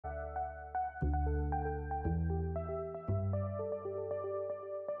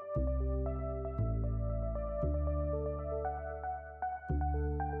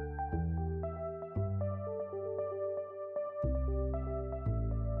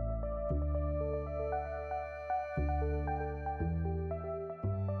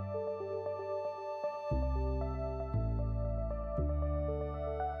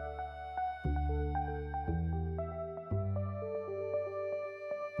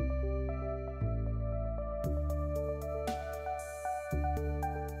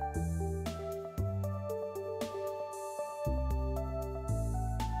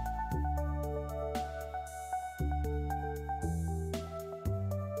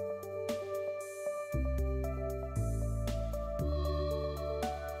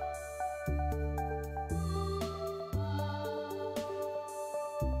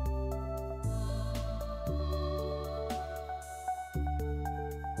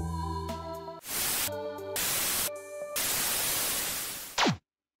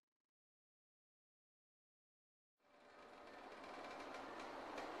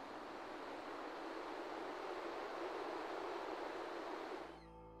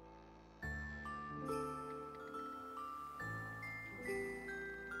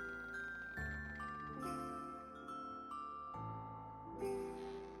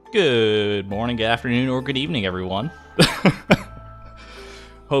Good morning, good afternoon, or good evening, everyone.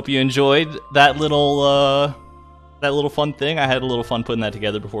 Hope you enjoyed that little fun thing. I had a little fun putting that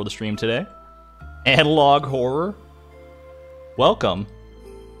together before the stream today. Analog horror. Welcome,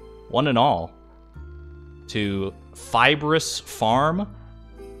 one and all, to Fibrous Farm.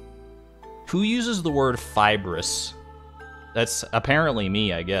 Who uses the word fibrous? That's apparently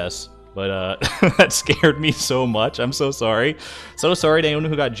me, I guess. But that scared me so much. I'm so sorry. So sorry to anyone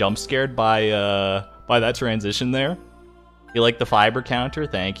who got jump scared by that transition there. You like the fiber counter?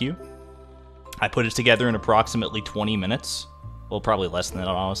 Thank you. I put it together in approximately 20 minutes. Well, probably less than that,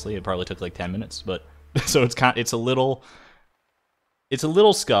 honestly. It probably took like 10 minutes, but so it's a little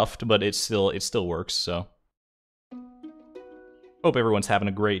scuffed, but it still works, so. Hope everyone's having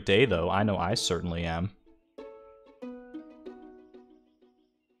a great day though. I know I certainly am.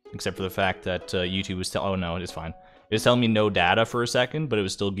 Except for the fact that YouTube was oh no, it's fine. It was telling me no data for a second, but it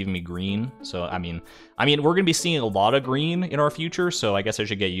was still giving me green. So I mean, we're gonna be seeing a lot of green in our future, so I guess I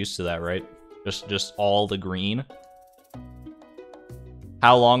should get used to that, right? Just all the green.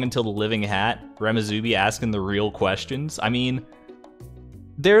 How long until the living hat? Remazubi asking the real questions. I mean,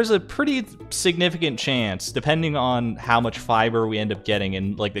 there's a pretty significant chance, depending on how much fiber we end up getting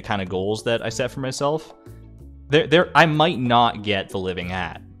and like the kind of goals that I set for myself. I might not get the living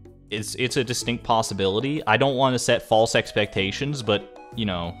hat. It's a distinct possibility. I don't want to set false expectations, but, you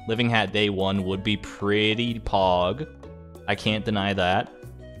know, Living Hat Day 1 would be pretty pog. I can't deny that.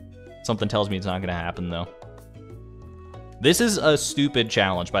 Something tells me it's not going to happen, though. This is a stupid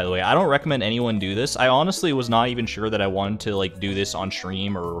challenge, by the way. I don't recommend anyone do this. I honestly was not even sure that I wanted to, like, do this on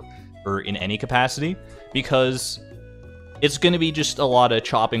stream or in any capacity, because it's going to be just a lot of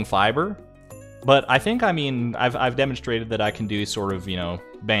chopping fiber. But I think, I've demonstrated that I can do sort of, you know,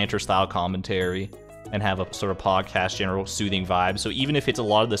 banter-style commentary and have a sort of podcast, general soothing vibe. So even if it's a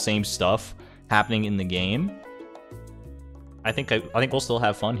lot of the same stuff happening in the game, I think we'll still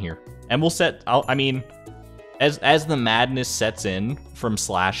have fun here. And we'll set, as the madness sets in from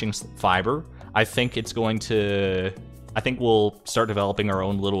slashing fiber, I think we'll start developing our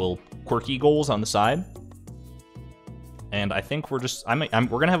own little quirky goals on the side. And I think we're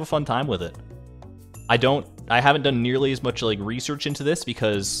gonna have a fun time with it. I haven't done nearly as much like research into this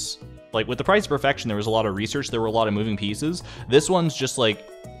because, like, with the Price of Perfection, there was a lot of research, there were a lot of moving pieces. This one's just like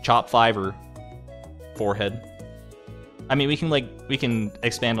chop fiber, forehead. I mean, we can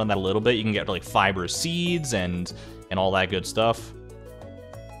expand on that a little bit. You can get like fiber seeds and all that good stuff.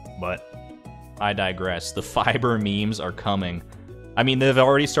 But I digress. The fiber memes are coming. I mean, they've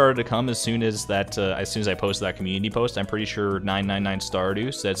already started to come as soon as I posted that community post. I'm pretty sure 999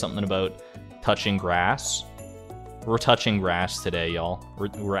 Stardew said something about touching grass. We're touching grass today, y'all.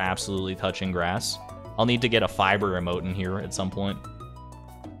 We're absolutely touching grass. I'll need to get a fiber emote in here at some point.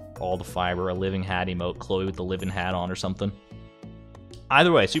 All the fiber, a living hat emote, Chloe with the living hat on or something.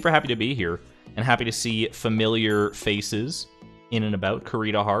 Either way, super happy to be here and happy to see familiar faces in and about.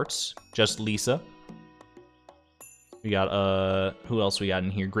 Karita Hearts, Just Lisa. We got, who else we got in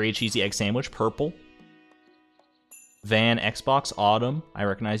here? Grey Cheesy Egg Sandwich, Purple. Van Xbox Autumn, I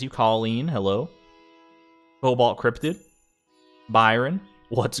recognize you. Colleen, hello. Cobalt Cryptid. Byron,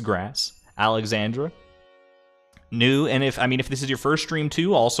 What's Grass. Alexandra. New, and if this is your first stream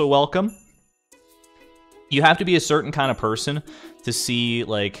too, also welcome. You have to be a certain kind of person to see,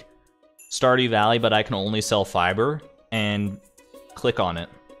 like, Stardew Valley, but I can only sell fiber, and click on it.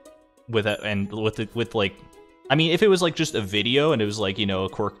 With like, I mean, if it was like just a video and it was like, you know,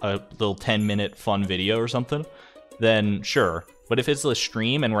 a little 10-minute fun video or something, then sure. But if it's a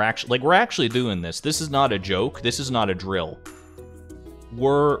stream and we're actually doing this, this is not a joke. This is not a drill.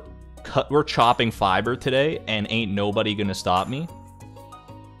 We're chopping fiber today, and ain't nobody gonna stop me.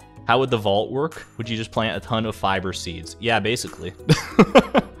 How would the vault work? Would you just plant a ton of fiber seeds? Yeah, basically.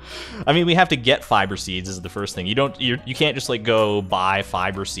 I mean, we have to get fiber seeds is the first thing. You can't just like go buy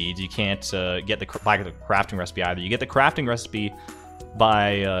fiber seeds. You can't buy the crafting recipe either. You get the crafting recipe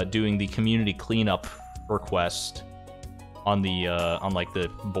by doing the community cleanup request on the like the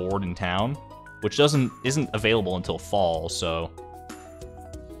board in town, which isn't available until fall. So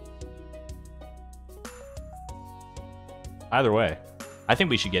either way, I think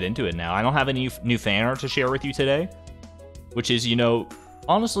we should get into it now. I don't have any new fan art to share with you today, which is, you know,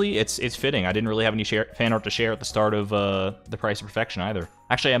 honestly, it's fitting. I didn't really have any fan art to share at the start of the Price of Perfection either.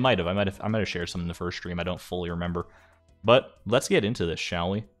 Actually, I might have shared some in the first stream. I don't fully remember. But let's get into this,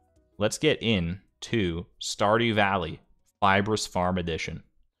 shall we? Let's get into Stardew Valley Fibrous Farm Edition.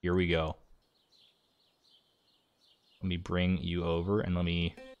 Here we go. Let me bring you over and let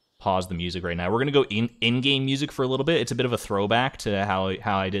me pause the music right now. We're gonna go in-game music for a little bit. It's a bit of a throwback to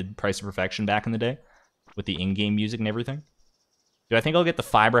how I did Price of Perfection back in the day with the in-game music and everything. Do I think I'll get the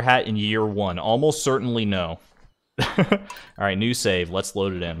fiber hat in year 1? Almost certainly no. All right, new save. Let's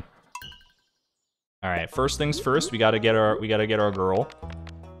load it in. All right, first things first. We gotta get our girl.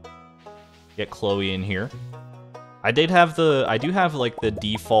 Get Chloe in here. I do have like the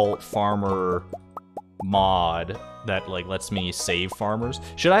default farmer mod that like lets me save farmers.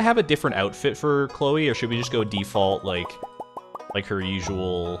 Should I have a different outfit for Chloe, or should we just go default like her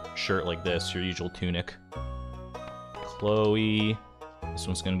usual shirt like this, her usual tunic? Chloe. This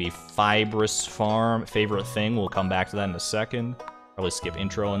one's gonna be Fibrous farm. Favorite thing. We'll come back to that in a second. Probably skip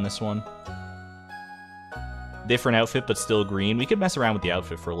intro in this one. Different outfit, but still green. We could mess around with the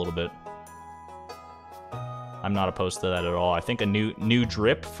outfit for a little bit. I'm not opposed to that at all. I think a new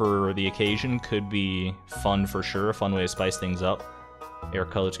drip for the occasion could be fun for sure. A fun way to spice things up. Hair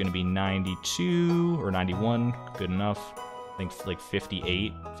color's gonna be 92 or 91. Good enough. I think like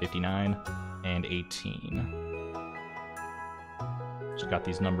 58, 59, and 18. Just got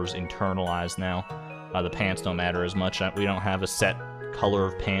these numbers internalized now. The pants don't matter as much. We don't have a set color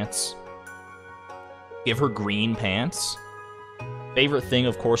of pants. Give her green pants. Favorite thing,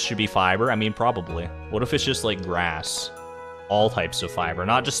 of course, should be fiber. I mean, probably. What if it's just like grass? All types of fiber.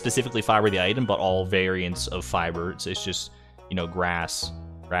 Not just specifically fiber the item, but all variants of fiber. It's just, you know, grass.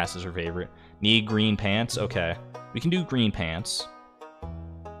 Grass is her favorite. Need green pants? Okay. We can do green pants.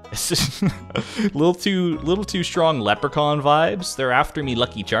 It's just a little too strong leprechaun vibes. They're after me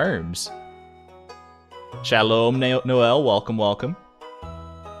Lucky Charms. Shalom, Noel. Welcome, welcome.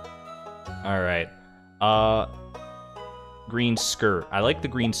 Alright. Green skirt. I like the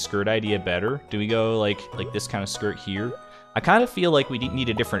green skirt idea better. Do we go like this kind of skirt here? I kind of feel like we need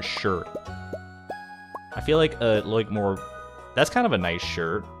a different shirt. I feel like more... That's kind of a nice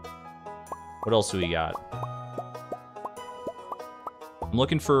shirt. What else do we got? I'm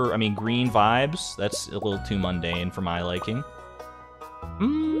looking for, I mean, green vibes. That's a little too mundane for my liking.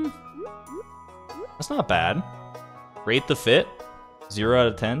 That's not bad. Rate the fit. 0 out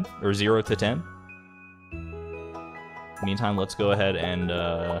of 10, or 0 to 10. Meantime, let's go ahead and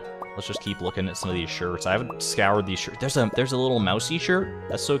let's just keep looking at some of these shirts. I haven't scoured these shirts. There's a little mousy shirt.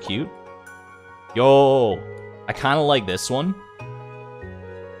 That's so cute. Yo, I kind of like this one.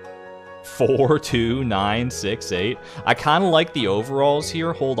 4, 2, 9, 6, 8. I kind of like the overalls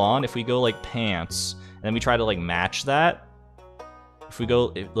here. Hold on. If we go like pants, and then we try to like match that. If we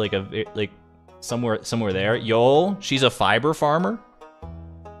go like somewhere there. Yo, she's a fiber farmer.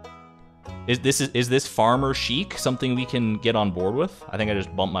 Is this farmer chic something we can get on board with? I think I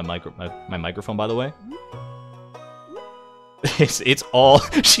just bumped my microphone, by the way. It's all...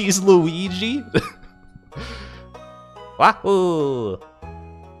 She's Luigi? Wahoo!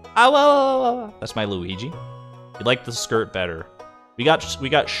 That's my Luigi. You like the skirt better. We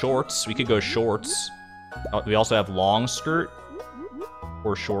got shorts. We could go shorts. We also have long skirt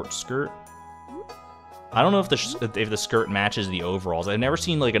or short skirt. I don't know if the skirt matches the overalls. I've never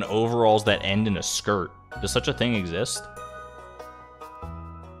seen like an overalls that end in a skirt. Does such a thing exist?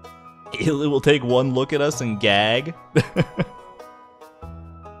 It will take one look at us and gag.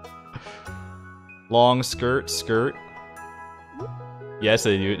 Long skirt. Yes,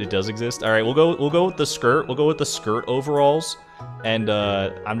 it does exist. All right, we'll go with the skirt. We'll go with the skirt overalls. And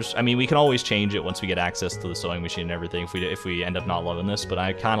I mean, we can always change it once we get access to the sewing machine and everything if we end up not loving this, but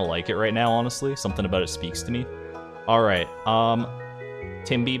I kind of like it right now, honestly. Something about it speaks to me. All right,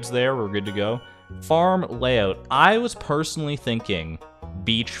 Tim Beeb's there. We're good to go. Farm layout. I was personally thinking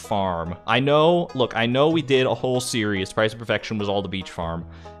beach farm. I know we did a whole series. Price of Perfection was all the beach farm.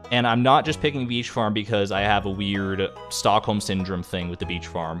 And I'm not just picking beach farm because I have a weird Stockholm Syndrome thing with the beach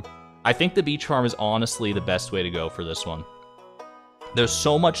farm. I think the beach farm is honestly the best way to go for this one. There's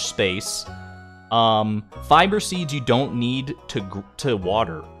so much space. Fiber seeds you don't need to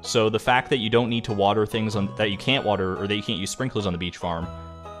water. So the fact that you don't need to water things that you can't water or that you can't use sprinklers on the beach farm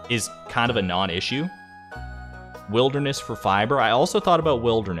is kind of a non-issue. Wilderness for fiber. I also thought about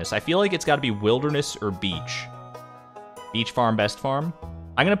wilderness. I feel like it's got to be wilderness or beach. Beach farm, best farm.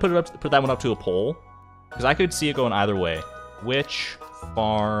 I'm gonna put that one up to a poll because I could see it going either way. Which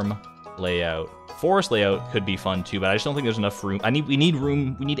farm layout? Forest layout could be fun too, but I just don't think there's enough room. We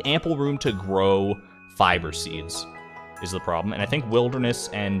need ample room to grow fiber seeds is the problem. And I think wilderness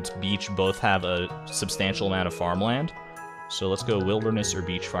and beach both have a substantial amount of farmland. So let's go wilderness or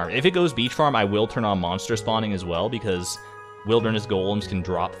beach farm. If it goes beach farm, I will turn on monster spawning as well because wilderness golems can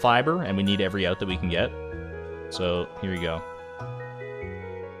drop fiber and we need every out that we can get. So here we go.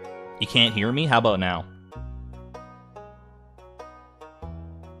 You can't hear me? How about now?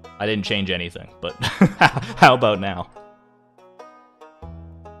 I didn't change anything, but how about now?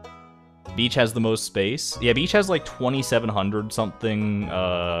 Beach has the most space. Yeah, Beach has like 2,700 something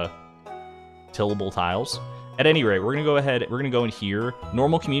tillable tiles. At any rate, we're gonna go ahead. We're gonna go in here.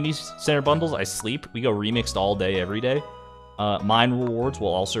 Normal community center bundles. I sleep. We go remixed all day, every day. Mine rewards.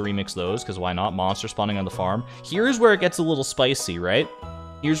 We'll also remix those because why not? Monster spawning on the farm. Here's where it gets a little spicy, right?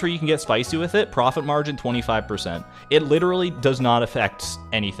 Here's where you can get spicy with it. Profit margin 25%. It literally does not affect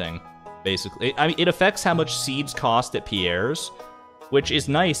anything. Basically, I mean, it affects how much seeds cost at Pierre's. Which is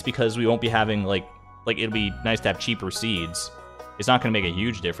nice because we won't be having, like it'll be nice to have cheaper seeds. It's not going to make a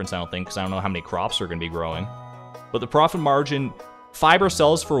huge difference, I don't think, because I don't know how many crops are going to be growing. But the profit margin, Fibrous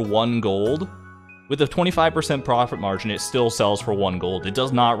sells for 1 gold. With a 25% profit margin, it still sells for 1 gold. It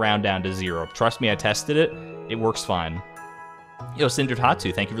does not round down to 0. Trust me, I tested it. It works fine. Yo, Cinder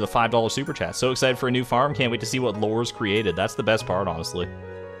Tatsu, thank you for the $5 super chat. So excited for a new farm. Can't wait to see what Lore's created. That's the best part, honestly.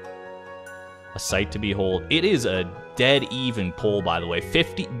 A sight to behold. It is a dead even poll, by the way.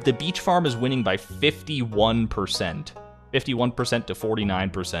 The beach farm is winning by 51%. 51% to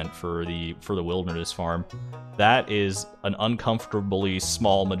 49% for the wilderness farm. That is an uncomfortably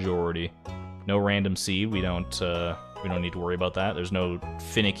small majority. No random seed. We don't need to worry about that. There's no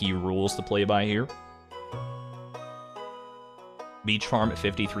finicky rules to play by here. Beach farm at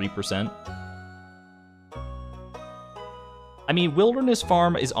 53%. I mean, Wilderness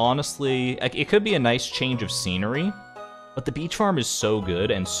Farm is honestly, like, it could be a nice change of scenery, but the beach farm is so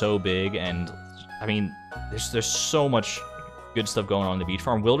good and so big, and I mean, there's so much good stuff going on in the beach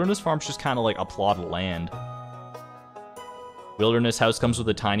farm. Wilderness Farm's just kind of like a plot of land. Wilderness House comes with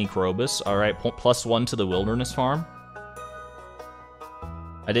a tiny Krobus. All right, +1 to the Wilderness Farm.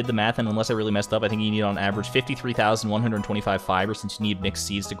 I did the math, and unless I really messed up, I think you need on average 53,125 fiber, since you need mixed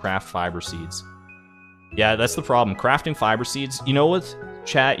seeds to craft fiber seeds. Yeah, that's the problem. Crafting fiber seeds. You know what,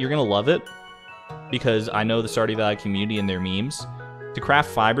 chat? You're going to love it. Because I know the Stardew Valley community and their memes. To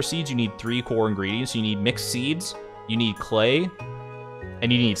craft fiber seeds, you need 3 core ingredients. You need mixed seeds, you need clay,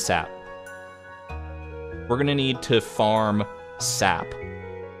 and you need sap. We're going to need to farm sap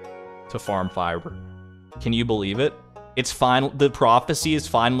to farm fiber. Can you believe it? It's final. The prophecy has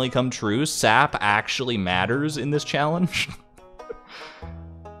finally come true. Sap actually matters in this challenge.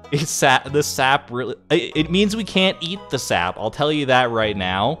 The sap really... It means we can't eat the sap. I'll tell you that right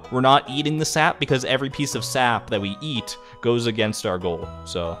now. We're not eating the sap because every piece of sap that we eat goes against our goal.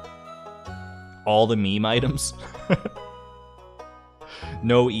 So, all the meme items.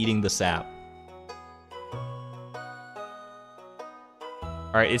 No eating the sap.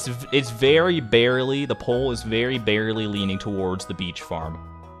 Alright, it's very barely... The poll is very barely leaning towards the beach farm.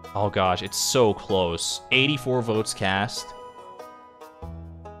 Oh gosh, it's so close. 84 votes cast.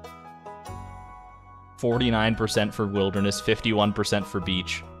 49% for wilderness, 51% for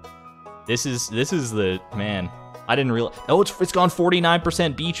beach. This is the, man, I didn't realize. Oh, it's gone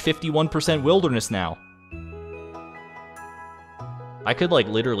 49% beach, 51% wilderness now. I could like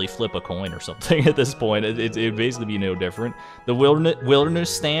literally flip a coin or something at this point. It'd basically be no different. The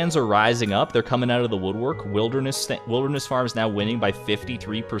wilderness stands are rising up. They're coming out of the woodwork. Wilderness farm is now winning by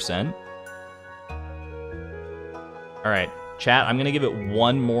 53%. All right. Chat, I'm gonna give it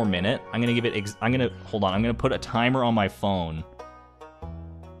 1 more minute. Hold on, I'm gonna put a timer on my phone.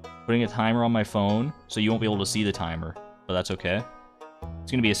 Putting a timer on my phone, so you won't be able to see the timer, but that's okay.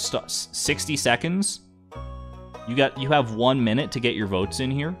 It's gonna be 60 seconds. You have 1 minute to get your votes in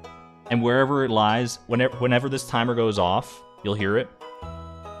here, and wherever it lies, whenever this timer goes off, you'll hear it.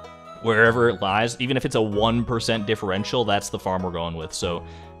 Wherever it lies, even if it's a 1% differential, that's the farm we're going with. So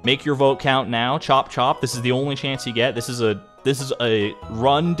make your vote count now. Chop chop. This is the only chance you get. This is a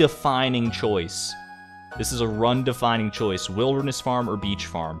run-defining choice. This is a run-defining choice. Wilderness farm or beach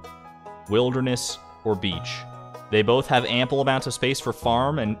farm. Wilderness or beach. They both have ample amounts of space for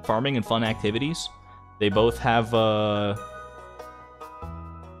farming and fun activities. They both have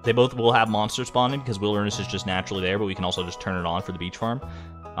they both will have monster spawning because wilderness is just naturally there, but we can also just turn it on for the beach farm.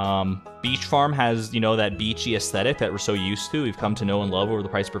 Beach farm has, you know, that beachy aesthetic that we're so used to. We've come to know and love over the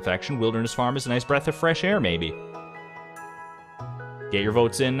price of perfection. Wilderness farm is a nice breath of fresh air, maybe. Get your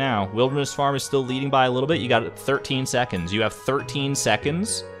votes in now. Wilderness farm is still leading by a little bit. You got 13 seconds. You have 13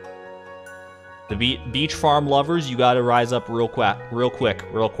 seconds. The beach farm lovers, you got to rise up real quick.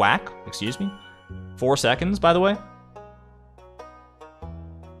 Excuse me. 4 seconds, by the way.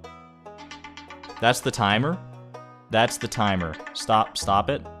 That's the timer. That's the timer. Stop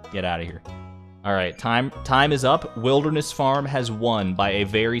it. Get out of here. All right, time is up. Wilderness farm has won by a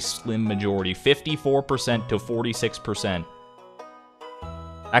very slim majority, 54% to 46%.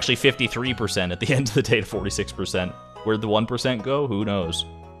 Actually, 53% at the end of the day to 46%. Where'd the 1% go? Who knows?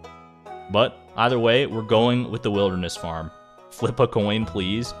 But either way, we're going with the wilderness farm. Flip a coin,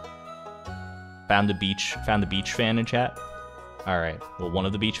 please. Found the beach fan in chat. Alright, well, one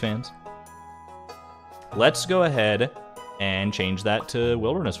of the beach fans. Let's go ahead and change that to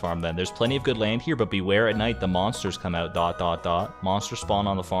wilderness farm then. There's plenty of good land here, but beware at night the monsters come out, ... Monsters spawn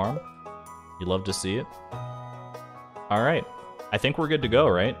on the farm. You love to see it. Alright, I think we're good to go,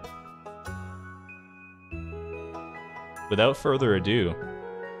 right? Without further ado,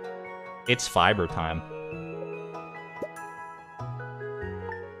 it's fiber time.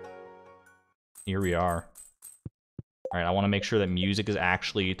 Here we are. Alright, I want to make sure that music is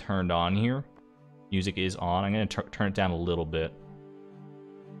actually turned on here. Music is on. I'm going to turn it down a little bit.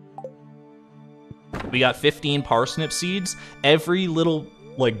 We got 15 parsnip seeds. Every little,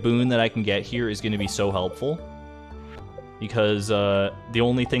 like, boon that I can get here is going to be so helpful. Because, the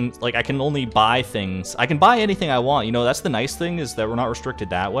only thing... Like, I can only buy things. I can buy anything I want. You know, that's the nice thing, is that we're not restricted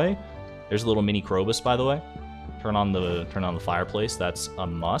that way. There's a little mini Krobus, by the way. Turn on the fireplace. That's a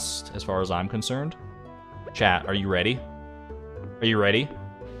must, as far as I'm concerned. Chat, are you ready? Are you ready?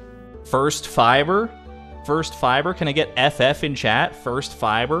 First fiber? First fiber? Can I get FF in chat? First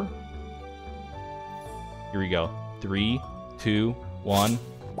fiber? Here we go. 3, 2, 1.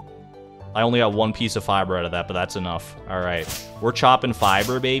 I only got one piece of fiber out of that, but that's enough. Alright. We're chopping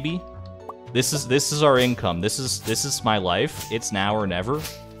fiber, baby. This is our income. This is my life. It's now or never.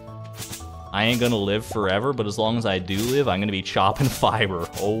 I ain't gonna live forever, but as long as I do live, I'm gonna be chopping fiber.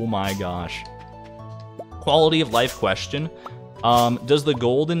 Oh my gosh. Quality of life question. Does the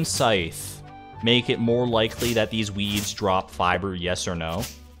golden scythe make it more likely that these weeds drop fiber, yes or no?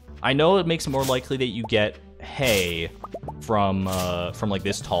 I know it makes it more likely that you get hay from like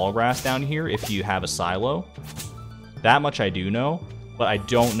this tall grass down here if you have a silo. That much I do know, but I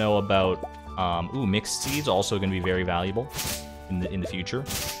don't know about, ooh, mixed seeds, also going to be very valuable in the future.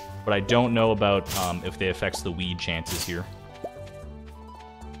 But I don't know about if they affects the weed chances here.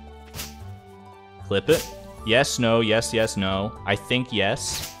 Clip it. Yes, no, yes, yes, no. I think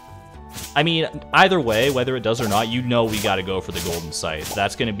yes. I mean, either way, whether it does or not, you know we got to go for the golden scythe.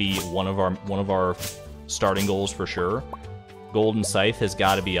 That's going to be one of our starting goals for sure. Golden scythe has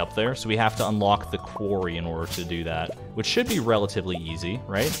got to be up there, so we have to unlock the quarry in order to do that, which should be relatively easy,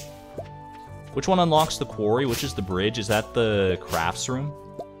 right? Which one unlocks the quarry? Which is the bridge? Is that the crafts room?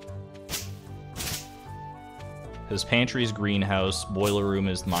 Because pantry is greenhouse, boiler room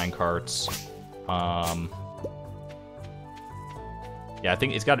is minecarts. Yeah, I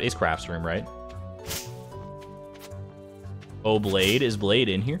think it's crafts room, right? Oh, blade. Is blade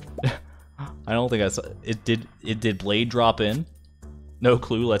in here? I don't think I saw it. Did blade drop in? No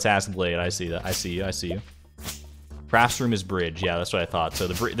clue. Let's ask blade. I see that. I see you. I see you. Crafts room is bridge. Yeah, that's what I thought. So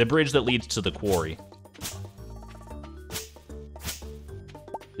the bridge that leads to the quarry.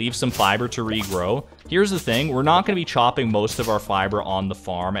 Leave some fiber to regrow. Here's the thing. We're not going to be chopping most of our fiber on the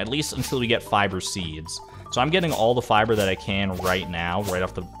farm, at least until we get fiber seeds. So I'm getting all the fiber that I can right now, right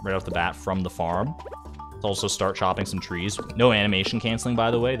off the bat from the farm. Let's also start chopping some trees. No animation canceling,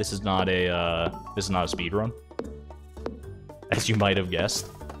 by the way. This is not a speed run, as you might have guessed.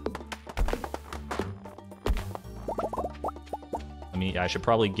 I should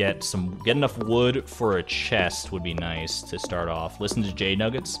probably get enough wood for a chest would be nice to start off. Listen to J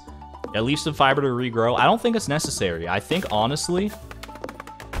Nuggets. Yeah, leave some fiber to regrow. I don't think it's necessary. I think honestly,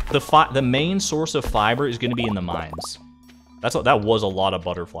 the main source of fiber is going to be in the mines. That was a lot of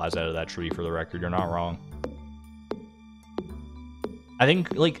butterflies out of that tree, for the record. You're not wrong. I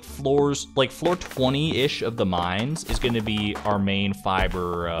think like floor 20-ish of the mines is going to be our main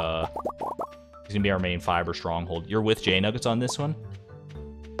fiber. Is going to be our main fiber stronghold. You're with J Nuggets on this one.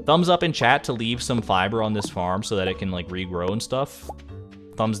 Thumbs up in chat to leave some fiber on this farm so that it can like regrow and stuff.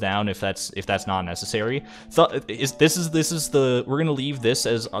 Thumbs down if that's not necessary. We're gonna leave this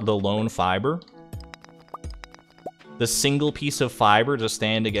as the lone fiber. The single piece of fiber to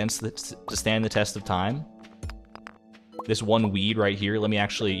stand the test of time. This one weed right here. Let me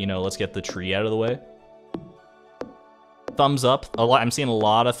actually, let's get the tree out of the way. Thumbs up. I'm seeing a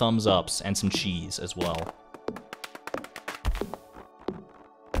lot of thumbs ups and some cheese as well.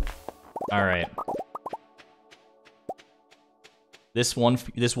 All right. This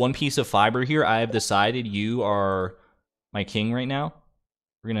one piece of fiber here, I have decided you are my king right now.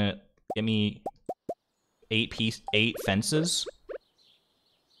 We're gonna get me 8 fences.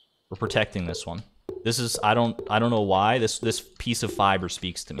 We're protecting this one. This is I don't know why this piece of fiber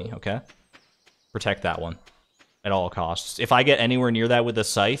speaks to me. Okay, protect that one at all costs. If I get anywhere near that with a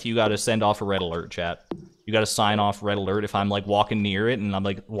scythe, you got to send off a red alert, chat. You got to sign off red alert if I'm like walking near it and I'm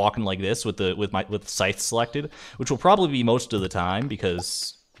like walking like this with scythe selected, which will probably be most of the time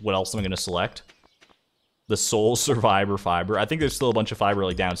because what else am I going to select? The Soul Survivor fiber. I think there's still a bunch of fiber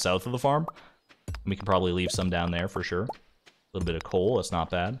like down south of the farm. We can probably leave some down there for sure. A little bit of coal, that's not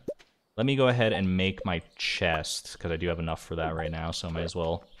bad. Let me go ahead and make my chest, because I do have enough for that right now, so I might as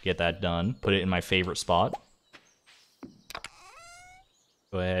well get that done. Put it in my favorite spot.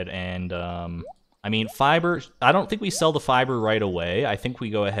 Go ahead and, I mean, fiber, I don't think we sell the fiber right away. I think we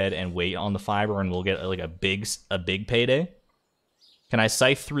go ahead and wait on the fiber and we'll get like a big payday. Can I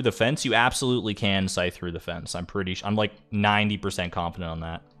scythe through the fence? You absolutely can scythe through the fence. I'm like 90% confident on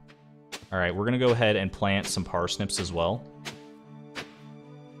that. All right, we're gonna go ahead and plant some parsnips as well.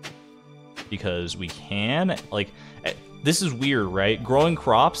 Because we can, like, this is weird, right? Growing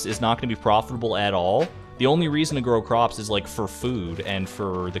crops is not gonna be profitable at all. The only reason to grow crops is like for food and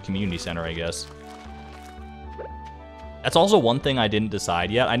for the community center, I guess. That's also one thing I didn't decide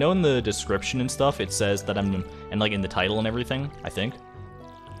yet. I know in the description and stuff it says that and like in the title and everything, I think.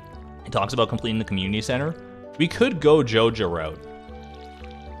 It talks about completing the community center. We could go Joja route.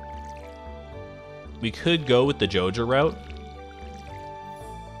 We could go with the Joja route.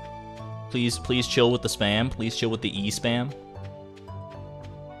 Please chill with the spam. Please chill with the e-spam.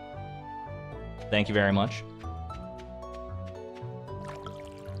 Thank you very much.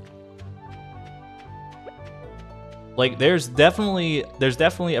 Like, there's definitely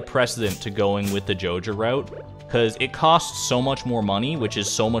a precedent to going with the Joja route, because it costs so much more money, which is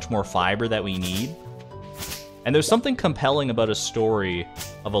so much more fiber that we need. And there's something compelling about a story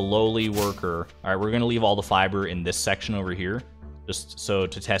of a lowly worker. All right, we're gonna leave all the fiber in this section over here, just so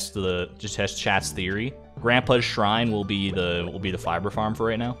to test chat's theory. Grandpa's shrine will be the fiber farm for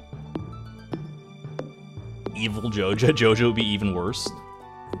right now. Evil Joja would be even worse.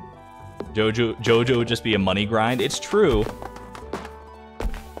 Jojo would just be a money grind. It's true.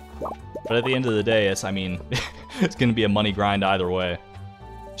 But at the end of the day, I mean, it's gonna be a money grind either way.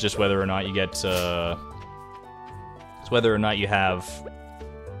 It's just whether or not you get, it's whether or not you have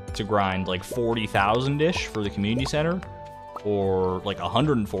to grind like 40,000-ish for the community center, or like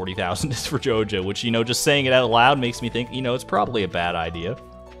 140,000 for Jojo, which, you know, just saying it out loud makes me think, you know, it's probably a bad idea.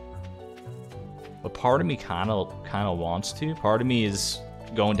 But part of me kind of wants to. Part of me is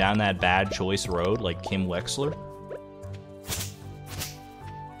going down that bad choice road like Kim Wexler.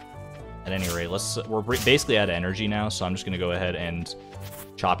 At any rate, we're basically out of energy now, so I'm just gonna go ahead and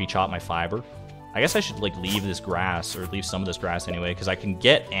chop my fiber. I guess I should like leave this grass, or leave some of this grass anyway, because I can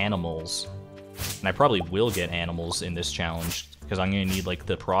get animals, and I probably will get animals in this challenge, because I'm gonna need like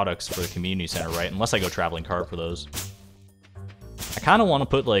the products for the community center, right? Unless I go traveling cart for those. I kind of want to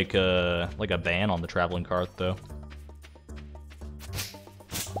put like a ban on the traveling cart though.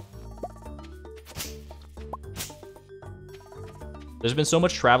 There's been so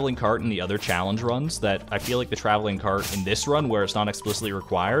much traveling cart in the other challenge runs that I feel like the traveling cart in this run, where it's not explicitly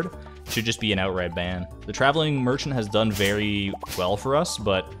required, should just be an outright ban. The traveling merchant has done very well for us,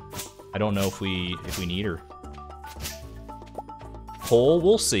 but I don't know if we need her. Coal,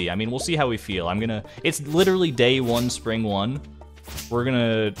 we'll see. I mean, we'll see how we feel. It's literally day 1, spring 1. We're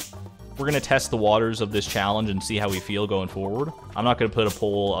gonna test the waters of this challenge and see how we feel going forward. I'm not gonna put a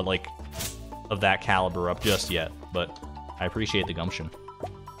poll like of that caliber up just yet, but I appreciate the gumption.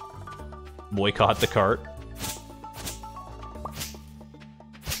 Boycott the cart.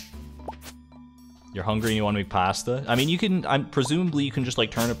 You're hungry and you want to make pasta? I mean, you can. Presumably you can just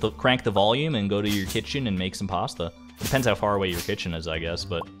like crank the volume and go to your kitchen and make some pasta. It depends how far away your kitchen is, I guess,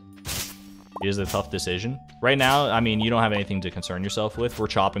 but it is a tough decision. Right now, I mean, you don't have anything to concern yourself with. We're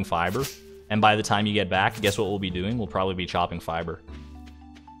chopping fiber, and by the time you get back, guess what we'll be doing? We'll probably be chopping fiber.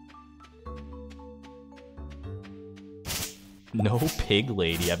 No pig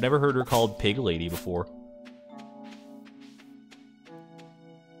lady. I've never heard her called pig lady before.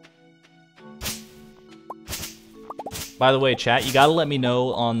 By the way, chat, you gotta let me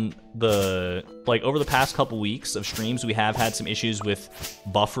know on the, like, over the past couple weeks of streams, we have had some issues with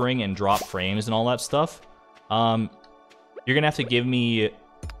buffering and drop frames and all that stuff. You're gonna have to give me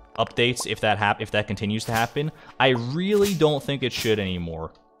updates if that continues to happen. I really don't think it should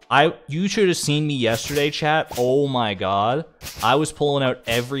anymore. You should have seen me yesterday, chat. Oh my god. I was pulling out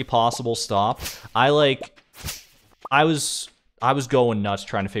every possible stop. I was going nuts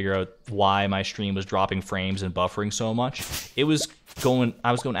trying to figure out why my stream was dropping frames and buffering so much. I was going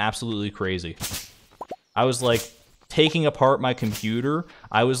absolutely crazy. I was like taking apart my computer.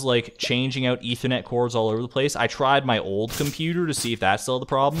 I was like changing out Ethernet cords all over the place. I tried my old computer to see if that still had the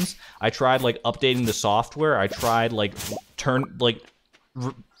problems. I tried like updating the software. I tried like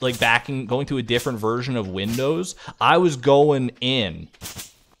going to a different version of Windows. I was going in.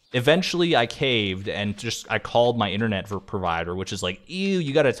 Eventually, I caved and I called my internet provider, which is like, ew,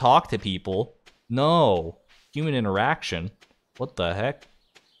 you gotta talk to people. No, human interaction. What the heck?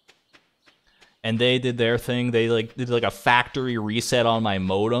 And they did their thing. They did like a factory reset on my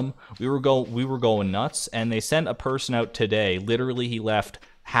modem. We were going nuts, and they sent a person out today. Literally, he left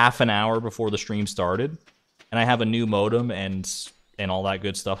half an hour before the stream started, and I have a new modem and all that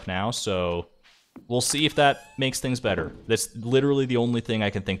good stuff now. So we'll see if that makes things better. That's literally the only thing I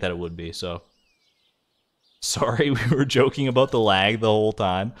can think that it would be. So sorry, we were joking about the lag the whole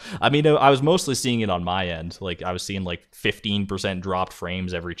time. I mean, I was mostly seeing it on my end. Like, I was seeing like 15% dropped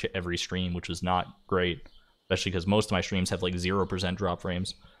frames every stream, which was not great, especially because most of my streams have like 0% drop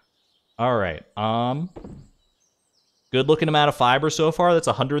frames. All right, good looking amount of fiber so far. That's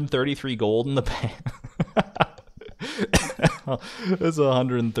 133 gold in the bank. That's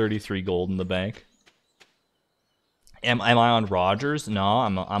 133 gold in the bank. Am I on Rogers? No,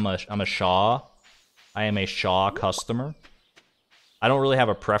 I'm a Shaw. I am a Shaw customer. I don't really have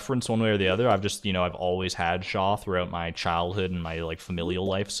a preference one way or the other. I've just, I've always had Shaw throughout my childhood and my like familial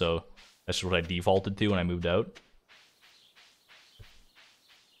life, so that's just what I defaulted to when I moved out.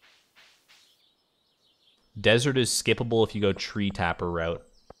 Desert is skippable if you go tree tapper route.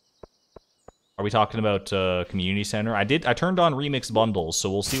 Are we talking about community center? I turned on remix bundles, so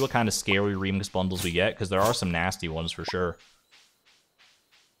we'll see what kind of scary remix bundles we get, because there are some nasty ones for sure.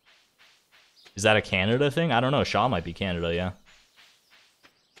 Is that a Canada thing? I don't know. Shaw might be Canada, yeah.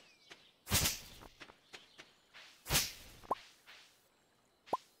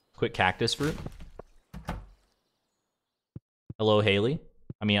 Quick cactus fruit. Hello, Haley.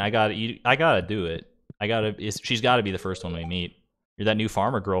 I mean, I gotta do it. She's gotta be the first one we meet. You're that new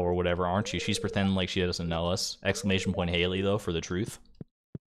farmer girl or whatever, aren't you? She's pretending like she doesn't know us. Exclamation point Haley, though, for the truth.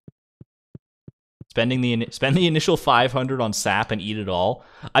 Spend the initial 500 on sap and eat it all.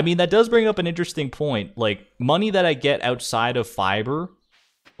 I mean, that does bring up an interesting point. Like, money that I get outside of fiber,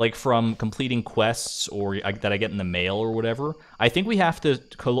 like from completing quests or that I get in the mail or whatever, I think we have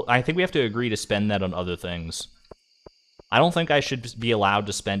to agree to spend that on other things. I don't think I should be allowed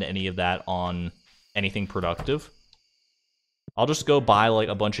to spend any of that on anything productive. I'll just go buy like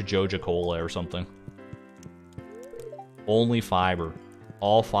a bunch of Joja Cola or something. Only fiber.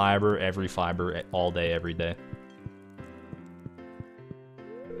 All fiber, every fiber, all day, every day.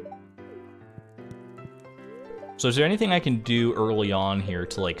 So is there anything I can do early on here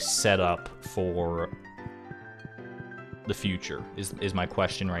to like set up for the future is my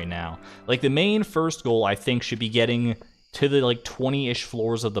question right now. Like the main first goal I think should be getting to the like 20-ish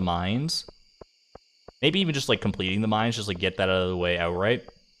floors of the mines. Maybe even just like completing the mines, just like get that out of the way outright.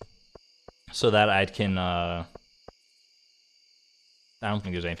 So that I can I don't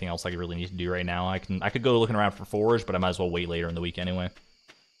think there's anything else I really need to do right now. I could go looking around for forage, but I might as well wait later in the week anyway.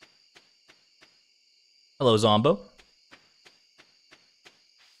 Hello, Zombo.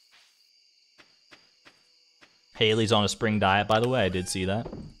 Haley's on a spring diet, by the way. I did see that.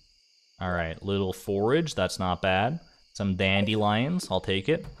 All right, little forage. That's not bad. Some dandelions. I'll take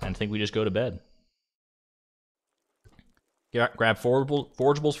it. And I think we just go to bed. Grab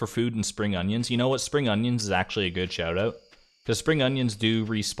forageables for food and spring onions. You know what? Spring onions is actually a good shout out. Because spring onions do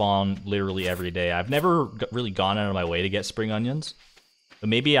respawn literally every day. I've never really gone out of my way to get spring onions. But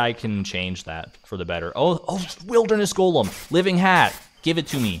maybe I can change that for the better. Oh, wilderness golem. Living hat. Give it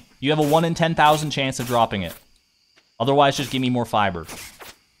to me. You have a 1 in 10,000 chance of dropping it. Otherwise, just give me more fiber.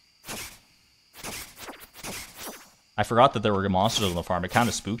 I forgot that there were monsters on the farm. It kind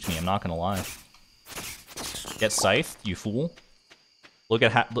of spooked me, I'm not going to lie. Get scythed, you fool. Look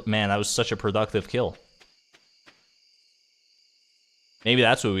at man, that was such a productive kill. Maybe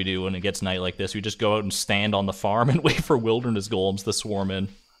that's what we do when it gets night like this. We just go out and stand on the farm and wait for wilderness golems to swarm in.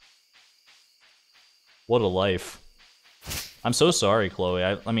 What a life. I'm so sorry, Chloe.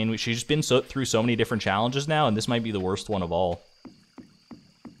 I mean, she's been through so many different challenges now, and this might be the worst one of all.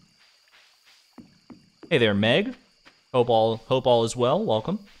 Hey there, Meg. Hope all is well.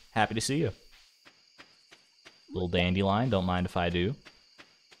 Welcome. Happy to see you. Little dandelion. Don't mind if I do.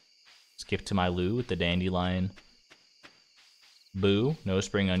 Skip to my loo with the dandelion. Boo. No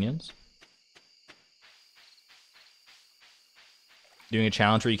spring onions. Doing a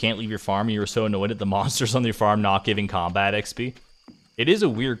challenge where you can't leave your farm and you were so annoyed at the monsters on your farm not giving combat XP. It is a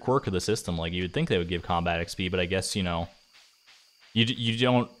weird quirk of the system. Like, you would think they would give combat XP, but I guess, you know, you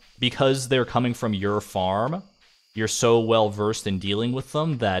don't, because they're coming from your farm, you're so well versed in dealing with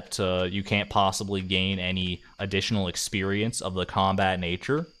them that you can't possibly gain any additional experience of the combat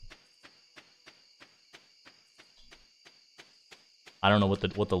nature. I don't know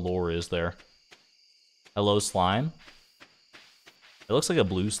what the lore is there. Hello, slime. It looks like a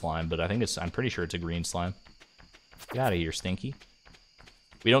blue slime, but I'm pretty sure it's a green slime. Get out of here, Stinky.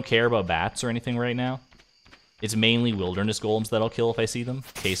 We don't care about bats or anything right now. It's mainly wilderness golems that I'll kill if I see them.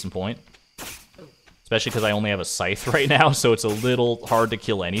 Case in point. Especially because I only have a scythe right now, so it's a little hard to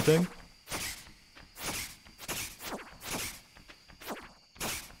kill anything.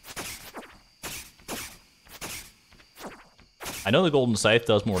 I know the golden scythe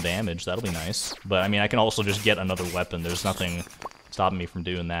does more damage. That'll be nice. But, I mean, I can also just get another weapon. There's nothing stopping me from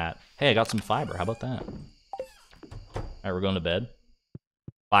doing that. Hey, I got some fiber. How about that? Alright, we're going to bed.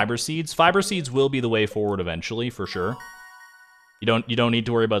 Fiber seeds. Fiber seeds will be the way forward eventually, for sure. You don't need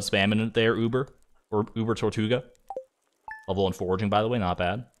to worry about spamming it there, Uber. Or Uber Tortuga. Level 1 foraging, by the way. Not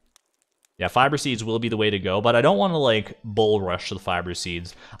bad. Yeah, fiber seeds will be the way to go, but I don't want to, like, bull rush the fiber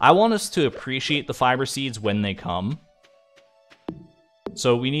seeds. I want us to appreciate the fiber seeds when they come.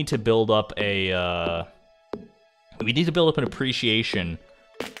 So we need to build up a, we need to build up an appreciation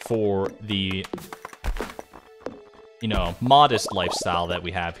for the, you know, modest lifestyle that we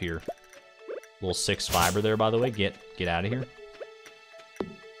have here. Little 6 fiber there, by the way. Get out of here.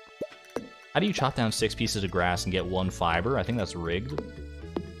 How do you chop down 6 pieces of grass and get 1 fiber? I think that's rigged.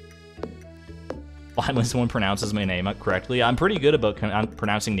 Finally, someone pronounces my name correctly. I'm pretty good about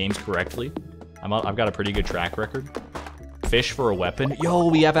pronouncing names correctly. I've got a pretty good track record. Fish for a weapon. Yo,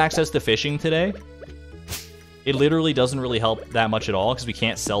 we have access to fishing today. It literally doesn't really help that much at all because we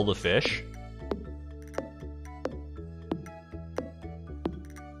can't sell the fish.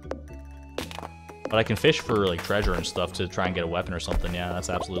 But I can fish for, like, treasure and stuff to try and get a weapon or something. Yeah, that's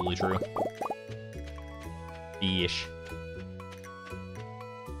absolutely true. Fish.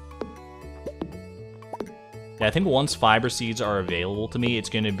 Yeah, I think once fiber seeds are available to me, it's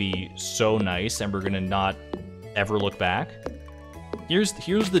going to be so nice, and we're going to not ever look back. Here's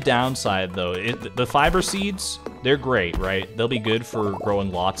the downside, though. The fiber seeds, they're great, right? They'll be good for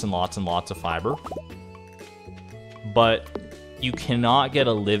growing lots and lots and lots of fiber. But you cannot get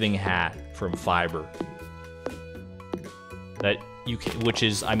a living hat from fiber. Which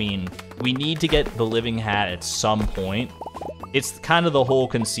is, I mean, we need to get the living hat at some point. It's kind of the whole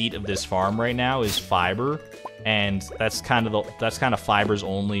conceit of this farm right now is fiber, and that's kind of fiber's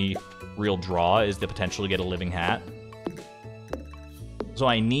only real draw is the potential to get a living hat. So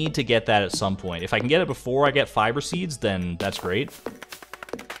I need to get that at some point. If I can get it before I get fiber seeds, then that's great.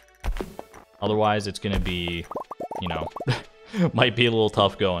 Otherwise, it's gonna be, you know, might be a little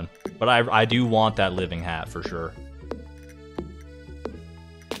tough going. But I do want that living hat for sure.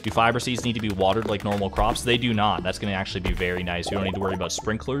 Do fiber seeds need to be watered like normal crops? They do not. That's going to actually be very nice. We don't need to worry about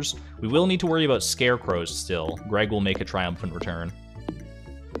sprinklers. We will need to worry about scarecrows still. Greg will make a triumphant return.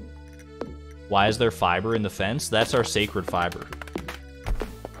 Why is there fiber in the fence? That's our sacred fiber.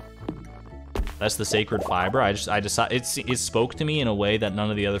 That's the sacred fiber. I decided it spoke to me in a way that none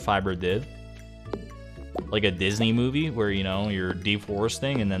of the other fiber did. Like a Disney movie where, you know, you're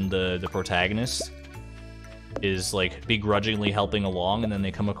deforesting and then the protagonist is like begrudgingly helping along, and then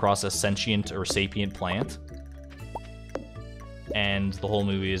they come across a sentient or sapient plant, and the whole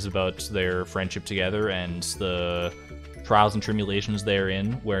movie is about their friendship together and the trials and tribulations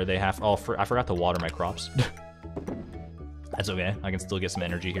therein, where they have I forgot to water my crops. That's okay, I can still get some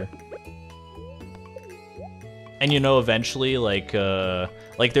energy here. And you know, eventually, like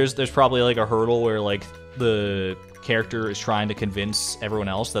there's probably like a hurdle where like the character is trying to convince everyone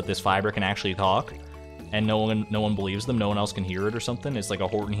else that this fiber can actually talk, and no one believes them, no one else can hear it or something. It's like a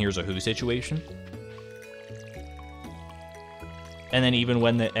Horton hears a who situation. And then even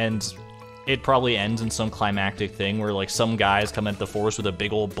when it probably ends in some climactic thing where like some guys come into the forest with a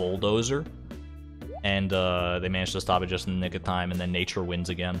big old bulldozer, and they manage to stop it just in the nick of time, and then nature wins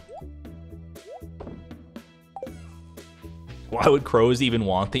again. Why would crows even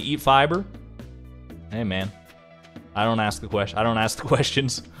want to eat fiber? Hey man, I don't ask the question. I don't ask the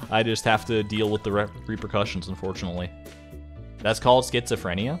questions. I just have to deal with the repercussions, unfortunately. That's called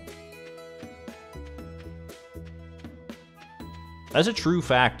schizophrenia. That's a true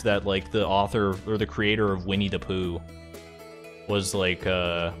fact that, like, the author or the creator of Winnie the Pooh was, like,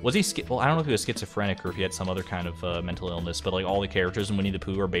 was he, well, I don't know if he was schizophrenic or if he had some other kind of mental illness, but, like, all the characters in Winnie the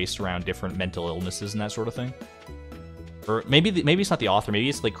Pooh are based around different mental illnesses and that sort of thing. Or maybe it's not the author, maybe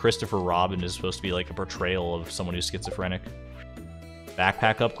it's, like, Christopher Robin is supposed to be, like, a portrayal of someone who's schizophrenic.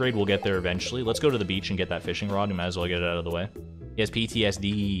 Backpack upgrade, we'll get there eventually. Let's go to the beach and get that fishing rod. We might as well get it out of the way. He has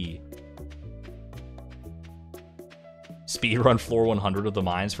PTSD. Speedrun floor 100 of the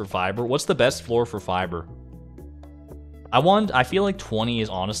mines for fiber. What's the best floor for fiber? I feel like 20 is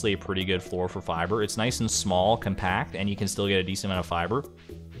honestly a pretty good floor for fiber. It's nice and small, compact, and you can still get a decent amount of fiber.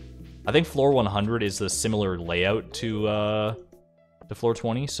 I think floor 100 is the similar layout to to floor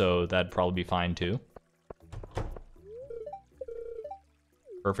 20, so that'd probably be fine too.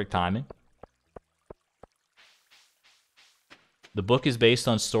 Perfect timing. The book is based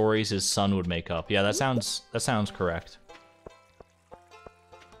on stories his son would make up. Yeah, that sounds correct.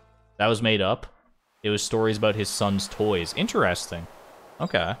 That was made up. It was stories about his son's toys. Interesting.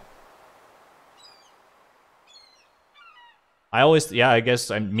 Okay. I guess,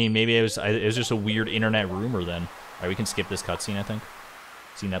 I mean, maybe it was just a weird internet rumor then. Alright, we can skip this cutscene, I think.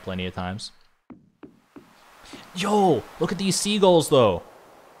 Seen that plenty of times. Yo, look at these seagulls, though.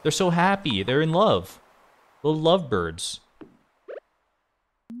 They're so happy. They're in love. Little lovebirds.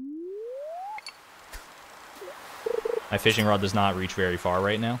 My fishing rod does not reach very far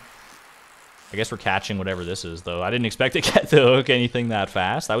right now. I guess we're catching whatever this is, though. I didn't expect to get to hook anything that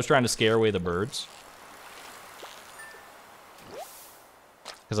fast. I was trying to scare away the birds.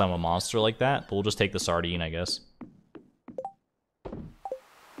 Because I'm a monster like that. But we'll just take the sardine, I guess.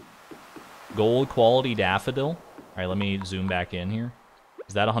 Gold quality daffodil. Alright, let me zoom back in here.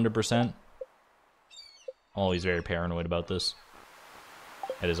 Is that 100%? Oh, he's very paranoid about this.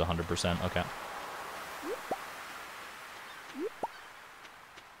 It is 100%, okay.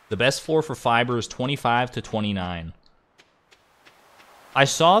 The best floor for fiber is 25 to 29. I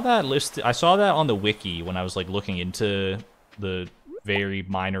saw that on the wiki when I was like looking into the very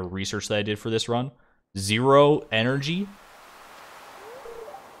minor research that I did for this run. 0 energy.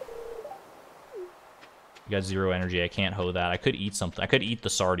 You got 0 energy. I can't hoe that. I could eat something. I could eat the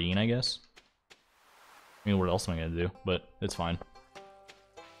sardine, I guess. I mean, what else am I gonna do? But it's fine.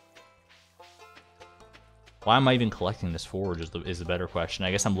 Why am I even collecting this forage is the better question. I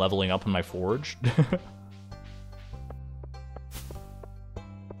guess I'm leveling up on my forage.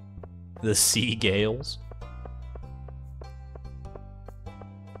 The sea gales.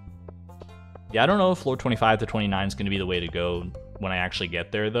 Yeah, I don't know if floor 25 to 29 is going to be the way to go when I actually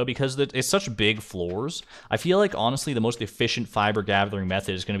get there, though, because it's such big floors. I feel like, honestly, the most efficient fiber gathering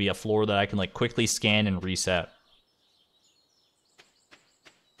method is going to be a floor that I can, like, quickly scan and reset.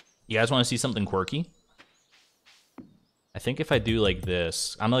 You guys want to see something quirky? I think if I do like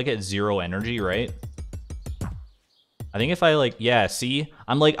this, I'm like at 0 energy, right? I think if I like, yeah, see?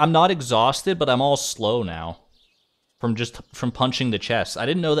 I'm not exhausted, but I'm all slow now. From punching the chest. I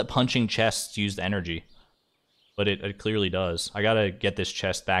didn't know that punching chests used energy. But it clearly does. I gotta get this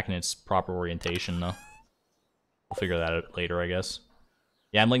chest back in its proper orientation, though. We'll figure that out later, I guess.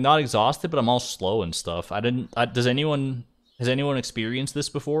 Yeah, I'm like not exhausted, but I'm all slow and stuff. Has anyone experienced this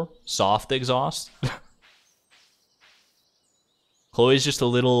before? Soft exhaust? Chloe's just a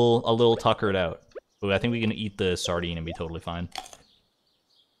little tuckered out. But I think we can eat the sardine and be totally fine.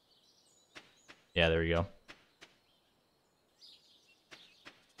 Yeah, there we go.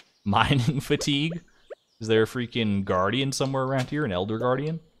 Mining fatigue? Is there a freaking guardian somewhere around here? An elder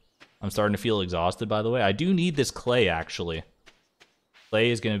guardian? I'm starting to feel exhausted, by the way. I do need this clay, actually.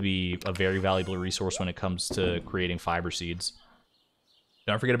 Clay is going to be a very valuable resource when it comes to creating fiber seeds.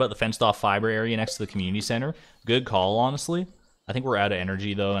 Don't forget about the fenced-off fiber area next to the community center. Good call, honestly. I think we're out of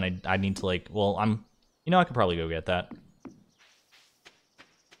energy, though, and I need to, like... Well, I could probably go get that.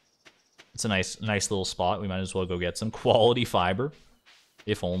 It's a nice little spot. We might as well go get some quality fiber.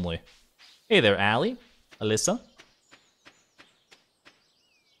 If only. Hey there, Allie. Alyssa.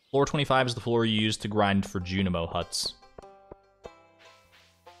 Floor 25 is the floor you use to grind for Junimo huts.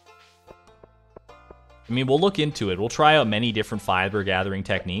 I mean, we'll look into it. We'll try out many different fiber gathering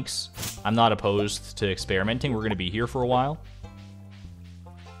techniques. I'm not opposed to experimenting. We're going to be here for a while.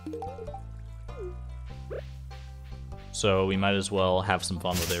 So we might as well have some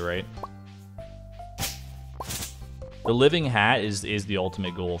fun with it, right? The living hat is the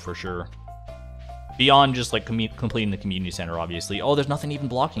ultimate goal for sure. Beyond just like completing the community center, obviously. Oh, there's nothing even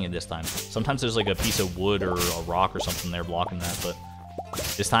blocking it this time. Sometimes there's like a piece of wood or a rock or something there blocking that, but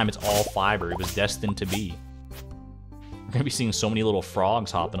this time it's all fiber. It was destined to be. We're gonna be seeing so many little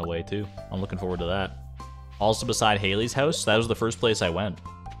frogs hopping away too. I'm looking forward to that. Also beside Haley's house, that was the first place I went.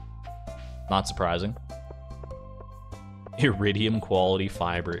 Not surprising. Iridium quality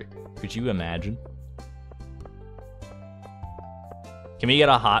fiber. Could you imagine? Can we get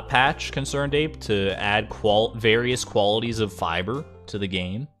a hot patch, Concerned Ape, to add various qualities of fiber to the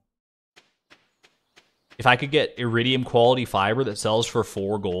game? If I could get iridium quality fiber that sells for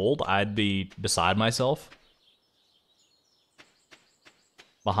 4 gold, I'd be beside myself.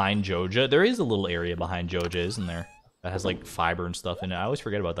 Behind Joja. There is a little area behind Joja, isn't there? That has like fiber and stuff in it. I always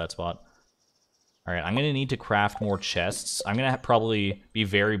forget about that spot. Alright, I'm going to need to craft more chests. I'm going to probably be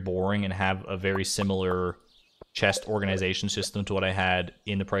very boring and have a very similar chest organization system to what I had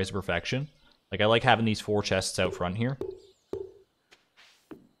in the Price of Perfection. Like, I like having these 4 chests out front here.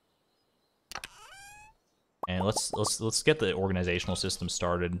 And let's get the organizational system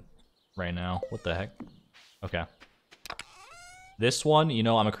started right now. What the heck? Okay. This one, you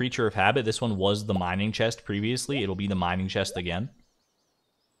know, I'm a creature of habit. This one was the mining chest previously. It'll be the mining chest again.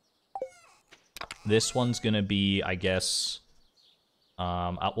 This one's gonna be, I guess,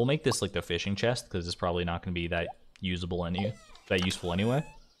 we'll make this like the fishing chest because it's probably not gonna be that useful anyway.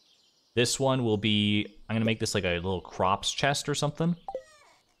 This one will be, I'm gonna make this like a little crops chest or something.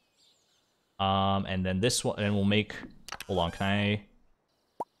 And then this one, and we'll make, hold on, let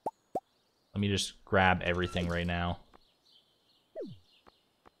me just grab everything right now.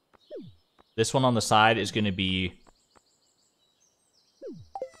 This one on the side is gonna be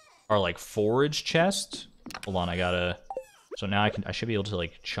our like forage chest. Hold on, so now I should be able to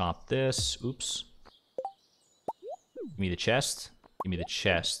like chop this. Oops. Give me the chest. Give me the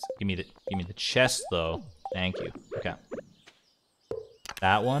chest. Give me the chest though. Thank you. Okay.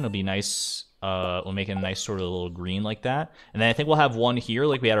 That one will be nice. We'll make it a nice sort of little green like that. And then I think we'll have one here,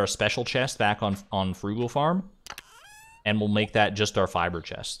 like we had our special chest back on Frugal Farm. And we'll make that just our fiber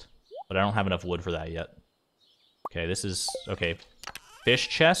chest. But I don't have enough wood for that yet. Okay, this is, okay. Fish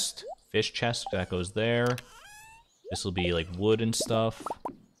chest, that goes there. This will be like wood and stuff.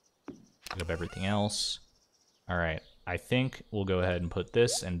 Pick up everything else. All right, I think we'll go ahead and put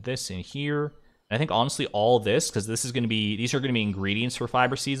this and this in here. And I think honestly all of this, because these are going to be ingredients for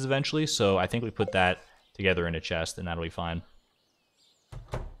fiber seeds eventually. So I think we put that together in a chest and that'll be fine.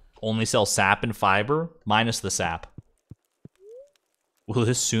 Only sell sap and fiber, minus the sap. Will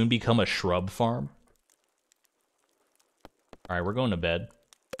this soon become a shrub farm? All right, we're going to bed.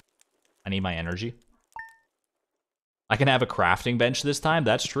 I need my energy. I can have a crafting bench this time.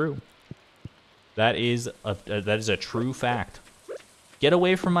 That's true. That is a true fact. Get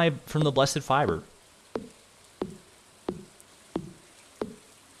away from the blessed fiber.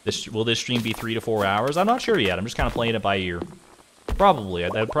 Will this stream be 3 to 4 hours? I'm not sure yet. I'm just kind of playing it by ear. Probably.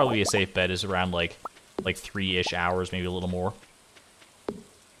 That would probably be a safe bet. Is around like 3-ish hours, maybe a little more.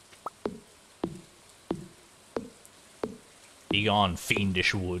 Be gone,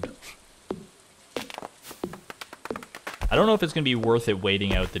 fiendish wood. I don't know if it's going to be worth it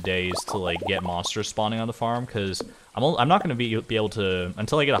waiting out the days to like get monsters spawning on the farm, because I'm not going to be able to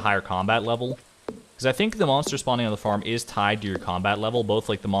until I get a higher combat level. Because I think the monster spawning on the farm is tied to your combat level, both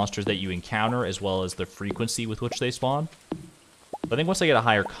like the monsters that you encounter as well as the frequency with which they spawn. But I think once I get a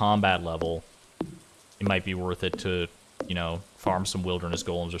higher combat level, it might be worth it to, you know, farm some wilderness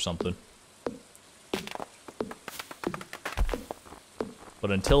golems or something. But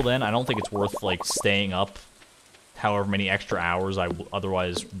until then, I don't think it's worth, like, staying up however many extra hours I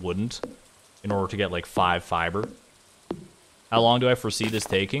otherwise wouldn't in order to get, like, 5 fiber. How long do I foresee this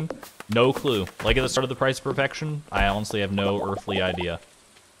taking? No clue. Like at the start of the Price of Perfection, I honestly have no earthly idea.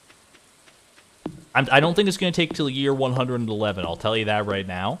 I don't think it's going to take till year 111, I'll tell you that right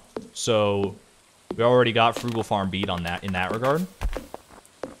now. So, we already got Frugal Farm beat on that in that regard.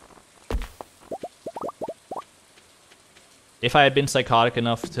 If I had been psychotic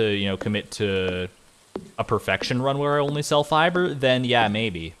enough to, you know, commit to a perfection run where I only sell fiber, then yeah,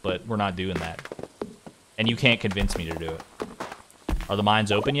 maybe. But we're not doing that. And you can't convince me to do it. Are the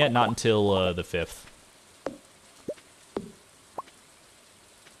mines open yet? Not until the 5th.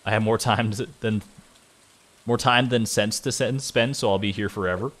 I have more time than sense to spend, so I'll be here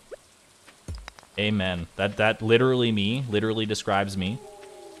forever. Amen. That literally describes me.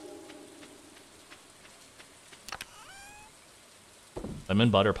 Lemon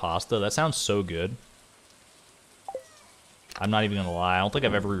butter pasta. That sounds so good. I'm not even gonna lie. I don't think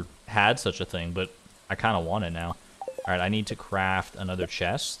I've ever had such a thing, but I kind of want it now. Alright, I need to craft another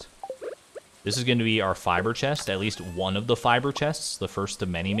chest. This is going to be our fiber chest. At least one of the fiber chests. The first of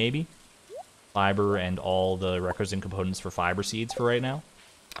many, maybe. Fiber and all the requisite components for fiber seeds for right now.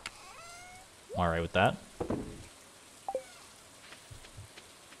 Alright with that.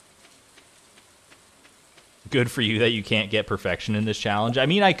 Good for you that you can't get perfection in this challenge. I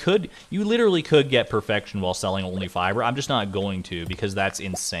mean, you literally could get perfection while selling only fiber. I'm just not going to, because that's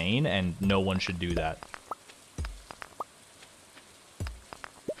insane, and no one should do that.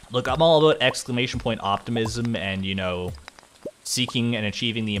 Look, I'm all about exclamation point optimism and, you know, seeking and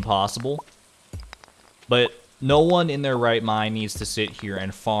achieving the impossible. But no one in their right mind needs to sit here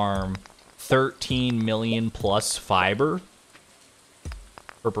and farm 13 million plus fiber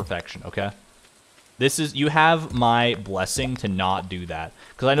for perfection, okay? You have my blessing to not do that.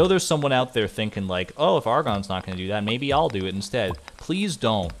 Because I know there's someone out there thinking like, oh, if Argon's not going to do that, maybe I'll do it instead. Please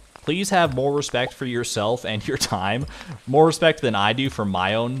don't. Please have more respect for yourself and your time. More respect than I do for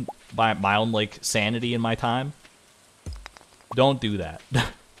my own like sanity in my time. Don't do that.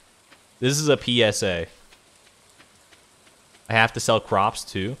 This is a PSA. I have to sell crops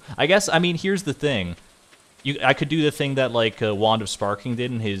too. I guess, I mean, here's the thing. I could do the thing that, like, Wand of Sparking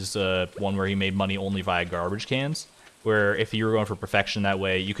did in his one where he made money only via garbage cans, where if you were going for perfection that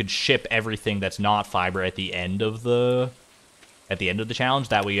way, you could ship everything that's not fiber at the end of the challenge.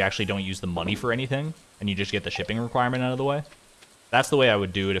 That way you actually don't use the money for anything, and you just get the shipping requirement out of the way. That's the way I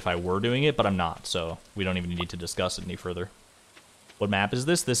would do it if I were doing it, but I'm not, so we don't even need to discuss it any further. What map is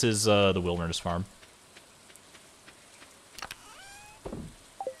this? This is the Wilderness Farm.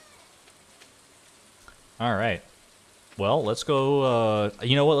 Alright. Well, let's go,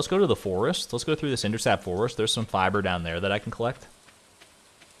 you know what, let's go to the forest. Let's go through this Intersap forest. There's some fiber down there that I can collect.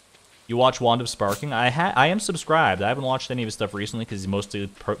 You watch Wand of Sparking? I am subscribed. I haven't watched any of his stuff recently because he's mostly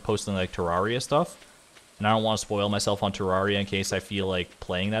posting, like, Terraria stuff. And I don't want to spoil myself on Terraria in case I feel like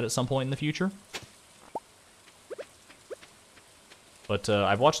playing that at some point in the future. But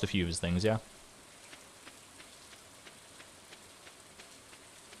I've watched a few of his things, yeah.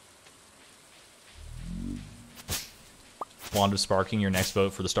 Wand of Sparking, your next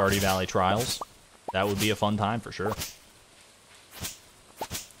vote for the Stardew Valley Trials. That would be a fun time for sure.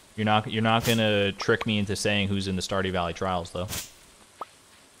 You're not gonna trick me into saying who's in the Stardew Valley Trials, though.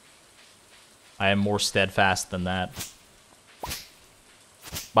 I am more steadfast than that.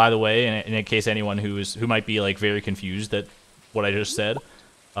 By the way, in case anyone who might be like very confused at what I just said,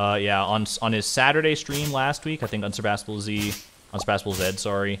 yeah, on his Saturday stream last week, I think Unsurpassable Zed,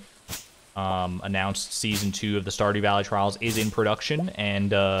 sorry, announced Season 2 of the Stardew Valley Trials is in production,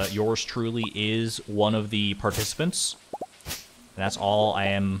 and yours truly is one of the participants. And that's all I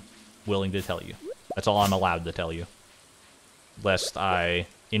am willing to tell you. That's all I'm allowed to tell you. Lest I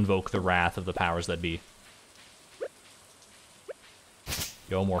invoke the wrath of the powers that be.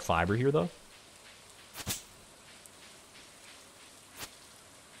 Yo, more fiber here, though.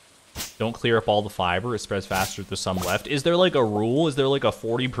 Don't clear up all the fiber. It spreads faster if there's some left. Is there, like, a rule? Is there, like, a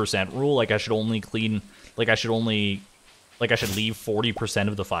 40% rule? Like, I should only clean... Like, I should leave 40%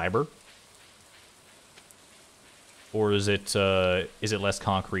 of the fiber? Or is it less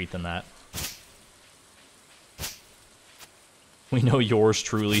concrete than that? We know yours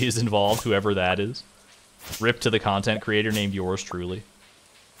truly is involved, whoever that is. Rip to the content creator named yours truly.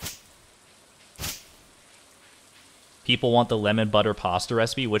 People want the lemon butter pasta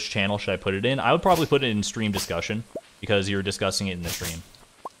recipe. Which channel should I put it in? I would probably put it in stream discussion, because you're discussing it in the stream.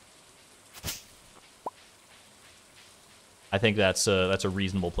 I think that's a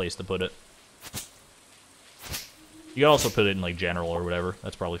reasonable place to put it. You can also put it in, like, general or whatever.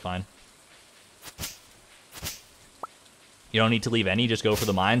 That's probably fine. You don't need to leave any, just go for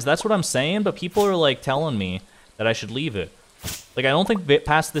the mines. That's what I'm saying, but people are, like, telling me that I should leave it. Like, I don't think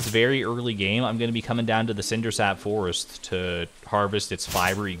past this very early game, I'm going to be coming down to the Cindersap Forest to harvest its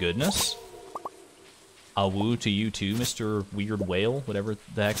fibery goodness. A woo to you too, Mr. Weird Whale, whatever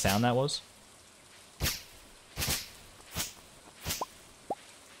the heck sound that was.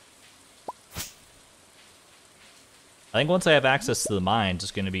 I think once I have access to the mines,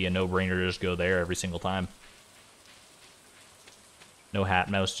 it's going to be a no-brainer to just go there every single time. No Hat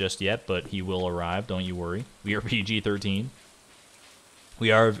Mouse just yet, but he will arrive, don't you worry. We are PG-13.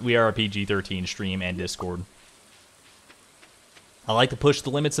 We are a PG-13 stream and Discord. I like to push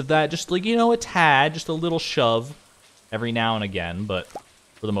the limits of that, just like, you know, a tad, just a little shove every now and again, but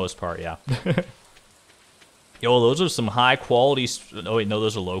for the most part, yeah. Yo, those are some high quality, oh wait, no,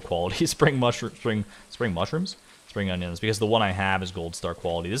 those are low quality spring mushrooms? Spring onions, because the one I have is gold star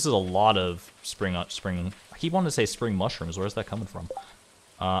quality. This is a lot of spring, I keep wanting to say spring mushrooms, where's that coming from?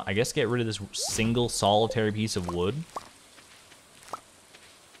 I guess get rid of this single solitary piece of wood.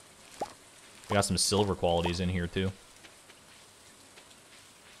 We got some silver qualities in here too.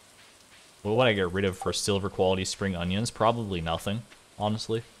 What would I get rid of for silver quality spring onions? Probably nothing,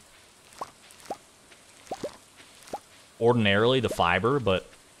 honestly. Ordinarily the fiber, but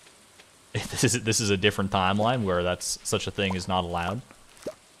this is a different timeline where that's such a thing is not allowed.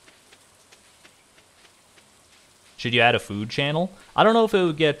 Should you add a food channel? I don't know if it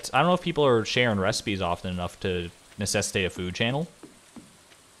would get... I don't know if people are sharing recipes often enough to necessitate a food channel.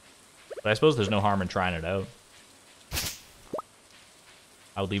 But I suppose there's no harm in trying it out.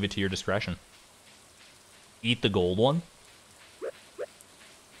 I would leave it to your discretion. Eat the gold one.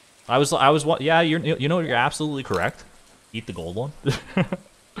 Yeah, you know, you're absolutely correct. Eat the gold one.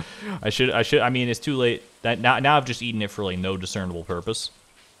 I mean, it's too late. Now I've just eaten it for, like, no discernible purpose.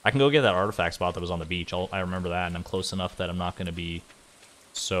 I can go get that artifact spot that was on the beach. I remember that, and I'm close enough that I'm not going to be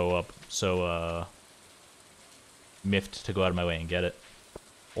so miffed to go out of my way and get it.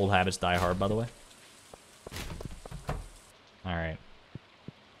 Old habits die hard, by the way. Alright.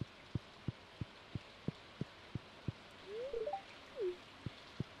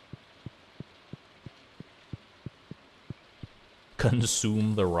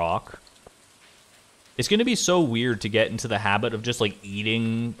 Consume the rock. It's gonna be so weird to get into the habit of just like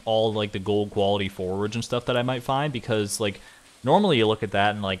eating all like the gold quality forage and stuff that I might find, because like normally you look at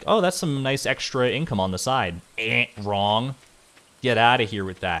that and like, oh, that's some nice extra income on the side. Wrong. Get out of here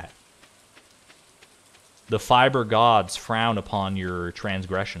with that. The fiber gods frown upon your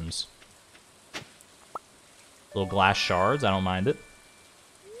transgressions. Little glass shards, I don't mind it.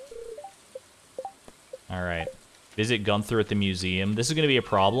 Alright. Visit Gunther at the museum. This is going to be a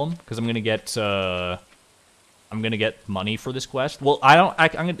problem, because I'm going to get money for this quest. Well,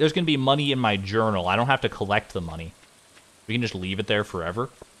 there's going to be money in my journal. I don't have to collect the money. We can just leave it there forever.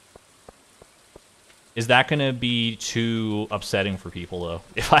 Is that going to be too upsetting for people, though?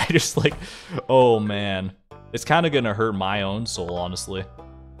 If I just, like... Oh, man. It's kind of going to hurt my own soul, honestly.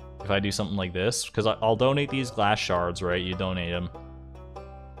 If I do something like this. Because I'll donate these glass shards, right? You donate them.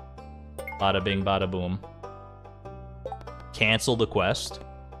 Bada bing, bada boom. Cancel the quest.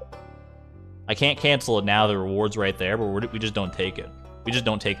 I can't cancel it now. The reward's right there, but we just don't take it. We just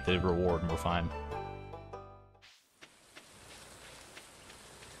don't take the reward, and we're fine.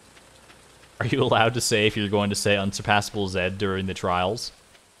 Are you allowed to say if you're going to say Unsurpassable Zed during the trials?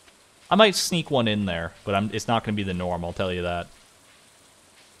 I might sneak one in there, but it's not going to be the norm, I'll tell you that.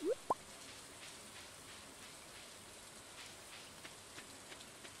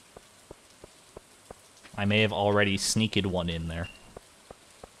 I may have already sneaked one in there.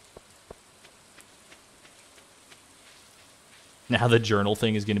 Now the journal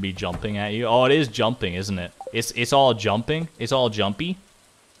thing is going to be jumping at you. Oh, it is jumping, isn't it? It's all jumping. It's all jumpy.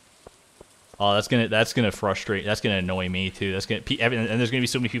 Oh, that's gonna frustrate. That's gonna annoy me too. That's gonna and there's gonna be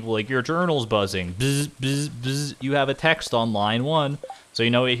so many people like, your journal's buzzing. Bzz, bzz, bzz. You have a text on line 1. So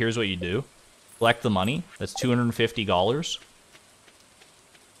you know what? Here's what you do. Collect the money. That's $250.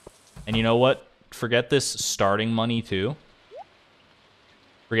 And you know what? Forget this starting money too.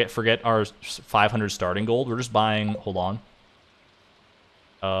 Forget our 500 starting gold. We're just buying. Hold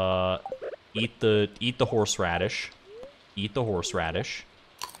on. Eat the horseradish. Eat the horseradish.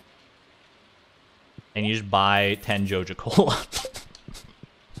 And you just buy 10 Joja Cola.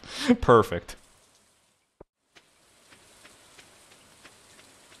 Perfect.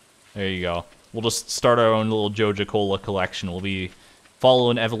 There you go. We'll just start our own little Joja Cola collection. We'll be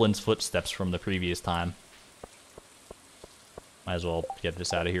following Evelyn's footsteps from the previous time. Might as well get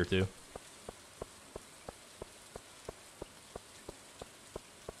this out of here too.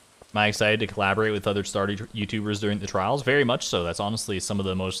 Am I excited to collaborate with other Stardew YouTubers during the trials? Very much so. That's honestly some of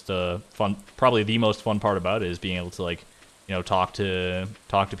the most fun, probably the most fun part about it, is being able to, like, you know, talk to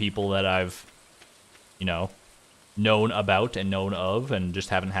people that I've, you know, known about and known of, and just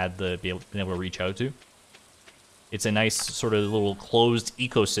haven't had been able to reach out to. It's a nice sort of little closed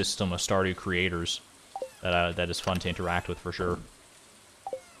ecosystem of Stardew creators that is fun to interact with for sure.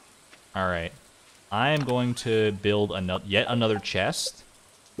 All right, I am going to build yet another chest.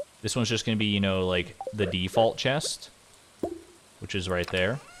 This one's just going to be, you know, like the default chest, which is right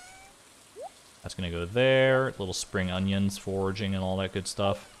there. That's going to go there. Little spring onions, foraging, and all that good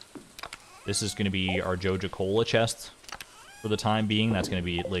stuff. This is going to be our Joja Cola chest for the time being. That's going to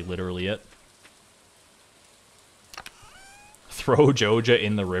be, like, literally it. Throw Joja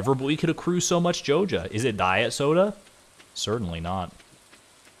in the river, but we could accrue so much Joja. Is it diet soda? Certainly not.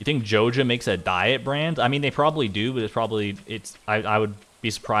 You think Joja makes a diet brand? I mean, they probably do, but I would be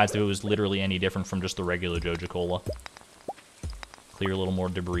surprised if it was literally any different from just the regular Joja Cola. Clear a little more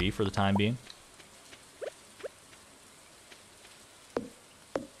debris for the time being.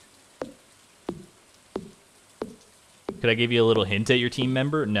 Could I give you a little hint at your team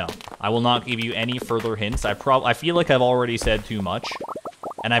member? No. I will not give you any further hints. I feel like I've already said too much,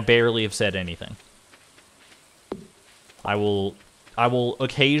 and I barely have said anything. I will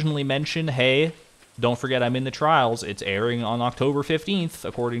occasionally mention, hey, don't forget I'm in the trials. It's airing on October 15th,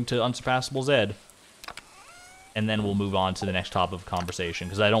 according to Unsurpassable Zed. And then we'll move on to the next topic of conversation,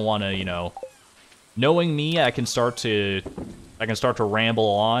 because I don't want to, you know... Knowing me, I can start to ramble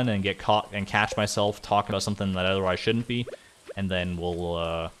on and get caught and catch myself talking about something that otherwise shouldn't be, and then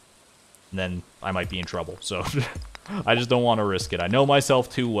then I might be in trouble. So I just don't want to risk it. I know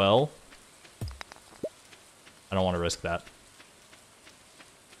myself too well. I don't want to risk that.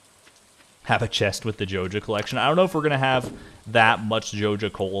 Have a chest with the Joja collection. I don't know if we're gonna have that much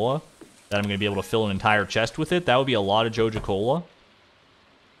Joja Cola that I'm gonna be able to fill an entire chest with it. That would be a lot of Joja Cola.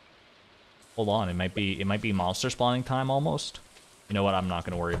 Hold on, it might be monster spawning time almost. You know what? I'm not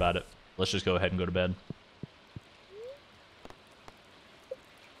gonna worry about it. Let's just go ahead and go to bed.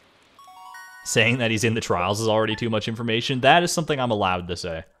 Saying that he's in the trials is already too much information. That is something I'm allowed to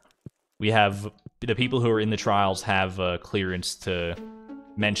say. We have the people who are in the trials have clearance to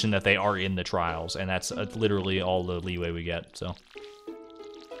mention that they are in the trials, and that's literally all the leeway we get, so.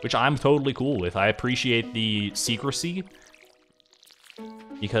 Which I'm totally cool with. I appreciate the secrecy,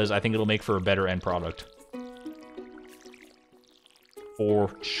 because I think it'll make for a better end product. For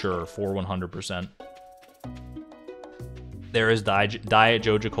sure, for 100%. There is Diet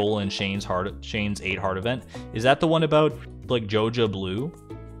Joja Cola and Shane's 8 Heart event. Is that the one about, like, Joja Blue?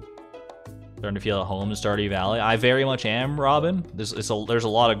 Starting to feel at home in Stardew Valley. I very much am, Robin. There's a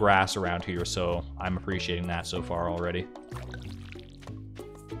lot of grass around here, so I'm appreciating that so far already.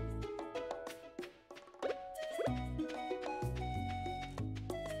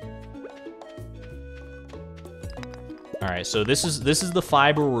 All right, so this is the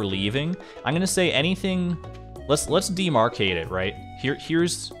fiber we're leaving. I'm gonna say anything. Let's demarcate it, right?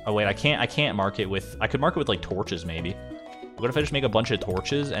 Here's. Oh wait, I can't mark it with. I could mark it with like torches maybe. What if I just make a bunch of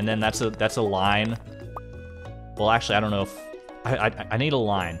torches and then that's a line? Well, actually, I don't know if I need a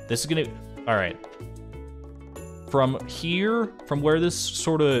line. This is gonna. All right. From here, from where this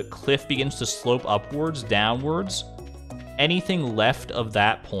sort of cliff begins to slope upwards, downwards, anything left of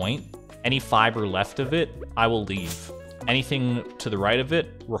that point, any fiber left of it, I will leave. Anything to the right of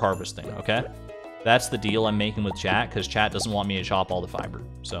it, we're harvesting, okay? That's the deal I'm making with chat, because chat doesn't want me to chop all the fiber.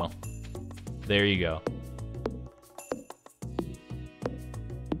 So, there you go.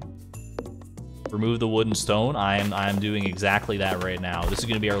 Remove the wood and stone. I am doing exactly that right now. This is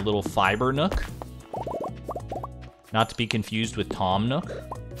going to be our little fiber nook. Not to be confused with Tom Nook.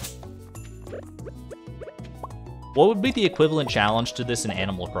 What would be the equivalent challenge to this in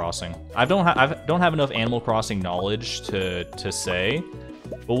Animal Crossing? I don't have enough Animal Crossing knowledge to say,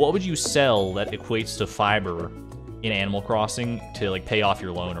 but what would you sell that equates to fiber in Animal Crossing to like pay off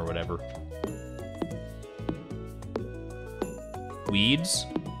your loan or whatever? Weeds?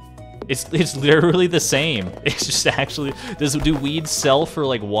 It's literally the same. It's just actually do weeds sell for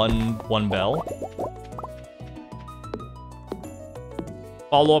like one bell?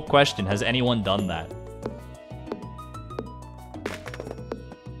 Follow-up question: has anyone done that?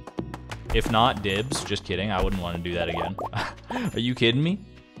 If not, dibs. Just kidding. I wouldn't want to do that again. Are you kidding me?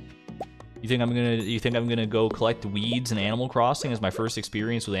 You think I'm gonna go collect weeds in Animal Crossing as my first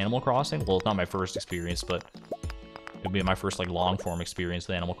experience with Animal Crossing? Well, it's not my first experience, but it'll be my first like long-form experience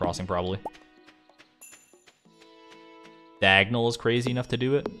with Animal Crossing probably. Diagonal is crazy enough to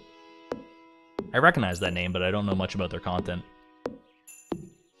do it. I recognize that name, but I don't know much about their content.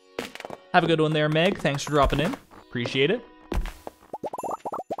 Have a good one there, Meg. Thanks for dropping in. Appreciate it.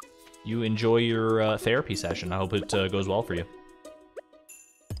 You enjoy your therapy session. I hope it goes well for you.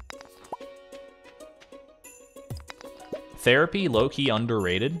 Therapy, low-key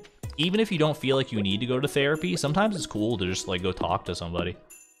underrated. Even if you don't feel like you need to go to therapy, sometimes it's cool to just like go talk to somebody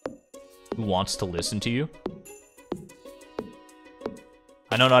who wants to listen to you.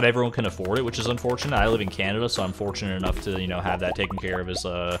 I know not everyone can afford it, which is unfortunate. I live in Canada, so I'm fortunate enough to, you know, have that taken care of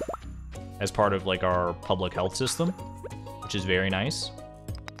as part of like our public health system, which is very nice.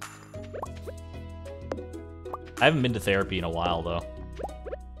 I haven't been to therapy in a while, though.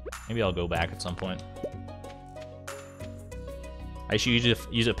 Maybe I'll go back at some point. I should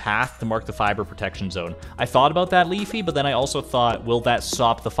use a path to mark the fiber protection zone. I thought about that, Leafy, but then I also thought, will that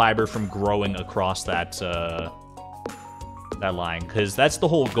stop the fiber from growing across that that line? Because that's the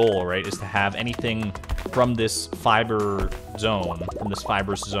whole goal, right? Is to have anything from this fiber zone, from this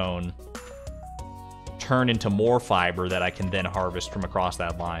fibrous zone, turn into more fiber that I can then harvest from across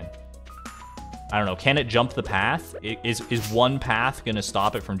that line. I don't know. Can it jump the path? Is one path going to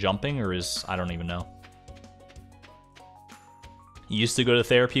stop it from jumping, or is... I don't even know. He used to go to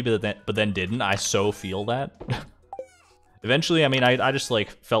therapy, but then didn't. I so feel that. Eventually, I mean, I just,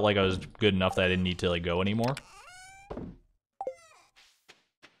 like, felt like I was good enough that I didn't need to, like, go anymore.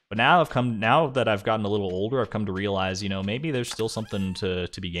 But now now that I've gotten a little older, I've come to realize, you know, maybe there's still something to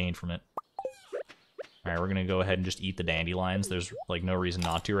be gained from it. Alright, we're going to go ahead and just eat the dandelions. There's, like, no reason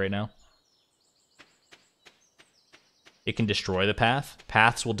not to right now. It can destroy the path.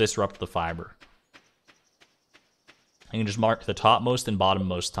 Paths will disrupt the fiber. I can just mark the topmost and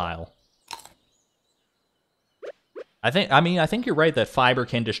bottommost tile. I think you're right that fiber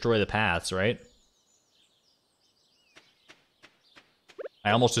can destroy the paths, right? I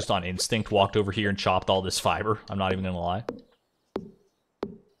almost just on instinct walked over here and chopped all this fiber. I'm not even gonna lie.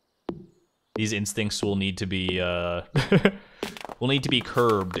 These instincts will need to be will need to be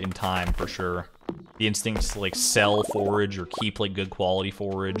curbed in time for sure. The instincts to like sell forage or keep like good quality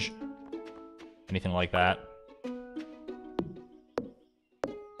forage. Anything like that.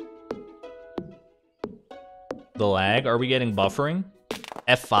 The lag, are we getting buffering?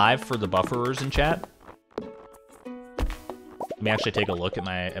 F5 for the bufferers in chat. Let me actually take a look at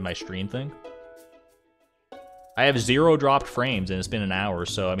my stream thing. I have 0 dropped frames, and it's been an hour,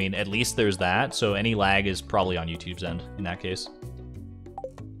 so, I mean, at least there's that. So any lag is probably on YouTube's end in that case.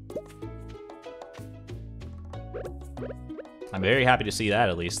 I'm very happy to see that,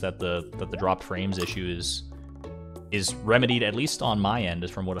 at least, that the dropped frames issue is remedied, at least on my end,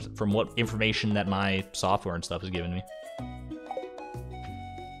 from what information that my software and stuff has given me.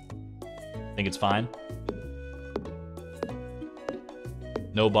 Think it's fine.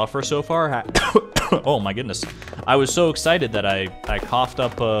 No buffer so far? Oh my goodness. I was so excited that I coughed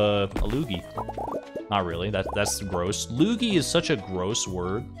up a loogie. Not really, that's gross. Loogie is such a gross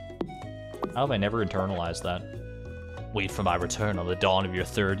word. How have I never internalized that? Wait for my return on the dawn of your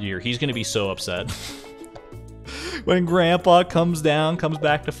 3rd year. He's gonna be so upset. When Grandpa comes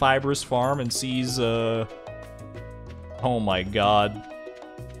back to Fibrous Farm and sees, oh my god.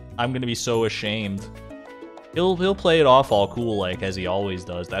 I'm gonna be so ashamed. He'll play it off all cool, like, as he always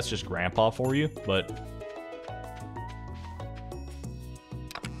does. That's just Grandpa for you, but...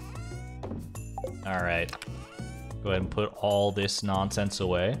 Alright. Go ahead and put all this nonsense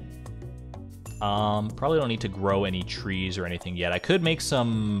away. Probably don't need to grow any trees or anything yet. I could make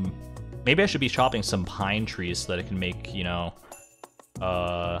some... Maybe I should be chopping some pine trees so that it can make, you know...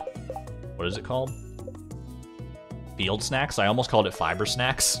 What is it called? Field snacks? I almost called it fiber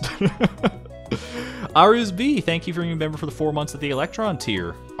snacks. Arus B, thank you for being a member for the 4 months at the Electron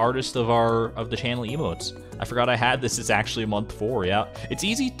tier. Artist of the channel emotes. I forgot I had this. It's actually month 4. Yeah, it's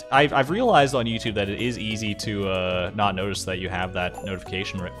easy. I've realized on YouTube that it is easy to not notice that you have that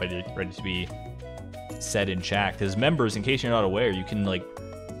notification ready to be set in chat. Because members, in case you're not aware, you can like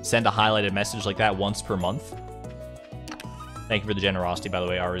send a highlighted message like that once per month. Thank you for the generosity, by the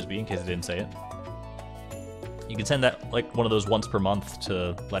way, Arus B, in case I didn't say it. You can send that, like, one of those once per month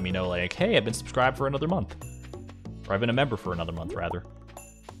to let me know, like, hey, I've been subscribed for another month. Or I've been a member for another month, rather.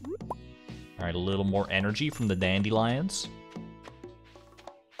 Alright, a little more energy from the dandelions.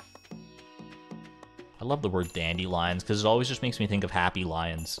 I love the word dandelions, because it always just makes me think of happy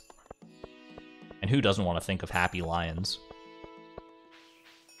lions. And who doesn't want to think of happy lions?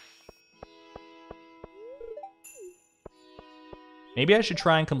 Maybe I should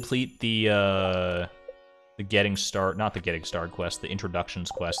try and complete the getting start, not the getting started quest, the introductions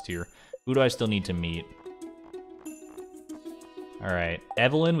quest here. Who do I still need to meet? Alright,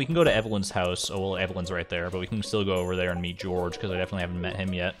 Evelyn, we can go to Evelyn's house. Oh, well, Evelyn's right there, but we can still go over there and meet George, because I definitely haven't met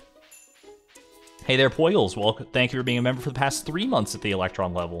him yet. Hey there, Poyles. Well, thank you for being a member for the past 3 months at the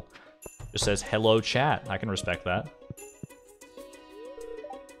Electron level. Just says, hello, chat. I can respect that.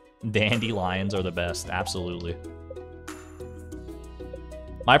 Dandelions are the best, absolutely.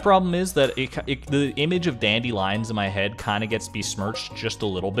 My problem is that the image of dandelions in my head kind of gets besmirched just a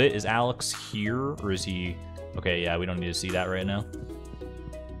little bit. Is Alex here, or is he... Okay, yeah, we don't need to see that right now.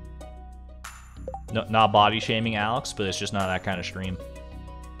 No, not body shaming Alex, but it's just not that kind of stream.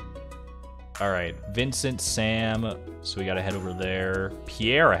 Alright, Vincent, Sam, so we gotta head over there.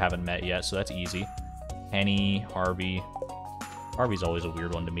 Pierre I haven't met yet, so that's easy. Penny, Harvey. Harvey's always a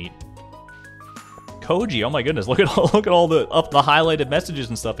weird one to meet. Koji, oh my goodness, look at all the highlighted messages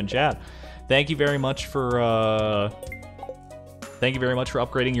and stuff in chat. Thank you very much for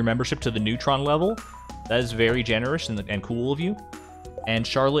upgrading your membership to the Neutron level. That is very generous and cool of you. And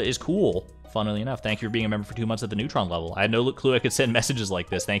Charlotte is cool, funnily enough. Thank you for being a member for 2 months at the Neutron level. I had no clue I could send messages like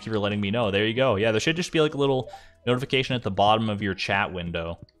this. Thank you for letting me know. There you go. Yeah, there should just be like a little notification at the bottom of your chat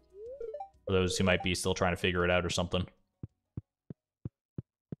window for those who might be still trying to figure it out or something.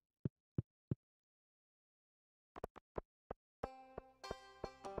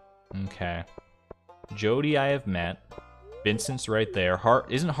 Okay. Jody I have met. Vincent's right there.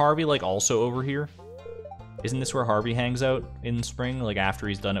 Isn't Harvey, like, also over here? Isn't this where Harvey hangs out in spring, like, after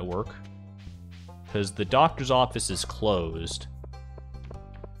he's done at work? Because the doctor's office is closed.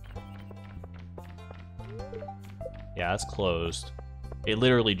 Yeah, it's closed. It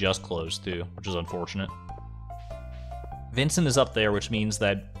literally just closed, too, which is unfortunate. Vincent is up there, which means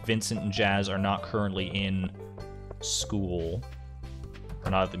that Vincent and Jazz are not currently in school. Or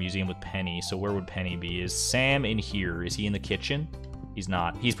not at the museum with Penny, so where would Penny be? Is Sam in here? Is he in the kitchen? He's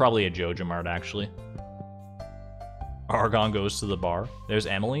not. He's probably at Joja Mart, actually. Argon goes to the bar. There's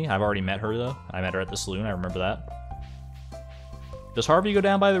Emily. I've already met her, though. I met her at the saloon. I remember that. Does Harvey go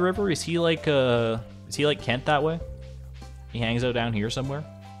down by the river? Is he like Kent that way? He hangs out down here somewhere?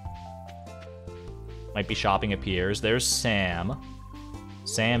 Might be shopping at Pierre's. There's Sam.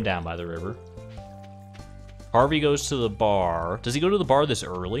 Sam down by the river. Harvey goes to the bar. Does he go to the bar this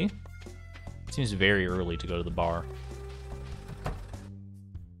early? It seems very early to go to the bar.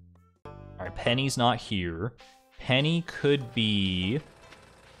 Alright, Penny's not here. Penny could be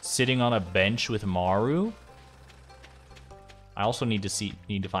sitting on a bench with Maru. I also need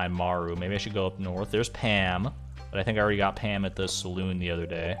to find Maru. Maybe I should go up north. There's Pam, but I think I already got Pam at the saloon the other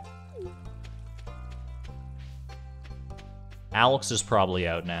day. Alex is probably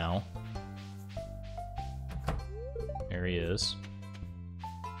out now. There he is.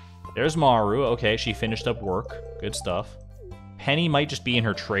 There's Maru. Okay, she finished up work. Good stuff. Penny might just be in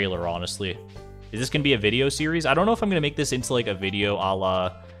her trailer, honestly. Is this going to be a video series? I don't know if I'm going to make this into like a video a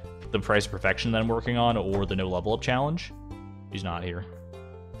la the Price of Perfection that I'm working on or the No Level Up Challenge. She's not here.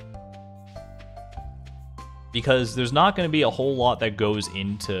 Because there's not going to be a whole lot that goes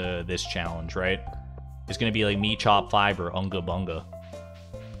into this challenge, right? It's going to be like me chop fiber, unga bunga.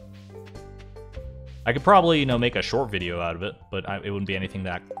 I could probably, you know, make a short video out of it, but it wouldn't be anything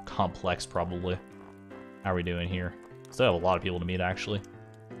that complex, probably. How are we doing here? Still have a lot of people to meet, actually.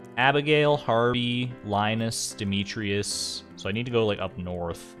 Abigail, Harvey, Linus, Demetrius. So I need to go, like, up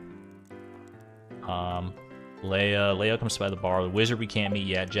north. Leia comes by the bar. The wizard we can't meet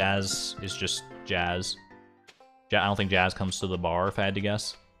yet. Jazz is just Jazz. I don't think Jazz comes to the bar, if I had to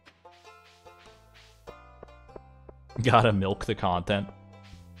guess. Gotta milk the content.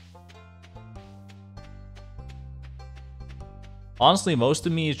 Honestly, most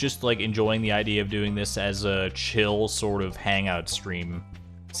of me is just, like, enjoying the idea of doing this as a chill sort of hangout stream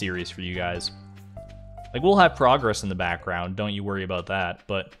series for you guys. Like, we'll have progress in the background, don't you worry about that,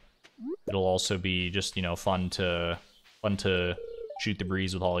 but it'll also be just, you know, fun to shoot the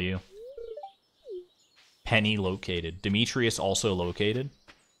breeze with all you. Penny located. Demetrius also located.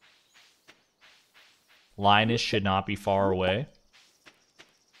 Linus should not be far away.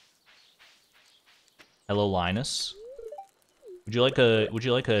 Hello, Linus. Would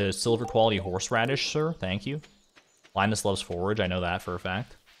you like a silver quality horseradish, sir? Thank you. Linus loves forage, I know that for a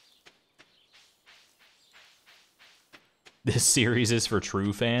fact. This series is for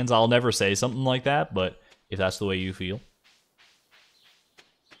true fans. I'll never say something like that, but if that's the way you feel.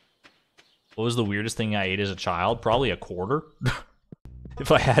 What was the weirdest thing I ate as a child? Probably a quarter.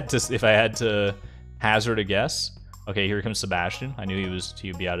 if I had to hazard a guess. Okay, here comes Sebastian. I knew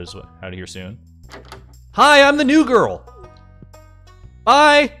he'd be out of here soon. Hi, I'm the new girl.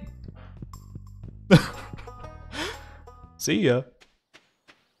 Bye! See ya.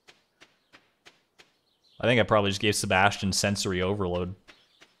 I think I probably just gave Sebastian sensory overload.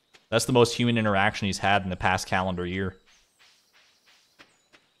 That's the most human interaction he's had in the past calendar year.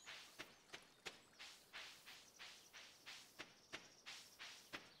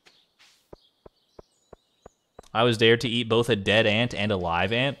 I was dared to eat both a dead ant and a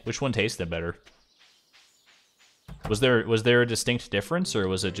live ant. Which one tasted better? Was there a distinct difference, or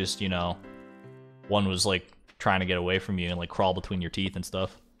was it just, you know, one was like trying to get away from you and like crawl between your teeth and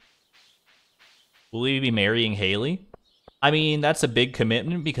stuff? Will you be marrying Haley? I mean, that's a big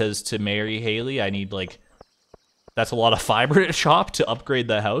commitment because to marry Haley, I need like that's a lot of fiber to chop to upgrade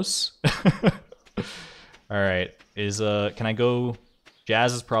the house. All right, can I go?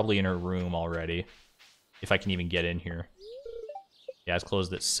 Jazz is probably in her room already, if I can even get in here. Yeah, it's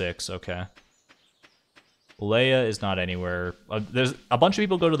closed at 6. Okay. Leia is not anywhere. There's a bunch of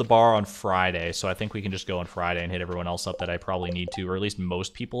people go to the bar on Friday, so I think we can just go on Friday and hit everyone else up that I probably need to, or at least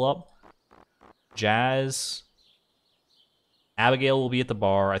most people up. Jazz. Abigail will be at the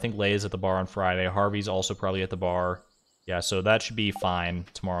bar. I think Leia's at the bar on Friday. Harvey's also probably at the bar. Yeah, so that should be fine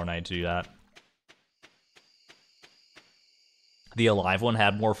tomorrow night to do that. The alive one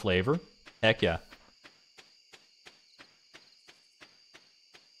had more flavor? Heck yeah.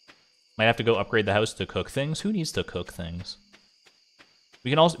 Might have to go upgrade the house to cook things. Who needs to cook things? We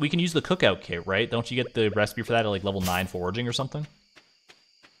can use the cookout kit, right? Don't you get the recipe for that at like level 9 foraging or something?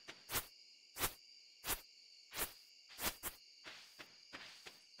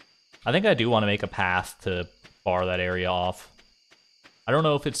 I think I do want to make a path to bar that area off. I don't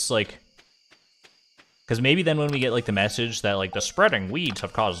know if it's like... Because maybe then when we get like the message that like the spreading weeds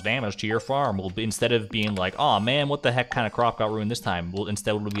have caused damage to your farm, we'll be, instead of being like, oh man, what the heck kind of crop got ruined this time?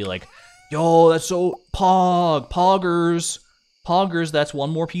 Instead we'll be like, yo, that's so poggers, that's one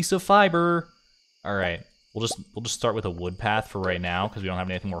more piece of fiber. All right, we'll just start with a wood path for right now because we don't have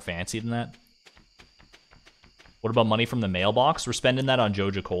anything more fancy than that. What about money from the mailbox? We're spending that on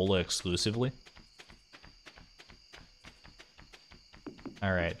Joja Cola exclusively.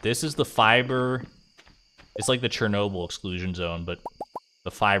 All right, this is the fiber. It's like the Chernobyl exclusion zone, but the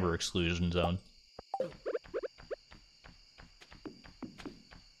fiber exclusion zone.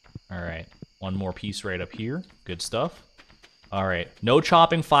 All right, one more piece right up here. Good stuff. All right, no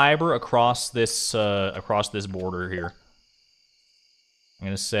chopping fiber across this border here. I'm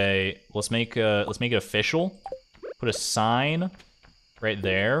gonna say let's make it official. Put a sign right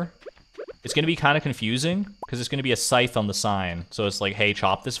there. It's gonna be kind of confusing because it's gonna be a scythe on the sign. So it's like, hey,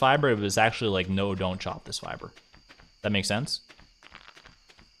 chop this fiber, but it's actually like, no, don't chop this fiber. That makes sense?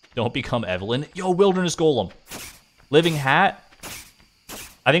 Don't become Evelyn. Yo, wilderness golem. Living hat.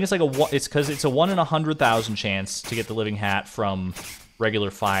 I think it's like it's because it's a 1 in 100,000 chance to get the living hat from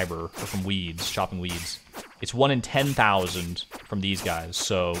regular fiber or from weeds, chopping weeds. It's 1 in 10,000 from these guys,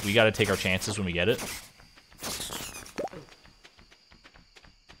 so we got to take our chances when we get it.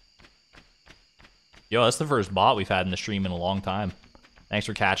 Yo, that's the first bot we've had in the stream in a long time. Thanks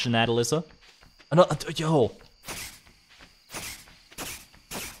for catching that, Alyssa. Yo.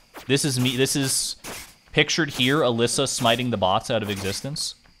 This is me. This is pictured here, Alyssa smiting the bots out of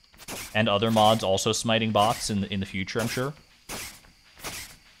existence. And other mods also smiting bots in the future, I'm sure.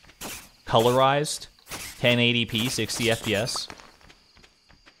 Colorized. 1080p, 60 FPS.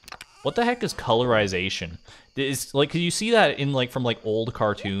 What the heck is colorization? Is like, you see that in like from like old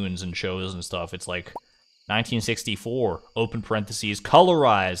cartoons and shows and stuff. It's like 1964, open parentheses,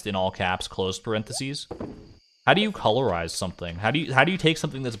 colorized in all caps, closed parentheses. How do you colorize something? How do you take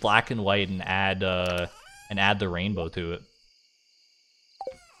something that's black and white and add the rainbow to it?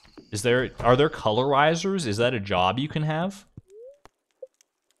 Are there colorizers? Is that a job you can have?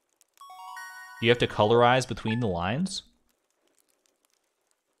 Do you have to colorize between the lines?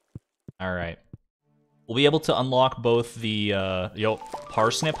 All right. We'll be able to unlock both the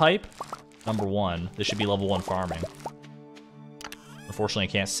parsnip hype. Number 1. This should be level 1 farming. Unfortunately,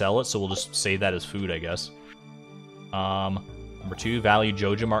 I can't sell it, so we'll just save that as food, I guess. Number 2, value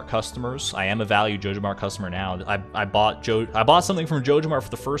JojaMart customers. I am a value JojaMart customer now. I bought something from JojaMart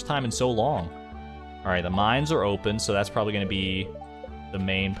for the first time in so long. All right, the mines are open, so that's probably going to be the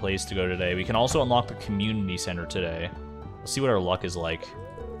main place to go today. We can also unlock the community center today. Let's see what our luck is like.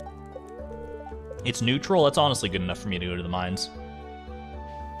 It's neutral. That's honestly good enough for me to go to the mines.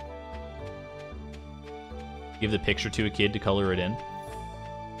 Give the picture to a kid to color it in.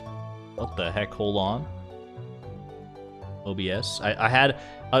 What the heck? Hold on. OBS. I had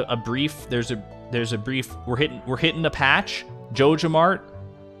a brief. There's a brief. We're hitting a patch. JojaMart.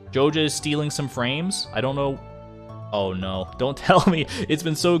 Joja is stealing some frames. I don't know. Oh no! Don't tell me. It's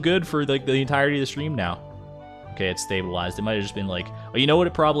been so good for like the entirety of the stream now. Okay, it's stabilized. It might have just been like, oh, you know what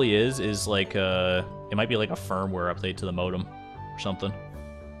it probably is like it might be like a firmware update to the modem or something.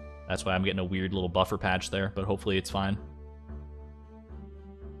 That's why I'm getting a weird little buffer patch there, but hopefully it's fine.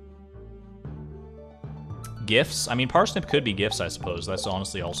 Gifts. I mean, parsnip could be gifts, I suppose. That's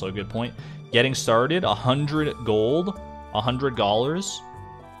honestly also a good point. Getting started, 100 gold, $100.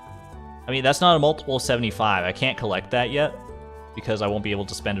 I mean, that's not a multiple of 75. I can't collect that yet because I won't be able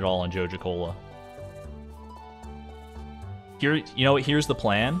to spend it all on Joja Cola. Here, you know what? Here's the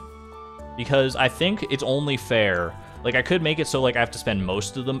plan. Because I think it's only fair. Like, I could make it so, like, I have to spend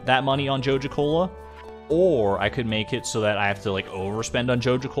most of that money on Joja Cola. Or I could make it so that I have to, like, overspend on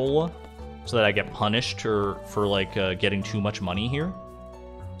Joja Cola. So that I get punished for like, getting too much money here.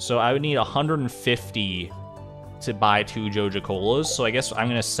 So I would need 150 to buy 2 Joja Colas. So I guess I'm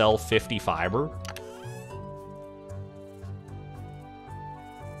going to sell 50 fiber.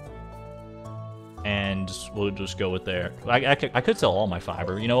 And we'll just go with there. I could sell all my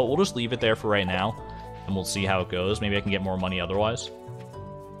fiber. You know what? We'll just leave it there for right now. And we'll see how it goes. Maybe I can get more money otherwise.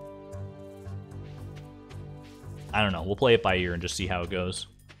 I don't know. We'll play it by ear and just see how it goes.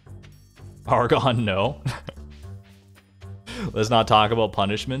 Argon, no. Let's not talk about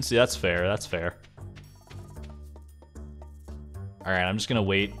punishments. Yeah, that's fair. That's fair. All right, I'm just gonna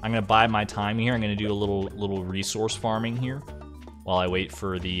wait. I'm gonna buy my time here. I'm gonna do a little resource farming here while I wait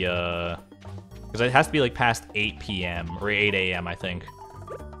for the because it has to be like past 8 p.m. or 8 a.m. I think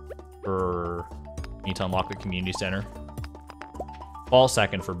for me to unlock the community center. Fall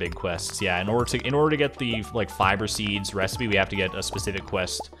second for big quests. Yeah, in order to get the like fiber seeds recipe, we have to get a specific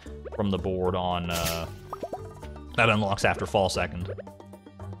quest from the board on that unlocks after fall second.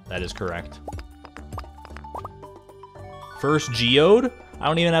 That is correct. First geode? I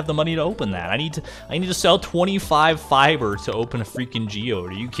don't even have the money to open that. I need to sell 25 fiber to open a freaking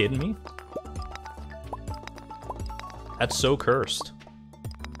geode. Are you kidding me? That's so cursed.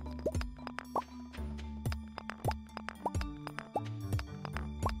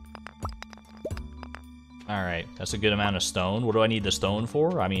 Alright, that's a good amount of stone. What do I need the stone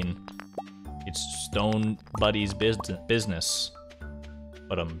for? I mean, it's Stone Buddy's business.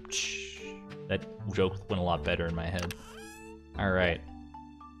 But that joke went a lot better in my head. Alright.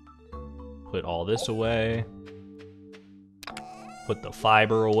 Put all this away. Put the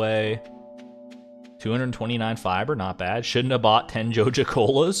fiber away. 229 fiber, not bad. Shouldn't have bought 10 Joja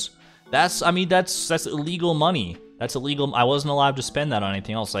Colas. That's illegal money. That's illegal. I wasn't allowed to spend that on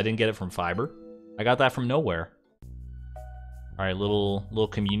anything else. I didn't get it from fiber. I got that from nowhere. All right, little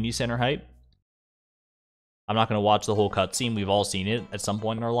community center hype. I'm not gonna watch the whole cutscene. We've all seen it at some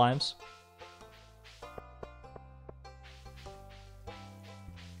point in our lives.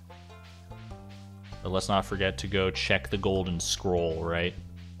 But let's not forget to go check the golden scroll, right?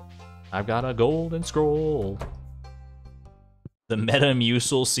 I've got a golden scroll. The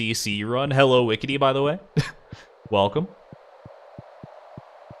Metamucil CC run. Hello, Wickedy, by the way. Welcome.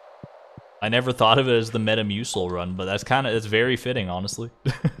 I never thought of it as the Metamucil run, but it's very fitting, honestly.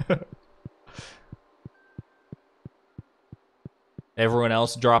 Everyone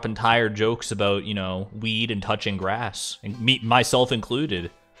else dropping tired jokes about, you know, weed and touching grass. And myself included.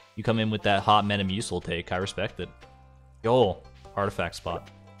 You come in with that hot Metamucil take. I respect it. Yo, artifact spot.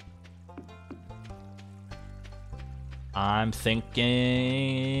 I'm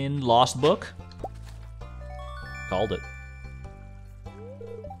thinking Lost Book. Called it.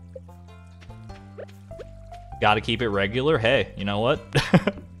 Gotta keep it regular. Hey, you know what?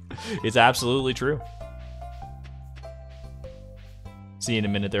 It's absolutely true. See you in a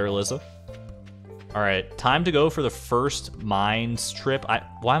minute there, Alyssa. All right, time to go for the first mines trip.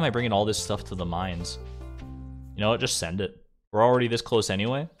 Why am I bringing all this stuff to the mines? You know what? Just send it. We're already this close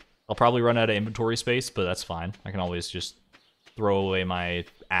anyway. I'll probably run out of inventory space, but that's fine. I can always just throw away my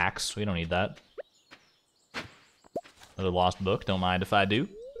axe. We don't need that. Another lost book. Don't mind if I do.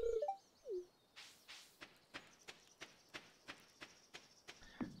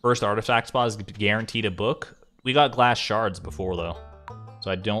 First artifact spot is guaranteed a book. We got glass shards before, though. So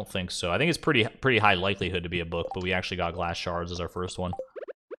I don't think so. I think it's pretty high likelihood to be a book, but we actually got glass shards as our first one. All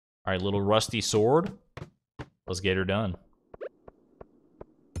right, little rusty sword. Let's get her done.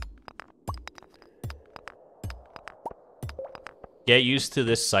 Get used to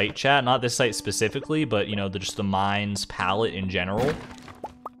this site, chat. Not this site specifically, but, you know, just the mines palette in general.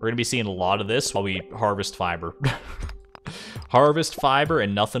 We're going to be seeing a lot of this while we harvest fiber. Harvest fiber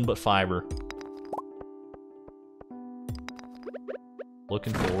and nothing but fiber.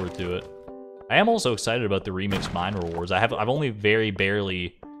 Looking forward to it. I am also excited about the remixed mine rewards. I've only very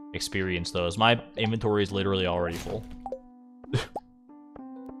barely experienced those. My inventory is literally already full.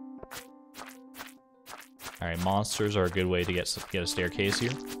 All right, monsters are a good way to get a staircase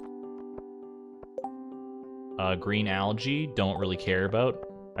here. Green algae, don't really care about.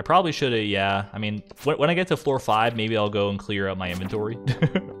 I probably should have, yeah. I mean, when I get to floor 5, maybe I'll go and clear out my inventory.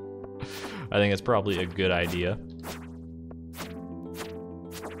 I think it's probably a good idea.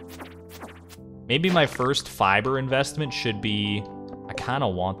 Maybe my first fiber investment should be... I kind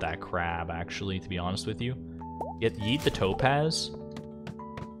of want that crab, actually, to be honest with you. Yeet the topaz.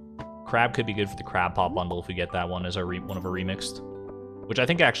 Crab could be good for the crab pot bundle if we get that one as one of our remixed. Which I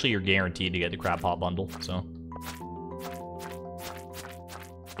think actually you're guaranteed to get the crab pot bundle, so...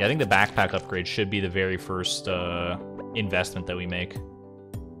 Yeah, I think the backpack upgrade should be the very first investment that we make.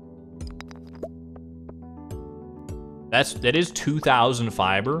 That is 2,000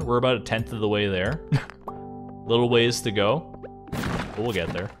 fiber. We're about a 10th of the way there. Little ways to go. But we'll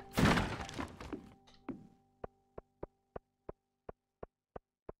get there.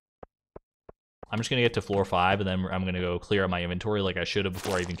 I'm just gonna get to floor 5, and then I'm gonna go clear out my inventory like I should have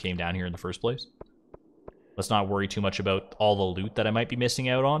before I even came down here in the first place. Let's not worry too much about all the loot that I might be missing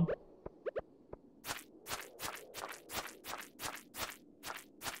out on.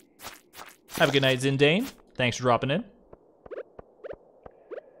 Have a good night, Zindane. Thanks for dropping in.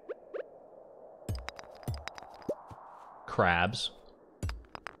 Crabs.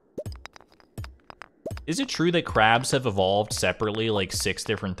 Is it true that crabs have evolved separately like 6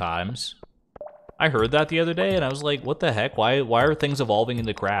 different times? I heard that the other day and I was like, what the heck? Why are things evolving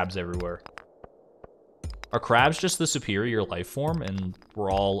into crabs everywhere? Are crabs just the superior life form and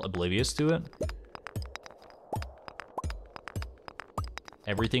we're all oblivious to it?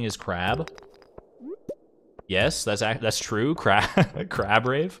 Everything is crab? Yes, that's true. Crab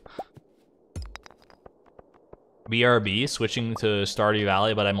rave. BRB, switching to Stardew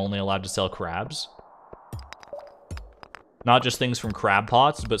Valley, but I'm only allowed to sell crabs. Not just things from crab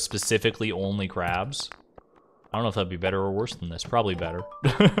pots, but specifically only crabs. I don't know if that'd be better or worse than this. Probably better.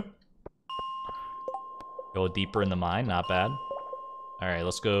 Go deeper in the mine, not bad. Alright,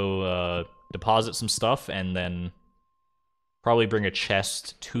 let's go deposit some stuff and then probably bring a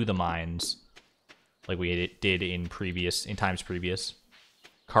chest to the mines like we did in times previous.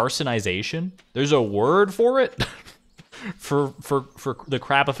 Carcinization? There's a word for it? for the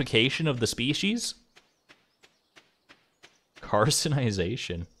crabification of the species?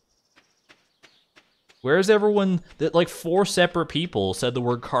 Carcinization. Where's everyone that, like, 4 separate people said the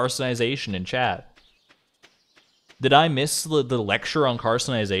word carcinization in chat? Did I miss the lecture on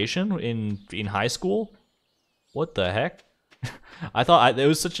carcinization in high school? What the heck? I thought it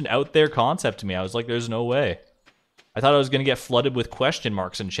was such an out there concept to me. I was like, there's no way. I thought I was going to get flooded with question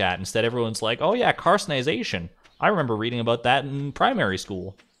marks in chat. Instead, everyone's like, oh yeah, carcinization. I remember reading about that in primary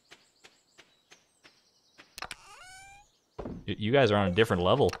school. You guys are on a different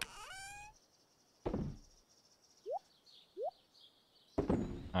level.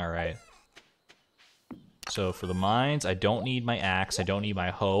 Alright. So for the mines, I don't need my axe, I don't need my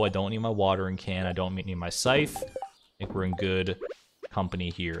hoe, I don't need my watering can, I don't need my scythe. I think we're in good company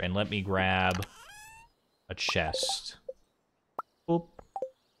here. And let me grab a chest. Boop.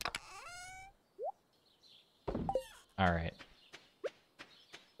 Alright.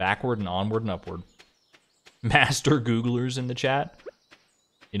 Backward and onward and upward. Master Googlers in the chat.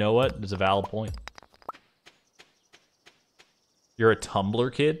 You know what? It's a valid point. You're a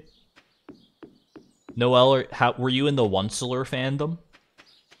Tumblr kid? Noelle, were you in the Onceler fandom?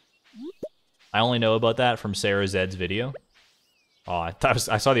 I only know about that from Sarah Zed's video. Oh, I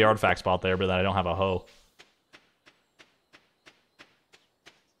saw the artifact spot there, but then I don't have a hoe.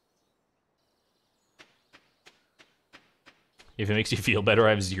 If it makes you feel better, I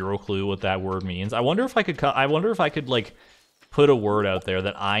have 0 clue what that word means. I wonder if I could like put a word out there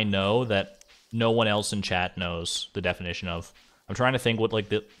that I know that no one else in chat knows the definition of. I'm trying to think what like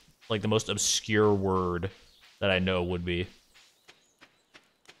the most obscure word that I know would be.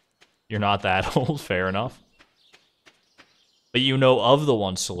 You're not that old, fair enough. But you know of the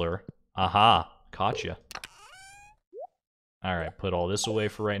Onceler. Aha, caught you. Alright, put all this away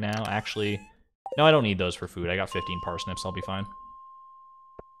for right now. Actually, no, I don't need those for food. I got 15 parsnips, I'll be fine.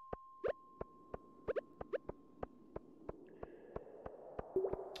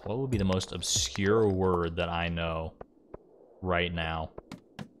 What would be the most obscure word that I know right now?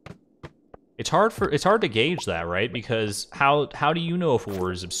 It's hard to gauge that, right? Because how do you know if a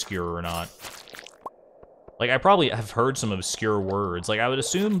word is obscure or not? Like, I probably have heard some obscure words. Like, I would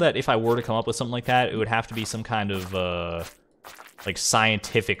assume that if I were to come up with something like that, it would have to be some kind of, like,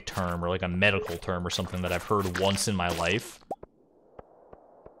 scientific term or, like, a medical term or something that I've heard once in my life.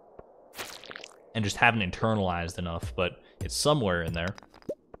 And just haven't internalized enough, but it's somewhere in there.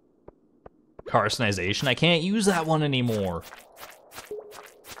 Carcinization, I can't use that one anymore.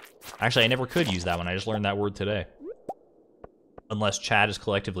 Actually, I never could use that one, I just learned that word today. Unless chat is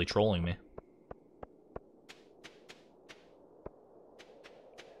collectively trolling me.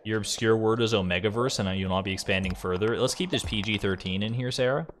 Your obscure word is Omegaverse, and you'll not be expanding further. Let's keep this PG-13 in here,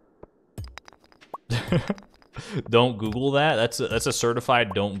 Sarah. Don't Google that. That's a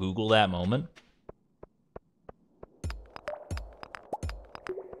certified don't Google that moment.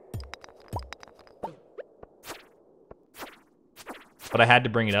 But I had to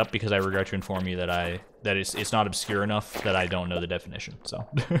bring it up because I regret to inform you that it's not obscure enough that I don't know the definition. So,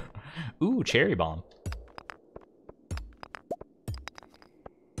 ooh, cherry bomb.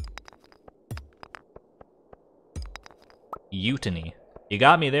 Utiny. You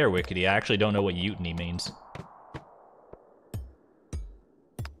got me there, Wickedy. I actually don't know what utiny means.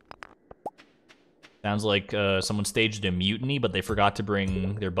 Sounds like someone staged a mutiny, but they forgot to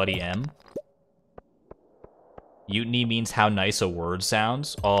bring their buddy M. Utiny means how nice a word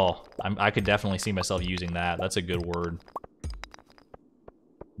sounds. Oh, I could definitely see myself using that. That's a good word.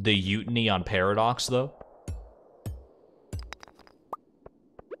 The Utiny on Paradox, though.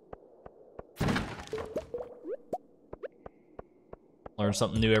 Learn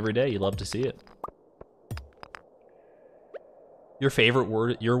something new every day. You love to see it. Your favorite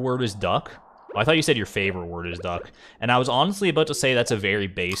word, your word is duck? Oh, I thought you said your favorite word is duck. And I was honestly about to say that's a very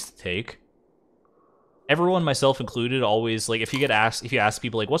based take. Everyone, myself included, always, like, if you ask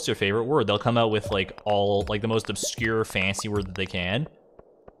people, like, what's their favorite word, they'll come out with, like, the most obscure, fancy word that they can.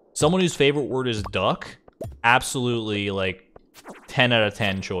 Someone whose favorite word is duck, absolutely, like, 10 out of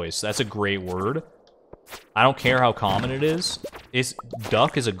 10 choice. That's a great word. I don't care how common it is.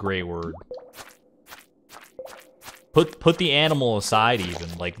 Duck is a great word. Put the animal aside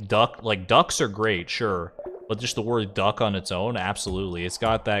even. Like ducks are great, sure. But just the word duck on its own, absolutely. It's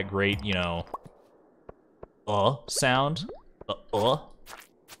got that great, you know, sound. Love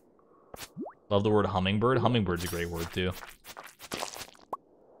the word hummingbird. Hummingbird's a great word too.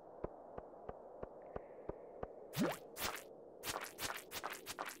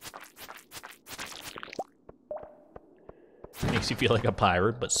 Makes you feel like a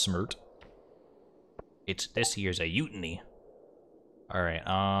pirate, but smirt. This here's a Utiny. Alright,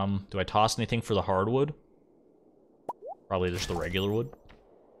 do I toss anything for the hardwood? Probably just the regular wood.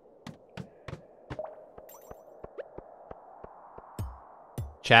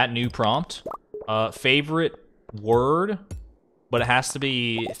 Chat, new prompt. Favorite word, but it has to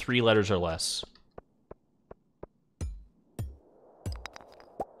be 3 letters or less.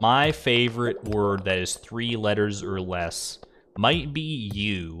 My favorite word that is 3 letters or less might be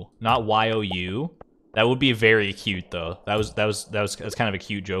you, not Y-O-U. That would be very cute though. That was kind of a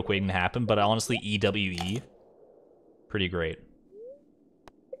cute joke waiting to happen, but honestly, E-W-E, pretty great.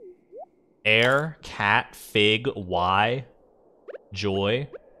 Air, cat, fig, Y, joy,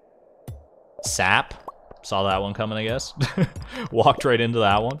 sap. Saw that one coming, I guess. Walked right into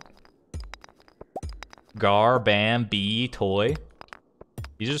that one. Gar, bam, bee, toy.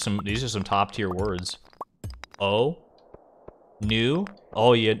 These are some top tier words. Oh, new.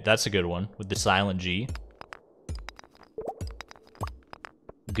 Oh yeah, that's a good one with the silent G.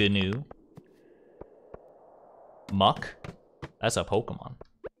 GNU. Muck. That's a Pokemon.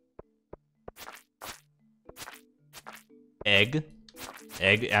 Egg.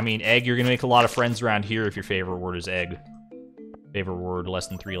 Egg. I mean, egg. You're gonna make a lot of friends around here if your favorite word is egg. Favorite word less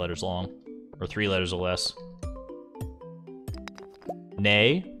than 3 letters long, or 3 letters or less.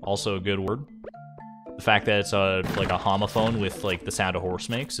 Nay, also a good word. The fact that it's like a homophone with like the sound a horse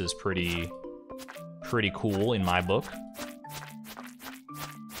makes is pretty cool in my book.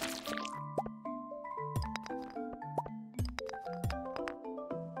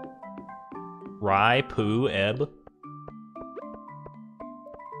 Rye, poo, ebb.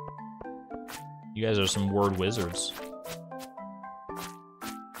 You guys are some word wizards.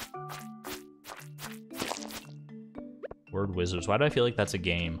 Word wizards. Why do I feel like that's a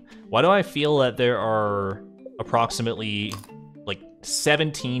game? Why do I feel that there are approximately like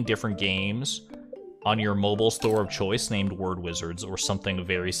 17 different games on your mobile store of choice named Word Wizards or something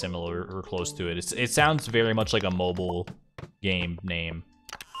very similar or close to it? It sounds very much like a mobile game name.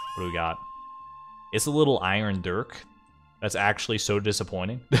 What do we got? It's a little Iron Dirk. That's actually so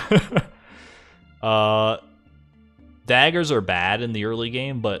disappointing. Daggers are bad in the early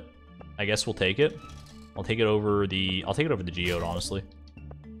game, but I guess we'll take it. I'll take it over the geode, honestly.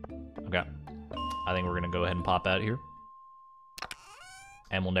 Okay. I think we're gonna go ahead and pop out here.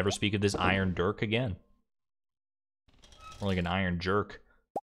 And we'll never speak of this Iron Dirk again. More like an Iron Jerk.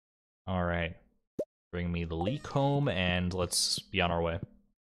 Alright. Bring me the leek home, and let's be on our way.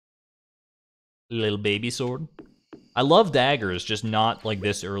 Little baby sword. I love daggers, just not like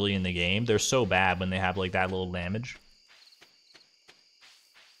this early in the game. They're so bad when they have like that little damage.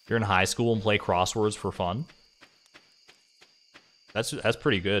 You're in high school and play crosswords for fun. That's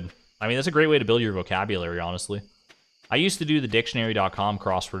pretty good. I mean, that's a great way to build your vocabulary, honestly. I used to do the dictionary.com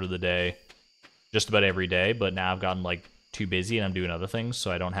crossword of the day just about every day, but now I've gotten like too busy and I'm doing other things, so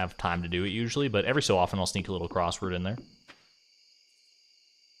I don't have time to do it usually, but every so often I'll sneak a little crossword in there.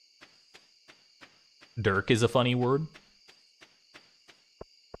 Dirk is a funny word.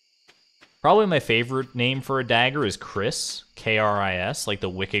 Probably my favorite name for a dagger is Chris, K-R-I-S, like the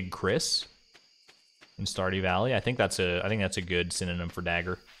Wicked Chris in Stardew Valley. I think that's a good synonym for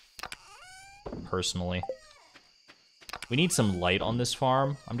dagger, personally. We need some light on this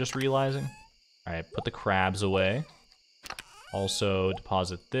farm, I'm just realizing. All right, put the crabs away. Also,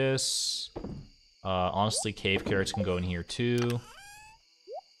 deposit this. Honestly, cave carrots can go in here too.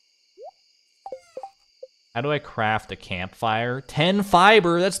 How do I craft a campfire? 10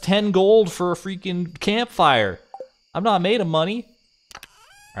 fiber! That's 10 gold for a freaking campfire! I'm not made of money!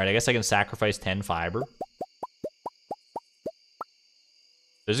 Alright, I guess I can sacrifice 10 fiber.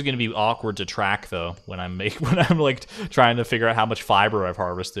 This is gonna be awkward to track, though, when I'm like, trying to figure out how much fiber I've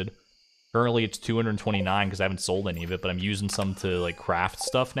harvested. Currently, it's 229 because I haven't sold any of it, but I'm using some to, like, craft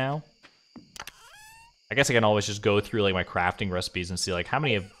stuff now. I guess I can always just go through, like, my crafting recipes and see, like, how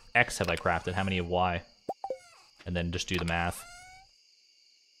many of X have I crafted, how many of Y? And then just do the math.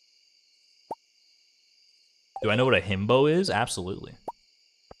 Do I know what a himbo is? Absolutely.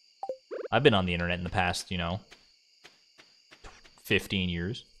 I've been on the internet in the past, you know, 15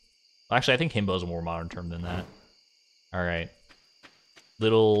 years. Actually, I think himbo is a more modern term than that. All right.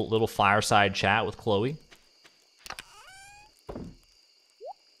 Little fireside chat with Chloe.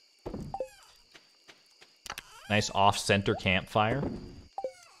 Nice off-center campfire.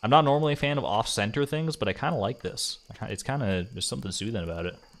 I'm not normally a fan of off-center things, but I kind of like this. It's kind of, there's something soothing about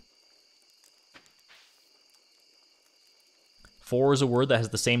it. 4 is a word that has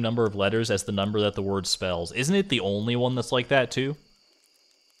the same number of letters as the number that the word spells. Isn't it the only one that's like that, too?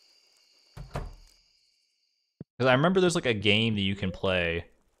 Because I remember there's like a game that you can play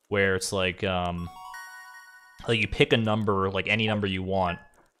where it's like you pick a number, like any number you want,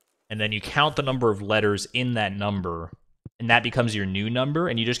 and then you count the number of letters in that number, and that becomes your new number,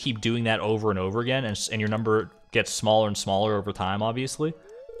 and you just keep doing that over and over again, and your number gets smaller and smaller over time, obviously.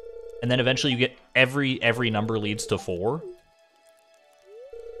 And then eventually you get every number leads to 4.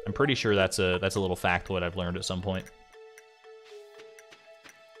 I'm pretty sure that's a little factoid I've learned at some point.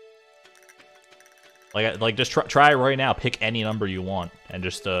 Like just try right now. Pick any number you want, and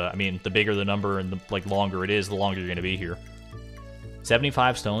just I mean, the bigger the number and the longer it is, the longer you're gonna be here.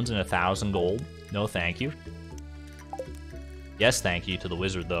 75 stones and 1,000 gold. No, thank you. Yes, thank you to the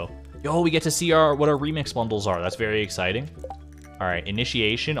wizard though. Yo, we get to see what our remix bundles are. That's very exciting. All right,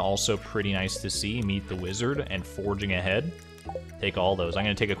 initiation also pretty nice to see. Meet the wizard and forging ahead. Take all those. I'm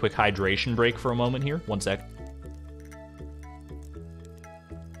gonna take a quick hydration break for a moment here. 1 sec.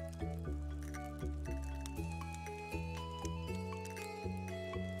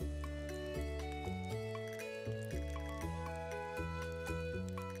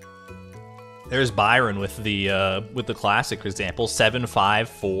 There's Byron with the classic example. 7 5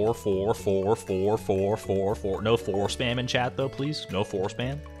 4 4 4 4 4 4 4. No 4 spam in chat though, please. No 4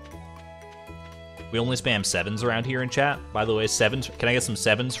 spam. We only spam 7s around here in chat. By the way, 7s. Can I get some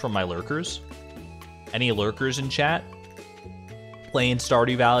 7s from my lurkers? Any lurkers in chat? Playing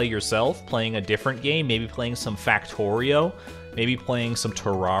Stardew Valley yourself? Playing a different game? Maybe playing some Factorio? Maybe playing some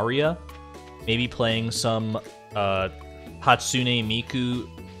Terraria? Maybe playing some Hatsune Miku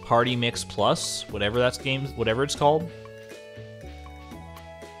Party Mix Plus, whatever it's called.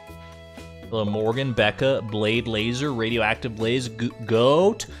 Hello, Morgan, Becca, Blade Laser, Radioactive Blaze,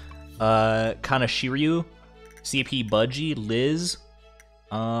 Goat, Kanashiryu, CP Budgie, Liz,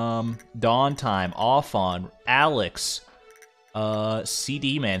 Dawn Time, Off On, Alex,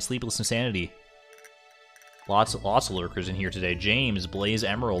 CD Man, Sleepless Insanity. Lots of lurkers in here today. James, Blaze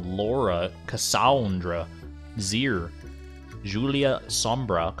Emerald, Laura, Cassandra, Zir, Julia,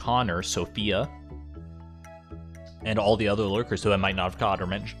 Sombra, Connor, Sophia, and all the other lurkers who I might not have caught or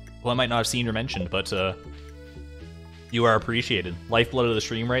mentioned, who I might not have seen or mentioned, but you are appreciated. Lifeblood of the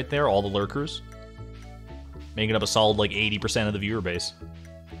stream right there, all the lurkers, making up a solid like 80% of the viewer base.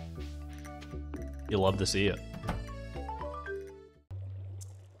 You'll love to see it.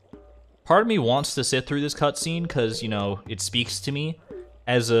 Part of me wants to sit through this cutscene because, you know, it speaks to me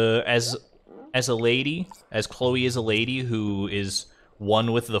as a lady, as Chloe is a lady who is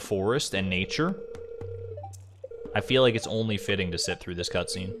one with the forest and nature. I feel like it's only fitting to sit through this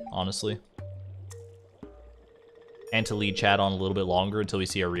cutscene, honestly. And to lead chat on a little bit longer until we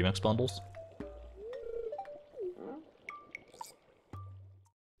see our remix bundles.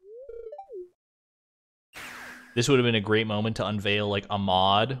 This would have been a great moment to unveil like a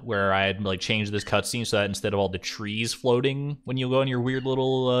mod where I had like changed this cutscene so that instead of all the trees floating when you go on your weird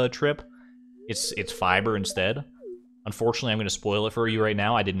little trip, it's fiber instead. Unfortunately, I'm going to spoil it for you right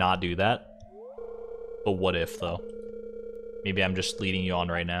now. I did not do that. But what if, though? Maybe I'm just leading you on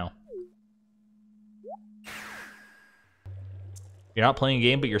right now. You're not playing a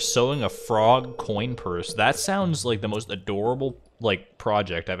game, but you're sewing a frog coin purse. That sounds like the most adorable, like,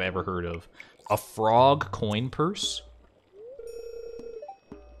 project I've ever heard of. A frog coin purse?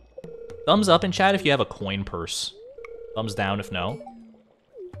 Thumbs up in chat if you have a coin purse. Thumbs down if no.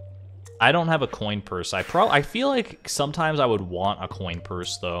 I don't have a coin purse. I feel like sometimes I would want a coin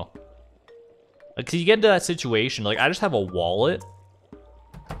purse though. Like, 'cause you get into that situation, like I just have a wallet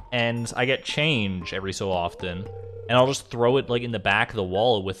and I get change every so often, and I'll just throw it like in the back of the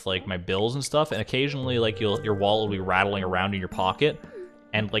wallet with like my bills and stuff, and occasionally like your wallet will be rattling around in your pocket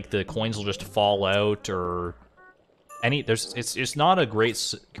and like the coins will just fall out or it's not a great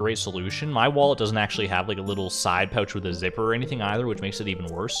solution. My wallet doesn't actually have like a little side pouch with a zipper or anything either, which makes it even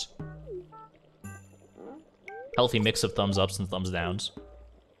worse. Healthy mix of thumbs ups and thumbs downs.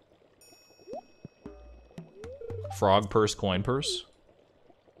 Frog purse, coin purse.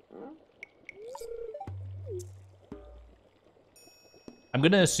 I'm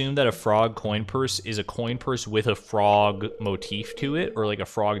gonna assume that a frog coin purse is a coin purse with a frog motif to it, or like a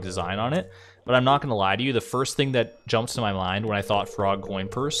frog design on it. But I'm not gonna lie to you, the first thing that jumps to my mind when I thought frog coin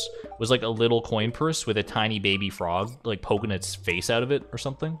purse was like a little coin purse with a tiny baby frog, like poking its face out of it or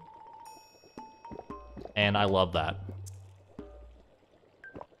something. And I love that.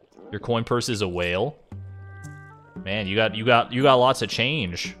 Your coin purse is a whale. Man, you got lots of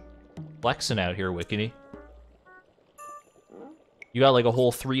change. Flexing out here, Wickedy. You got like a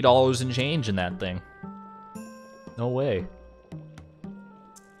whole $3 and change in that thing. No way.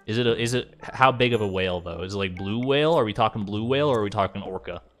 Is it how big of a whale though? Is it like blue whale? Are we talking blue whale or are we talking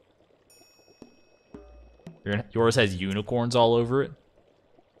orca? Yours has unicorns all over it.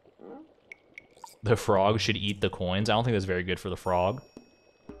 The frog should eat the coins. I don't think that's very good for the frog.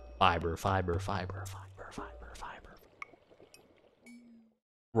 Fiber, fiber, fiber, fiber, fiber, fiber.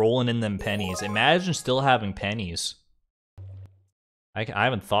 Rolling in them pennies. Imagine still having pennies. I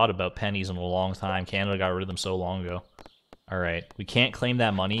haven't thought about pennies in a long time. Canada got rid of them so long ago. All right, we can't claim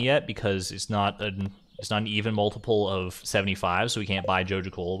that money yet because it's not an even multiple of 75, so we can't buy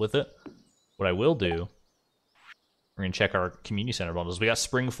Joja Cola with it. What I will do, we're gonna check our community center bundles. We got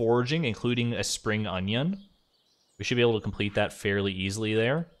spring foraging, including a spring onion. We should be able to complete that fairly easily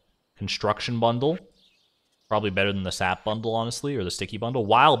there. Construction bundle, probably better than the sap bundle, honestly, or the sticky bundle.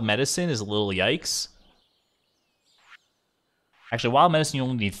 Wild medicine is a little yikes. Actually, wild medicine, you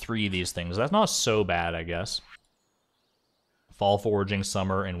only need 3 of these things. That's not so bad, I guess. Fall foraging,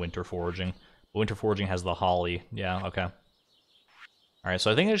 summer, and winter foraging. Winter foraging has the holly. Yeah, okay. Alright,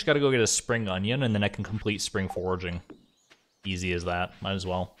 so I think I just gotta go get a spring onion, and then I can complete spring foraging. Easy as that. Might as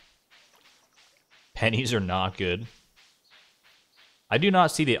well. Pennies are not good. I do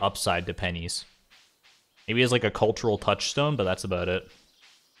not see the upside to pennies. Maybe as like a cultural touchstone, but that's about it.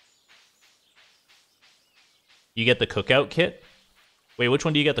 You get the cookout kit? Wait, which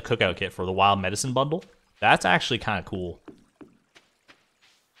one do you get the cookout kit for? The wild medicine bundle? That's actually kind of cool.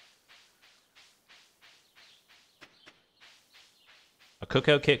 A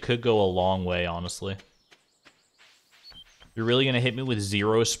cookout kit could go a long way, honestly. You're really going to hit me with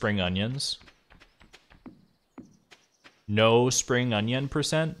 0 spring onions? No spring onion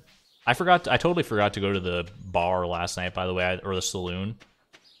percent? I totally forgot to go to the bar last night, by the way, or the saloon,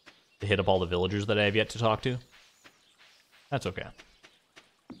 to hit up all the villagers that I have yet to talk to. That's okay.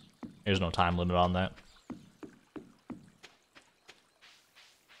 There's no time limit on that.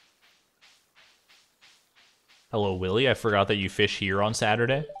 Hello, Willie. I forgot that you fish here on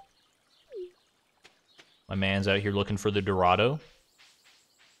Saturday. My man's out here looking for the Dorado.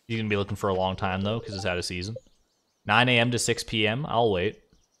 He's going to be looking for a long time, though, because it's out of season. 9 a.m. to 6 p.m. I'll wait.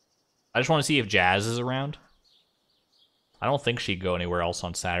 I just want to see if Jazz is around. I don't think she'd go anywhere else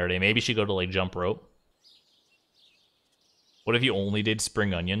on Saturday. Maybe she'd go to, like, jump rope. What if you only did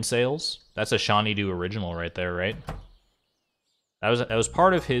spring onion sales? That's a Shawnee Do original right there, right? That was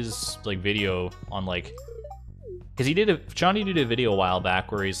part of his, like, video on, like... Because Shawnee did a video a while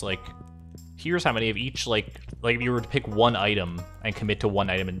back where he's like, here's how many of each, like if you were to pick one item and commit to one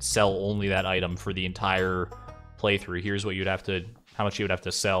item and sell only that item for the entire playthrough, here's what how much you would have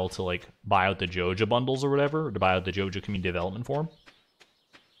to sell to, like, buy out the Joja bundles or whatever, or to buy out the Joja Community Development Forum.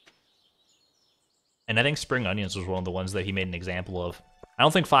 And I think spring onions was one of the ones that he made an example of. I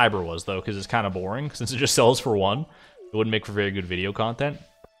don't think fiber was, though, because it's kind of boring. Since it just sells for 1, it wouldn't make for very good video content.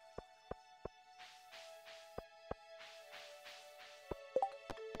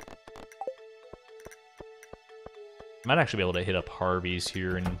 I might actually be able to hit up Harvey's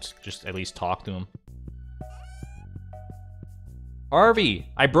here and just at least talk to him. Harvey,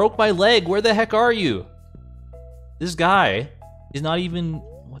 I broke my leg. Where the heck are you? This guy is not even...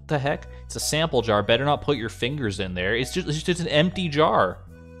 What the heck? It's a sample jar. Better not put your fingers in there. It's just an empty jar.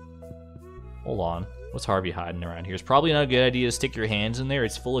 Hold on. What's Harvey hiding around here? It's probably not a good idea to stick your hands in there.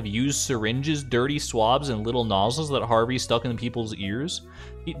 It's full of used syringes, dirty swabs, and little nozzles that Harvey stuck in people's ears.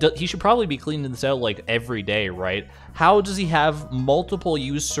 He should probably be cleaning this out, like, every day, right? How does he have multiple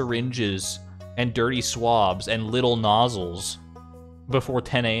used syringes and dirty swabs and little nozzles before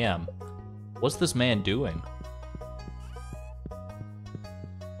 10 a.m.? What's this man doing?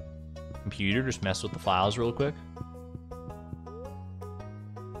 Computer, just mess with the files real quick.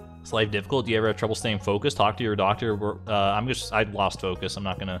 Is life difficult? Do you ever have trouble staying focused? Talk to your doctor. I lost focus. I'm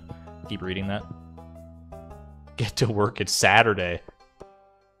not gonna keep reading that. Get to work. It's Saturday.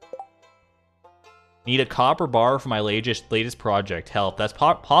 Need a copper bar for my latest project. Help. That's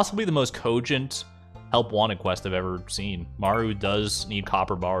possibly the most cogent help wanted quest I've ever seen. Maru does need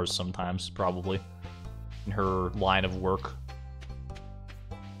copper bars sometimes, probably, in her line of work.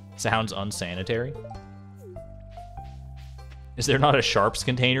 Sounds unsanitary. Is there not a Sharps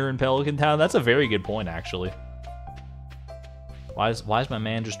container in Pelican Town? That's a very good point, actually. Why is my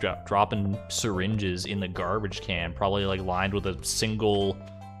man just dropping syringes in the garbage can? Probably, like, lined with a single,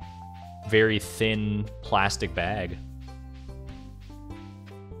 very thin plastic bag.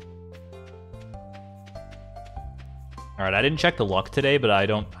 All right, I didn't check the luck today, but I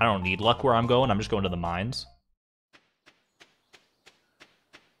don't need luck where I'm going. I'm just going to the mines.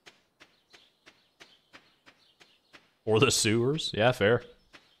 Or the sewers. Yeah, fair.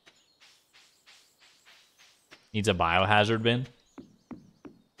 Needs a biohazard bin.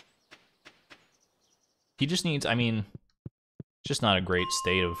 He just needs, I mean, it's just not a great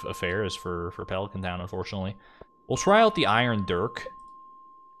state of affairs for Pelican Town, unfortunately. We'll try out the Iron Dirk.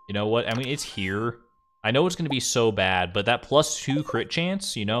 You know what? I mean, it's here. I know it's going to be so bad, but that +2 crit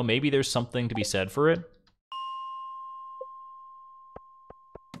chance, you know, maybe there's something to be said for it.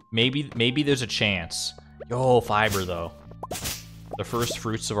 Maybe there's a chance. Yo, fiber, though. The first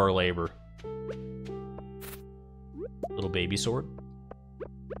fruits of our labor. Little baby sword.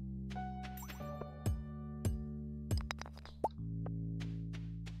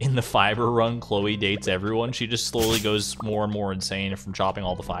 In the fiber run, Chloe dates everyone. She just slowly goes more and more insane from chopping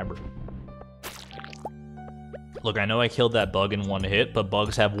all the fiber. Look, I know I killed that bug in one hit, but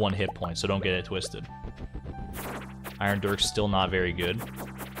bugs have 1 hit point, so don't get it twisted. Iron Dirk's still not very good.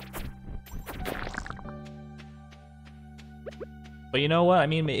 But you know what? I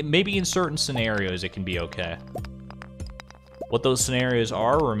mean, maybe in certain scenarios it can be okay. What those scenarios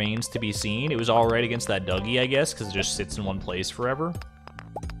are remains to be seen. It was alright against that Dougie, I guess, because it just sits in one place forever.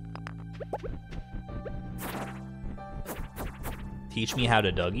 Teach me how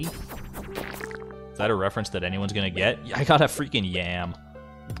to Dougie? Is that a reference that anyone's gonna get? I got a freaking yam.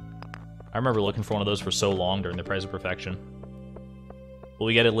 I remember looking for one of those for so long during the Prize of Perfection. Will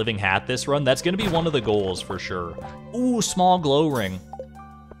we get a living hat this run? That's gonna be one of the goals for sure. Ooh, small glow ring.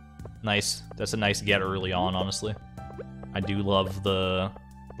 Nice. That's a nice get early on, honestly. I do love the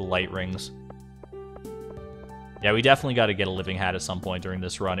light rings. Yeah, we definitely got to get a living hat at some point during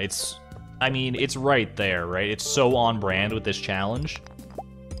this run. I mean, it's right there, right? It's so on brand with this challenge.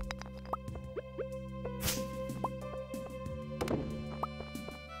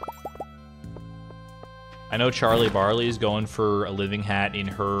 I know Charlie Barley is going for a living hat in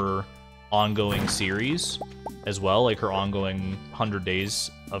her ongoing series as well, like her ongoing 100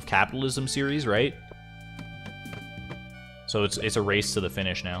 Days of Capitalism series, right? So it's a race to the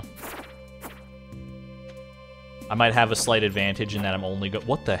finish now. I might have a slight advantage in that I'm only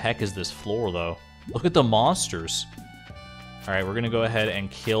what the heck is this floor, though? Look at the monsters. Alright, we're gonna go ahead and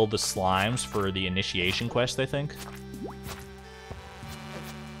kill the slimes for the initiation quest, I think.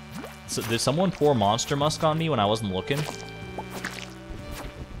 So, did someone pour Monster Musk on me when I wasn't looking?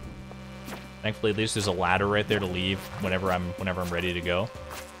 Thankfully, at least there's a ladder right there to leave whenever I'm ready to go.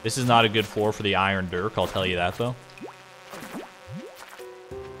 This is not a good floor for the Iron Dirk, I'll tell you that, though.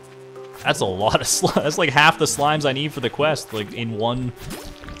 That's a lot of slimes. That's like half the slimes I need for the quest, like in one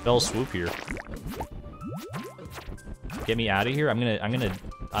fell swoop here. Get me out of here. I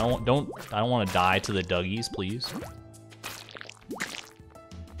don't want to die to the Dougies, please.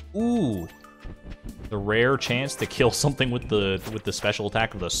 Ooh, the rare chance to kill something with the special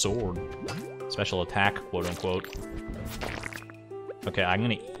attack of the sword. Special attack, quote unquote. Okay, I'm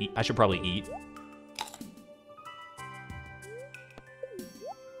gonna eat. I should probably eat.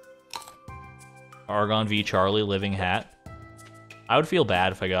 Argon v Charlie, living hat. I would feel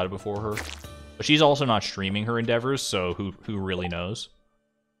bad if I got it before her. But she's also not streaming her endeavors, so who really knows?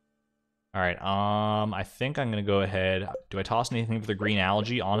 Alright, I think I'm gonna go ahead. Do I toss anything for the green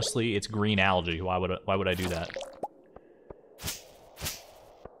algae? Honestly, it's green algae. Why would I do that?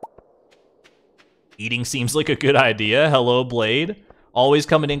 Eating seems like a good idea. Hello, Blade. Always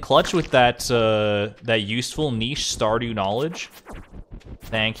coming in clutch with that that useful niche Stardew knowledge.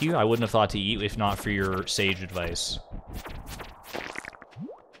 Thank you. I wouldn't have thought to eat if not for your sage advice.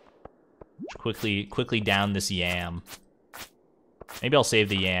 Quickly down this yam. Maybe I'll save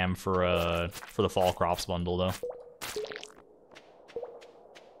the yam for the fall crops bundle though.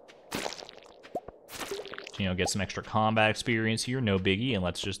 You know, get some extra combat experience here, no biggie, and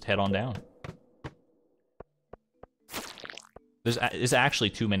let's just head on down. There's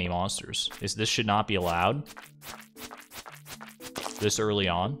actually too many monsters. This should not be allowed. This early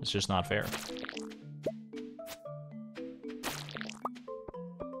on, it's just not fair.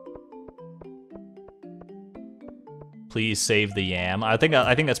 Please save the yam. I think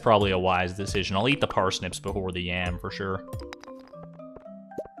that's probably a wise decision. I'll eat the parsnips before the yam for sure.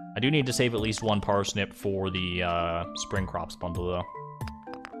 I do need to save at least one parsnip for the spring crops bundle though.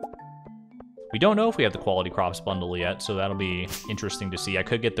 We don't know if we have the quality crops bundle yet, so that'll be interesting to see. I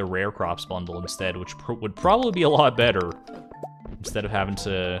could get the rare crops bundle instead, which would probably be a lot better. Instead of having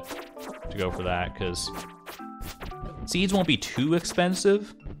to go for that, because seeds won't be too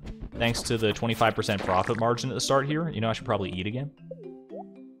expensive, thanks to the 25% profit margin at the start here. You know, I should probably eat again.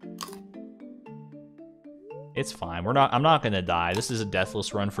 It's fine. I'm not gonna die. This is a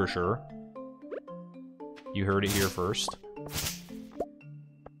deathless run for sure. You heard it here first.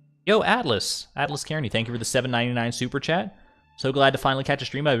 Yo, Atlas Kearney, thank you for the $7.99 super chat. So glad to finally catch a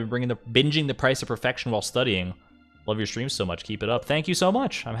stream. I've been binging the Price of Perfection while studying. Love your streams so much. Keep it up. Thank you so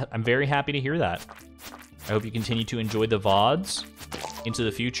much. I'm very happy to hear that. I hope you continue to enjoy the VODs into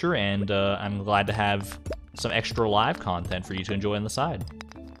the future, and I'm glad to have some extra live content for you to enjoy on the side.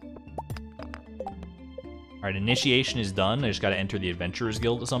 Alright, initiation is done. I just gotta enter the Adventurers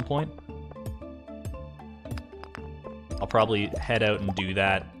Guild at some point. I'll probably head out and do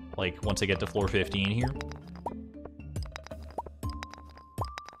that, like, once I get to floor 15 here.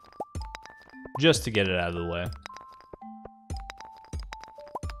 Just to get it out of the way.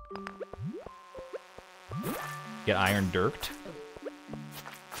 Get iron dirked.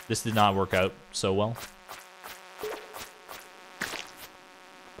 This did not work out so well.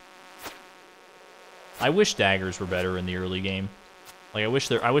 I wish daggers were better in the early game. Like I wish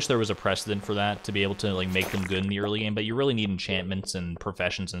there was a precedent for that to be able to like make them good in the early game, but you really need enchantments and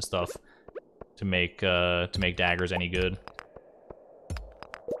professions and stuff to make daggers any good.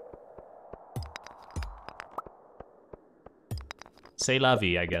 C'est la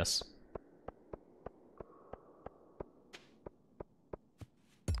vie, I guess.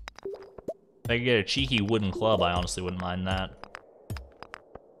 If I could get a cheeky wooden club, I honestly wouldn't mind that.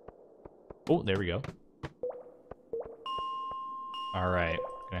 Oh, there we go. Alright,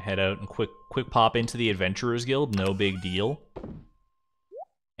 gonna head out and quick pop into the Adventurers Guild, no big deal.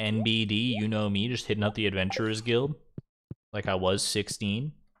 NBD, you know me, just hitting up the Adventurers Guild. Like I was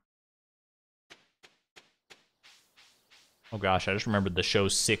 16. Oh gosh, I just remembered the show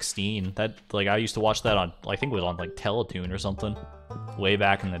 16. That, like, I used to watch that on, I think it was on, like, Teletoon or something. Way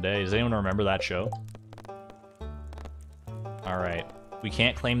back in the day. Does anyone remember that show? Alright. We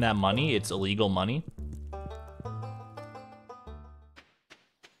can't claim that money. It's illegal money.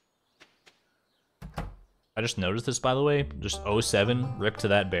 I just noticed this, by the way. Just 07, rip to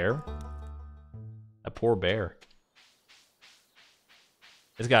that bear. That poor bear.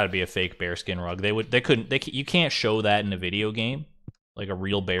 It's got to be a fake bearskin rug. You can't show that in a video game, like a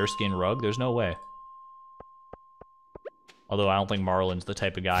real bearskin rug. There's no way. Although I don't think Marlon's the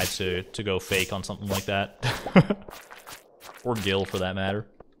type of guy to go fake on something like that, or Gil for that matter.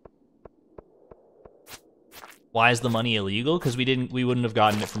 Why is the money illegal? Because we wouldn't have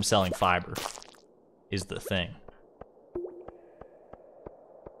gotten it from selling fiber. Is the thing.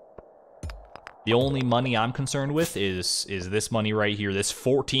 The only money I'm concerned with is this money right here. This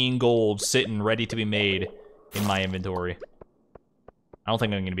 14 gold sitting ready to be made in my inventory. I don't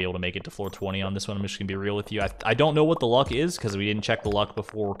think I'm going to be able to make it to floor 20 on this one. I'm just going to be real with you. I don't know what the luck is because we didn't check the luck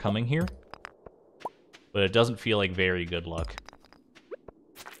before coming here. But it doesn't feel like very good luck.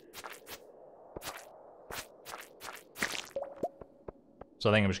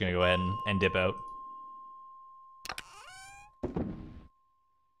 So I think I'm just going to go ahead and dip out.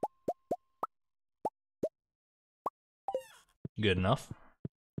 Good enough.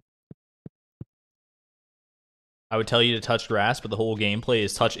 I would tell you to touch grass, but the whole gameplay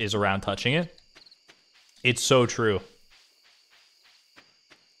is around touching it. It's so true.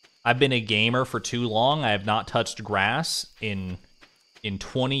 I've been a gamer for too long. I have not touched grass in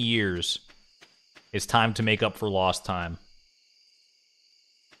 20 years. It's time to make up for lost time.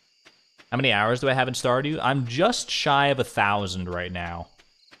 How many hours do I have in Stardew? I'm just shy of 1,000 right now.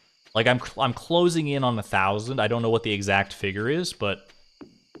 Like, I'm closing in on 1,000. I don't know what the exact figure is, but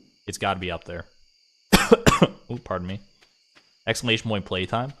it's got to be up there. Oh, pardon me. Exclamation point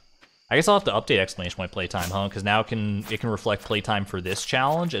playtime. I guess I'll have to update exclamation point playtime, huh? Because now it can reflect playtime for this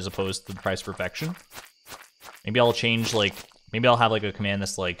challenge as opposed to the price perfection. Maybe I'll change, like, maybe I'll have like a command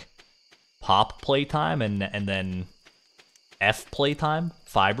that's like pop playtime and then F playtime,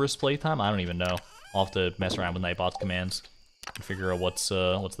 Fibrous playtime. I don't even know. I'll have to mess around with Nightbot's commands and figure out what's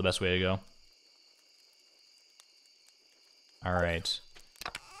the best way to go. All right.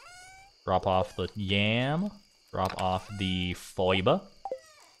 Drop off the yam. Drop off the fiber.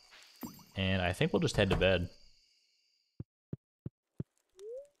 And I think we'll just head to bed.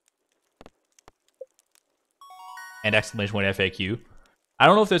 And exclamation point FAQ. I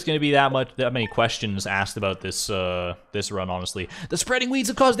don't know if there's going to be that many questions asked about this this run, honestly. The spreading weeds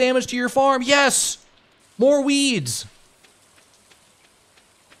have caused damage to your farm. Yes! More weeds.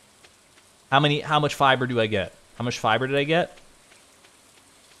 How much fiber do I get? How much fiber did I get?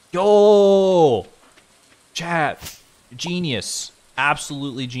 Yo! Chat. Genius.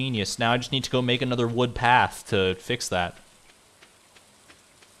 Absolutely genius. Now I just need to go make another wood path to fix that.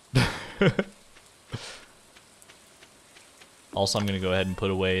 Also, I'm going to go ahead and put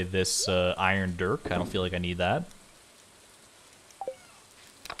away this iron dirk. I don't feel like I need that.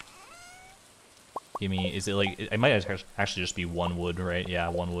 Give me, is it like, it might actually just be one wood, right? Yeah,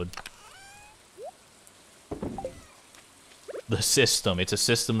 one wood. The system. It's a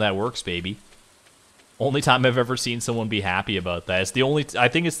system that works, baby. Only time I've ever seen someone be happy about that. It's the only, I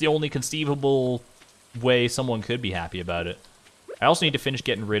think it's the only conceivable way someone could be happy about it. I also need to finish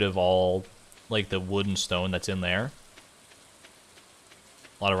getting rid of all, like, the wood and stone that's in there.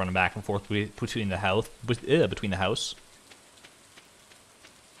 A lot of running back and forth between the house. This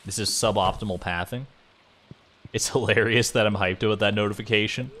is suboptimal pathing. It's hilarious that I'm hyped about that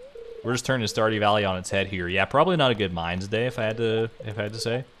notification. We're just turning Stardew Valley on its head here. Yeah, probably not a good Mines Day if I had to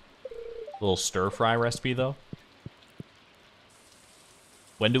say. Little stir-fry recipe, though.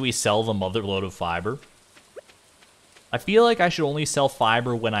 When do we sell the motherload of fiber? I feel like I should only sell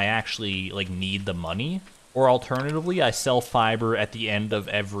fiber when I actually, like, need the money. Or alternatively, I sell fiber at the end of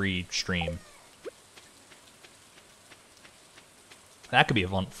every stream. That could be a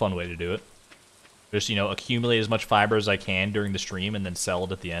fun way to do it. Just, you know, accumulate as much fiber as I can during the stream and then sell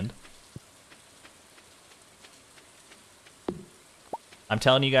it at the end. I'm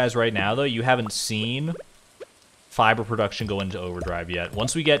telling you guys right now, though, you haven't seen fiber production go into overdrive yet.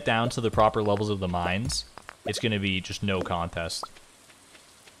 Once we get down to the proper levels of the mines, it's going to be just no contest.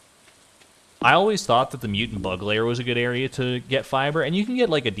 I always thought that the mutant bug layer was a good area to get fiber, and you can get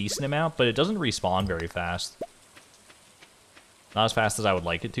like a decent amount, but it doesn't respawn very fast. Not as fast as I would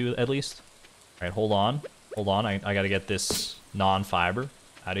like it to, at least. All right, hold on. Hold on, I got to get this non-fiber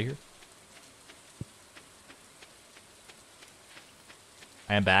out of here.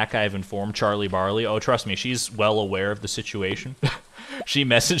 I am back. I have informed Charlie Barley. Oh, trust me, she's well aware of the situation. She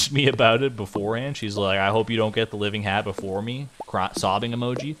messaged me about it beforehand. She's like, I hope you don't get the living hat before me. Sobbing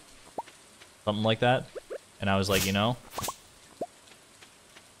emoji. Something like that. And I was like, you know.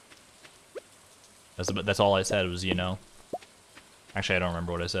 That's all I said was, you know. Actually, I don't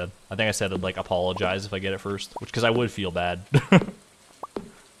remember what I said. I think I said, like, apologize if I get it first. Which, because I would feel bad.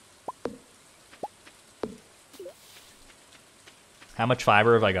 How much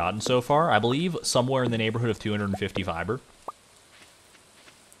fiber have I gotten so far? I believe somewhere in the neighborhood of 250 fiber.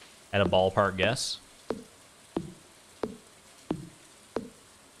 At a ballpark guess.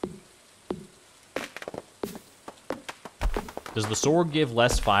 Does the sword give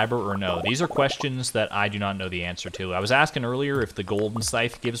less fiber or no? These are questions that I do not know the answer to. I was asking earlier if the golden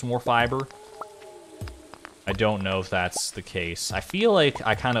scythe gives more fiber. I don't know if that's the case. I feel like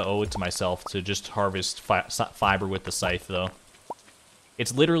I kind of owe it to myself to just harvest fiber with the scythe, though.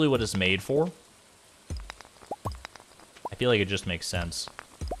 It's literally what it's made for. I feel like it just makes sense.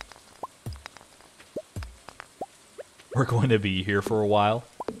 We're going to be here for a while.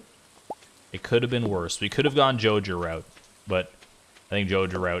 It could have been worse. We could have gone Joja route, but I think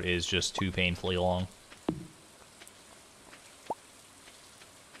Joja route is just too painfully long.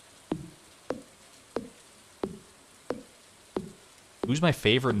 Who's my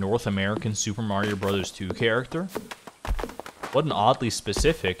favorite North American Super Mario Bros. 2 character? What an oddly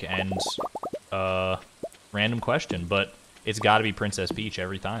specific and random question, but it's got to be Princess Peach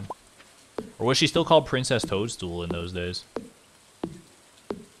every time. Or was she still called Princess Toadstool in those days?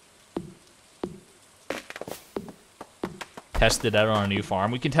 Test it out on a new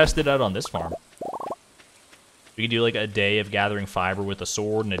farm. We can test it out on this farm. We can do like a day of gathering fiber with the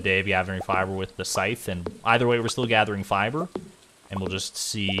sword and a day of gathering fiber with the scythe, and either way we're still gathering fiber, and we'll just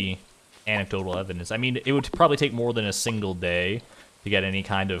see anecdotal evidence. I mean, it would probably take more than a single day to get any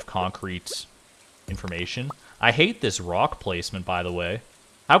kind of concrete information. I hate this rock placement, by the way.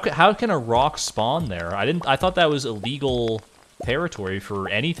 How can a rock spawn there? I thought that was illegal territory for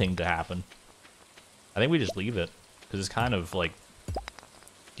anything to happen. I think we just leave it, because it's kind of like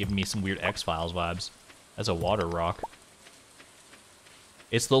giving me some weird X-Files vibes. That's a water rock.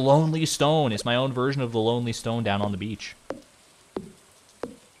 It's the Lonely Stone. It's my own version of the Lonely Stone down on the beach.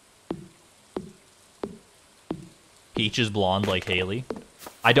 Peach is blonde like Haley.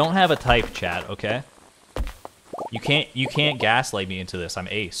 I don't have a type, chat, okay? You can't gaslight me into this. I'm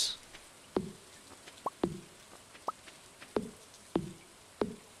Ace.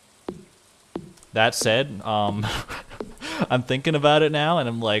 That said, I'm thinking about it now, and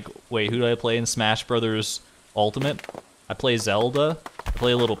I'm like, wait, who do I play in Smash Brothers Ultimate? I play Zelda. I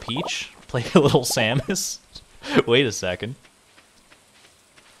play a little Peach. I play a little Samus. Wait a second.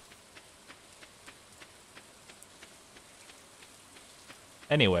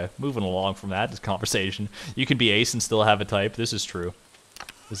 Anyway, moving along from that conversation. You can be Ace and still have a type. This is true.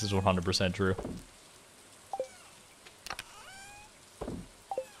 This is 100% true.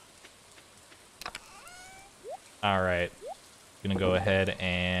 Alright. Gonna go ahead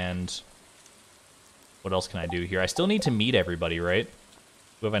and... What else can I do here? I still need to meet everybody, right?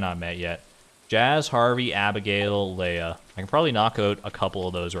 Who have I not met yet? Jazz, Harvey, Abigail, Leia. I can probably knock out a couple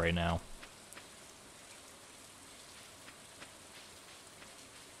of those right now.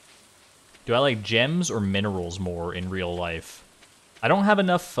 Do I like gems or minerals more in real life? I don't have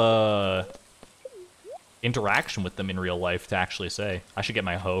enough interaction with them in real life to actually say. I should get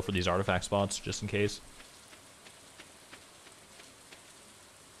my hoe for these artifact spots, just in case.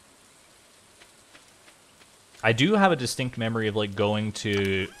 I do have a distinct memory of like going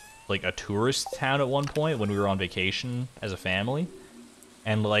to like a tourist town at one point when we were on vacation as a family.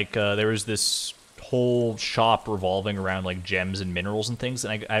 And like there was this whole shop revolving around like gems and minerals and things.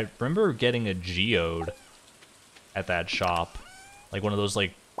 And I remember getting a geode at that shop, like one of those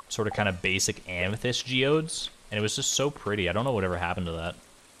like sort of kind of basic amethyst geodes, and it was just so pretty. I don't know whatever happened to that.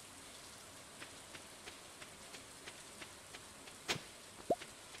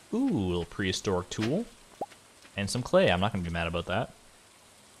 Ooh, little prehistoric tool. And some clay. I'm not going to be mad about that.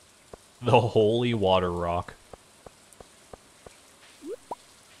 The holy water rock.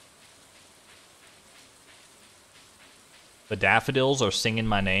 The daffodils are singing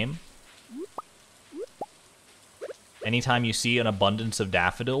my name. Anytime you see an abundance of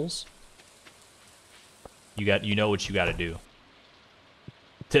daffodils, you know what you got to do.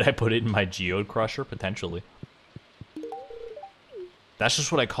 Did I put it in my geode crusher? Potentially. That's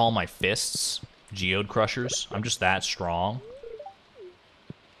just what I call my fists. Geode crushers. I'm just that strong.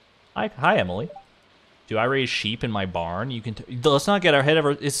 Hi, Emily. Do I raise sheep in my barn? You can. Let's not get our head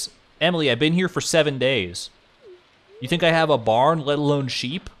over. It's Emily. I've been here for 7 days. You think I have a barn, let alone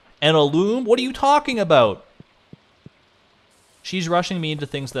sheep and a loom? What are you talking about? She's rushing me into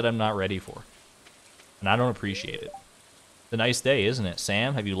things that I'm not ready for, and I don't appreciate it. It's a nice day, isn't it,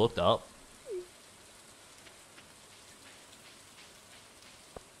 Sam? Have you looked up?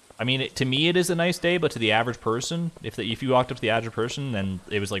 I mean, to me it is a nice day, but to the average person, if you walked up to the average person and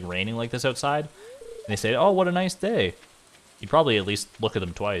it was like raining like this outside, and they say, "Oh, what a nice day," you'd probably at least look at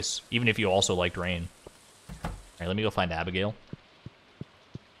them twice, even if you also liked rain. All right, let me go find Abigail.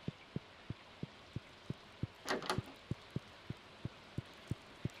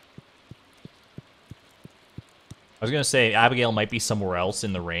 I was gonna say Abigail might be somewhere else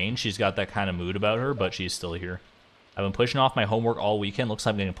in the rain. She's got that kind of mood about her, but she's still here. I've been pushing off my homework all weekend. Looks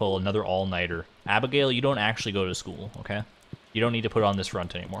like I'm going to pull another all-nighter. Abigail, you don't actually go to school, okay? You don't need to put on this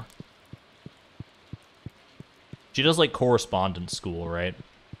front anymore. She does, like, correspondence school, right?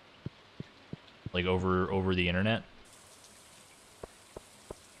 Like, over the internet.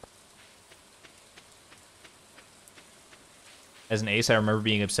 As an ace, I remember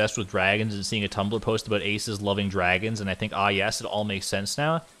being obsessed with dragons and seeing a Tumblr post about aces loving dragons, and I think, ah, yes, it all makes sense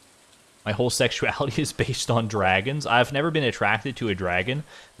now. My whole sexuality is based on dragons. I've never been attracted to a dragon.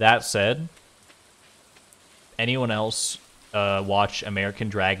 That said, anyone else watch American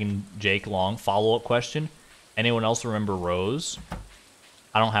Dragon Jake Long? Follow-up question. Anyone else remember Rose?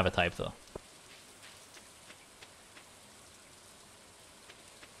 I don't have a type, though.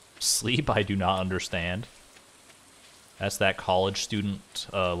 Sleep, I do not understand. That's that college student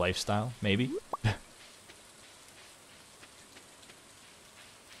lifestyle, maybe?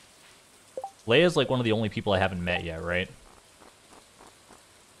 Leia's like one of the only people I haven't met yet, right?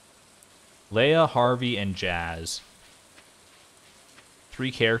 Leia, Harvey, and Jazz.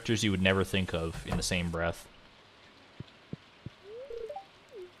 3 characters you would never think of in the same breath.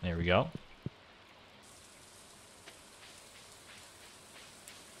 There we go.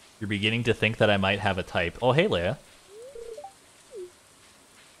 You're beginning to think that I might have a type. Oh, hey, Leia.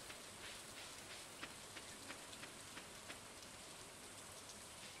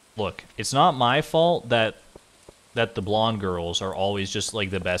 Look, it's not my fault that the blonde girls are always just like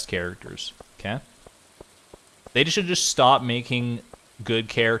the best characters, okay? They should just stop making good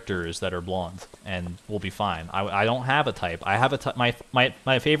characters that are blonde, and we'll be fine. I don't have a type. I have a type.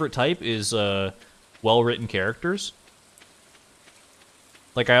 My favorite type is well-written characters.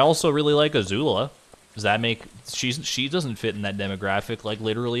 Like, I also really like Azula. Does that make... She doesn't fit in that demographic, like,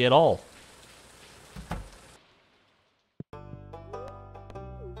 literally at all.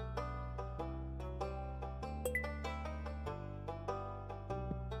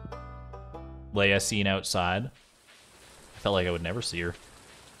 Leia seen outside. I felt like I would never see her.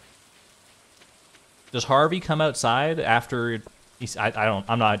 Does Harvey come outside after...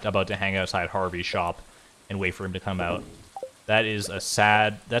 I'm not about to hang outside Harvey's shop and wait for him to come out. That is a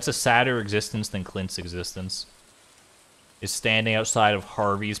sad... That's a sadder existence than Clint's existence. Is standing outside of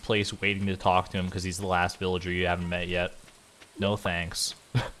Harvey's place waiting to talk to him because he's the last villager you haven't met yet. No thanks.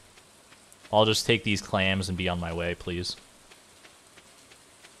 I'll just take these clams and be on my way, please.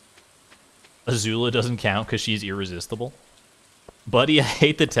 Azula doesn't count because she's irresistible. Buddy, I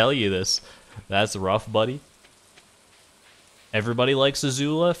hate to tell you this. That's rough, buddy. Everybody likes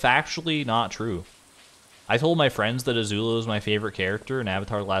Azula? Factually, not true. I told my friends that Azula was my favorite character in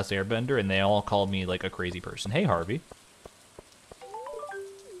Avatar: The Last Airbender, and they all called me like a crazy person. Hey, Harvey.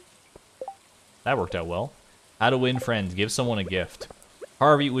 That worked out well. How to win friends. Give someone a gift.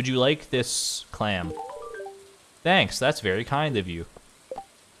 Harvey, would you like this clam? Thanks, that's very kind of you.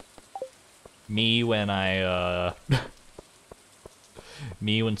 Me when I,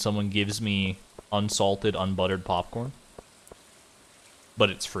 me when someone gives me unsalted, unbuttered popcorn. But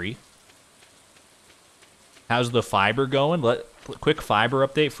it's free. How's the fiber going? Quick fiber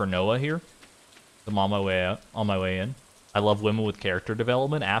update for Noah here. I'm on my way out, on my way in. I love women with character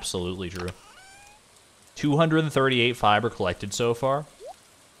development. Absolutely true. 238 fiber collected so far.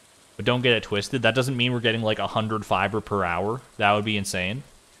 But don't get it twisted. That doesn't mean we're getting like 100 fiber per hour. That would be insane.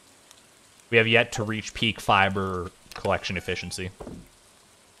 We have yet to reach peak fiber collection efficiency.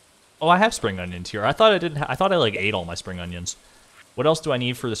 Oh, I have spring onions here. I thought I didn't. I thought I like ate all my spring onions. What else do I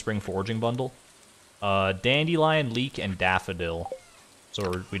need for the spring foraging bundle? Dandelion, leek, and daffodil.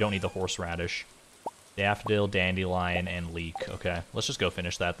 So we don't need the horseradish. Daffodil, dandelion, and leek. Okay, let's just go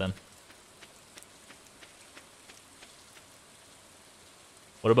finish that then.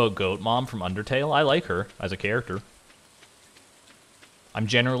 What about Goat Mom from Undertale? I like her as a character. I'm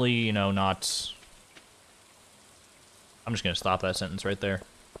generally, you know, not... I'm just gonna stop that sentence right there.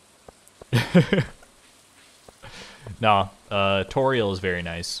 No, Toriel is very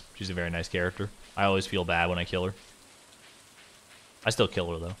nice. She's a very nice character. I always feel bad when I kill her. I still kill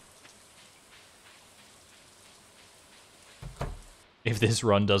her, though. If this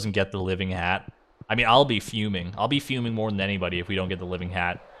run doesn't get the living hat, I mean, I'll be fuming. I'll be fuming more than anybody if we don't get the living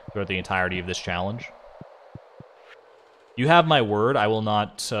hat throughout the entirety of this challenge. You have my word. I will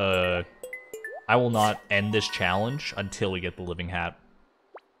not end this challenge until we get the living hat.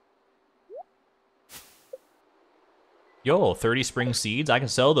 Yo, 30 spring seeds? I can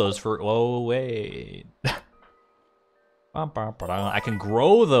sell those for... Oh, wait. I can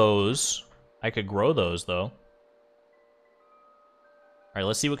grow those. I could grow those, though. Alright,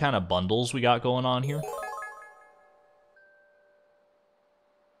 let's see what kind of bundles we got going on here.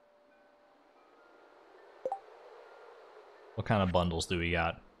 What kind of bundles do we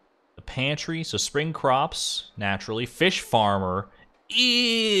got? The pantry, so spring crops, naturally. Fish farmer.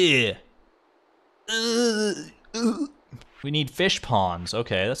 Ew. We need fish ponds.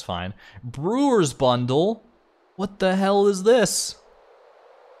 Okay, that's fine. Brewer's bundle. What the hell is this?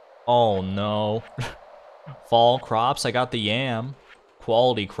 Oh no. Fall crops. I got the yam.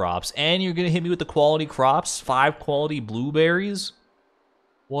 Quality crops. And you're gonna hit me with the quality crops? 5 quality blueberries?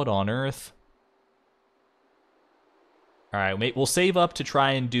 What on earth? Alright, we'll save up to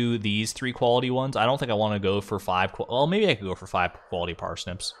try and do these 3 quality ones. I don't think I want to go for 5... Well, maybe I could go for 5 quality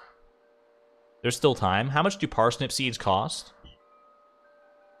parsnips. There's still time. How much do parsnip seeds cost?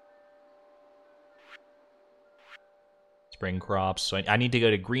 Spring crops. So I need to go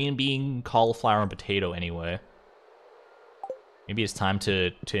to green bean, cauliflower, and potato anyway. Maybe it's time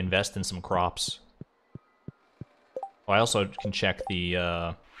to invest in some crops. Oh, I also can check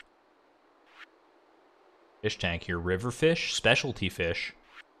the fish tank here. River fish, specialty fish.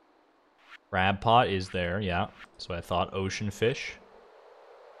 Crab pot is there, yeah. That's what I thought. Ocean fish.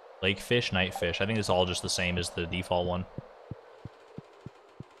 Lake fish, night fish. I think it's all just the same as the default one.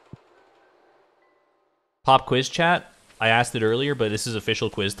 Pop quiz chat. I asked it earlier, but this is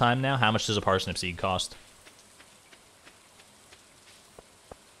official quiz time now. How much does a parsnip seed cost?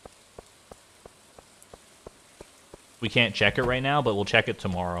 We can't check it right now, but we'll check it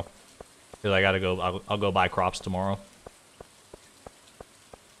tomorrow. Because I gotta go, I'll go buy crops tomorrow.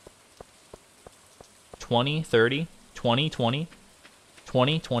 20, 30, 20, 20.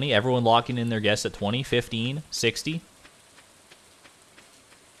 20, 20, everyone locking in their guess at 20, 15, 60.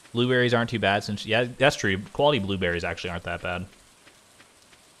 Blueberries aren't too bad since... Yeah, that's true. Quality blueberries actually aren't that bad.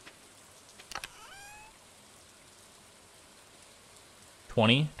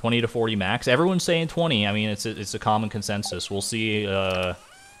 $20 to 40 max. Everyone's saying 20. I mean, it's a common consensus. We'll see in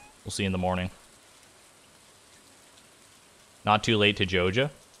the morning. Not too late to Joja.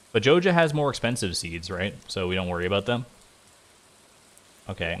 But Joja has more expensive seeds, right? So we don't worry about them.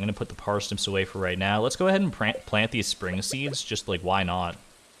 Okay, I'm going to put the parsnips away for right now. Let's go ahead and plant these spring seeds. Just, like, why not?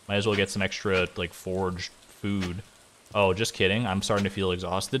 Might as well get some extra, like, foraged food. Oh, just kidding. I'm starting to feel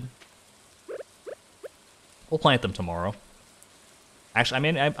exhausted. We'll plant them tomorrow. Actually, I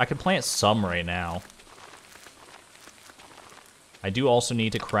mean, I could plant some right now. I do also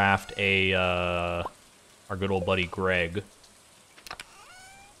need to craft a, our good old buddy Greg.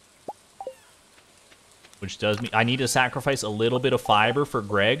 Which does mean I need to sacrifice a little bit of fiber for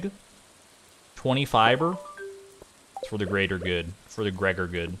Greg. 20 fiber. It's for the greater good. For the Gregor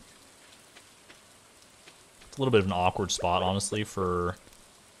good. It's a little bit of an awkward spot, honestly, for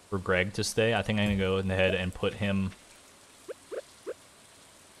Greg to stay. I think I'm going to go ahead and put him...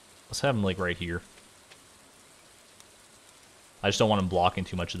 Let's have him, like, right here. I just don't want him blocking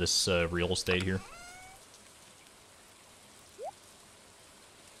too much of this real estate here.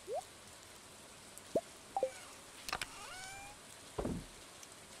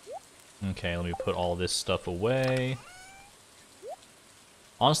 Okay, let me put all this stuff away.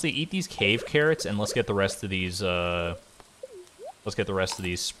 Honestly, eat these cave carrots and let's get the rest of these,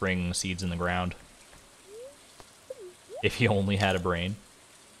 spring seeds in the ground. If he only had a brain.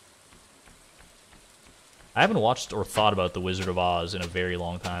 I haven't watched or thought about The Wizard of Oz in a very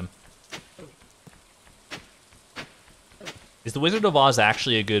long time. Is The Wizard of Oz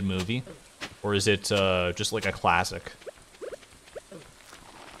actually a good movie? Or is it just like a classic?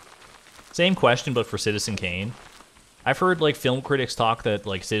 Same question, but for Citizen Kane. I've heard like film critics talk that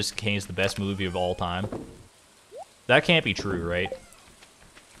like Citizen Kane is the best movie of all time. That can't be true, right?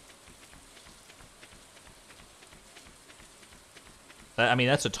 I mean,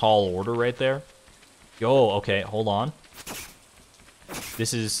 that's a tall order right there. Yo, okay, hold on.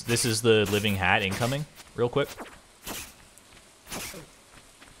 This is the living hat incoming, real quick.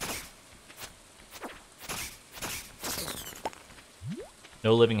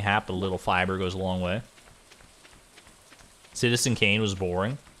 No living hat, but a little fiber goes a long way. Citizen Kane was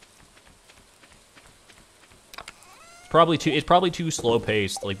boring. It's probably too slow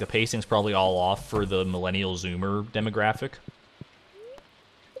paced. Like the pacing's probably all off for the millennial Zoomer demographic.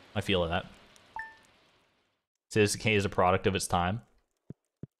 I feel that. Citizen Kane is a product of its time.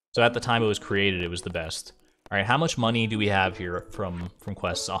 So at the time it was created, it was the best. All right, how much money do we have here from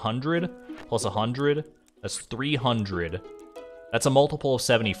quests? 100 plus 100. That's 300. That's a multiple of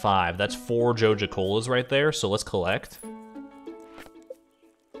 75. That's 4 Joja Colas right there. So let's collect.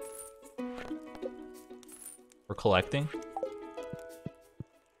 We're collecting.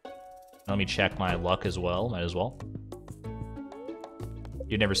 Let me check my luck as well. Might as well.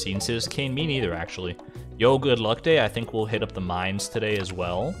 You've never seen Citizen Kane? Me neither, actually. Yo, good luck day. I think we'll hit up the mines today as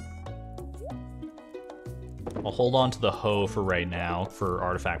well. I'll hold on to the hoe for right now for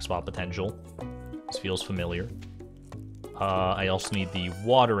artifact spot potential. This feels familiar. I also need the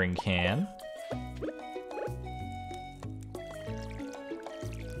watering can.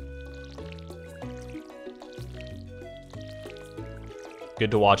 Good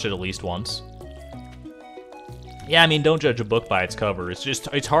to watch it at least once. Yeah, I mean, don't judge a book by its cover.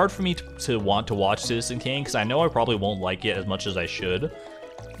 It's hard for me to want to watch Citizen Kane because I know I probably won't like it as much as I should,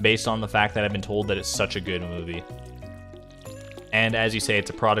 based on the fact that I've been told that it's such a good movie. And as you say,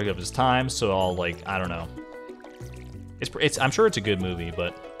 it's a product of its time, so I'll, like, I don't know. I'm sure it's a good movie,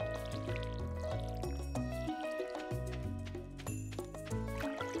 but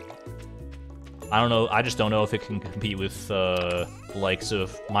I don't know. I just don't know if it can compete with the likes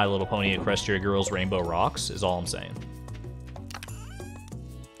of My Little Pony, Equestria Girls, Rainbow Rocks, is all I'm saying.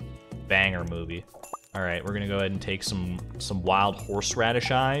 Banger movie. All right, we're gonna go ahead and take some wild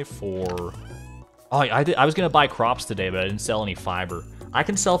horseradish eye for. Oh, I was gonna buy crops today, but I didn't sell any fiber. I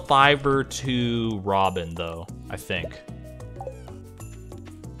can sell fiber to Robin though, I think.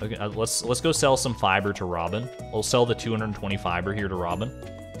 Okay, let's go sell some fiber to Robin. We'll sell the 220 fiber here to Robin.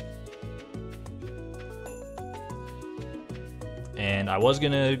 And I was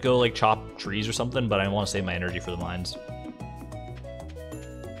gonna go like chop trees or something, but I want to save my energy for the mines.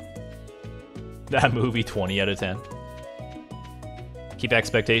 That movie, 20 out of 10. Keep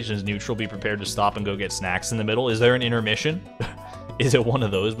expectations neutral, be prepared to stop and go get snacks in the middle. Is there an intermission? Is it one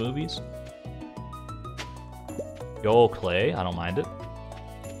of those movies? Yo, Clay, I don't mind it.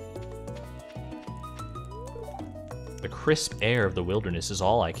 The crisp air of the wilderness is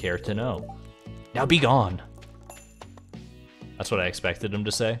all I care to know. Now be gone. That's what I expected him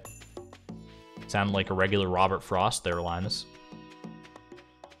to say. Sounded like a regular Robert Frost there, Linus.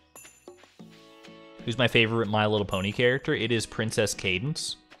 Who's my favorite My Little Pony character? It is Princess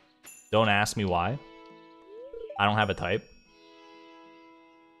Cadence. Don't ask me why. I don't have a type.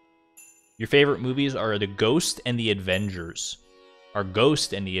 Your favorite movies are The Ghost and the Avengers.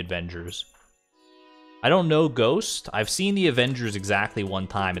 Ghost and the Avengers. I don't know Ghost. I've seen The Avengers exactly one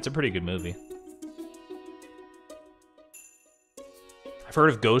time. It's a pretty good movie. I've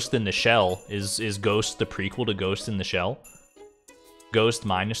heard of Ghost in the Shell. Is Ghost the prequel to Ghost in the Shell? Ghost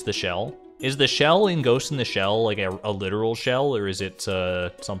minus the shell? Is the shell in Ghost in the Shell like a literal shell, or is it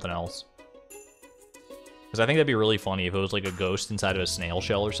something else? Because I think that'd be really funny if it was like a ghost inside of a snail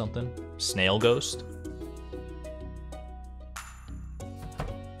shell or something. Snail ghost.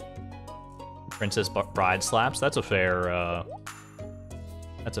 Princess Bride slaps. That's a fair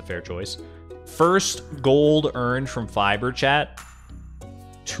choice. First gold earned from Fiber Chat.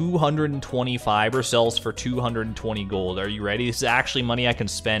 220 fiber sells for 220 gold. Are you ready? This is actually money I can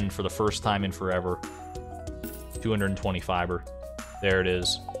spend for the first time in forever. 220 fiber. There it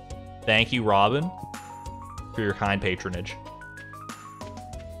is. Thank you, Robin, for your kind patronage.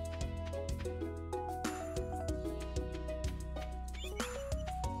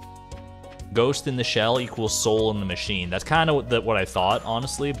 Ghost in the shell equals soul in the machine. That's kind of what I thought,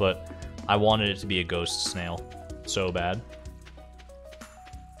 honestly, but I wanted it to be a ghost snail so bad.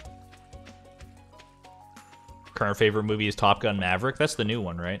 Current favorite movie is Top Gun Maverick. That's the new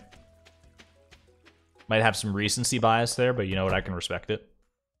one, right? Might have some recency bias there, but you know what? I can respect it.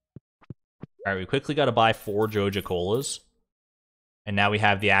 All right, we quickly got to buy 4 Joja Colas. And now we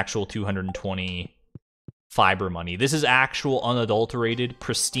have the actual 220 fiber money. This is actual unadulterated,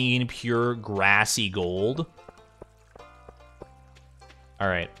 pristine, pure, grassy gold. All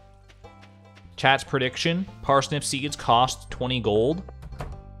right. Chat's prediction. Parsnip seeds cost 20 gold.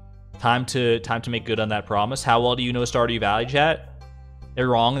 Time to make good on that promise. How well do you know Stardew Valley, chat? They're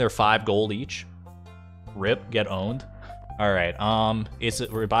wrong. They're 5 gold each. Rip, get owned. All right.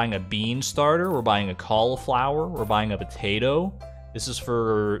 We're buying a bean starter. We're buying a cauliflower. We're buying a potato. This is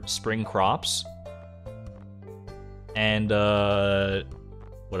for spring crops. And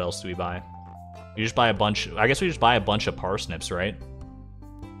what else do we buy? We just buy a bunch. I guess we just buy a bunch of parsnips, right?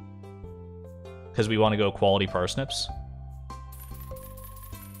 Because we want to go quality parsnips.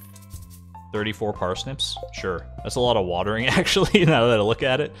 34 parsnips? Sure. That's a lot of watering, actually, now that I look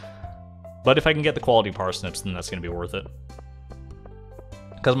at it. But if I can get the quality parsnips, then that's going to be worth it.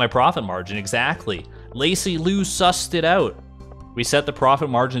 Because my profit margin, exactly. Lacey Lou sussed it out. We set the profit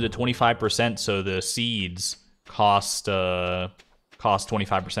margin to 25%, so the seeds cost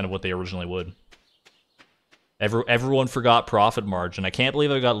 25% of what they originally would. Everyone forgot profit margin. I can't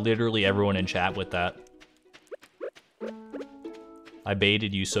believe I got literally everyone in chat with that. I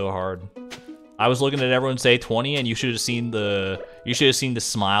baited you so hard. I was looking at everyone say 20, and you should have seen the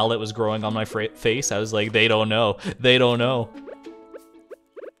smile that was growing on my face. I was like, they don't know. They don't know.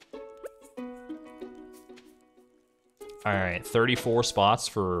 All right, 34 spots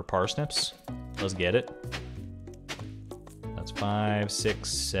for parsnips. Let's get it. That's 5, 6,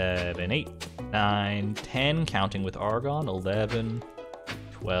 7, 8, 9, 10, counting with argon, 11,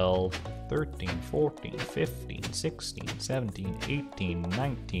 12, 13, 14, 15, 16, 17, 18,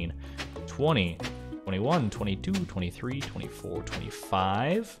 19, 20, 21, 22, 23, 24,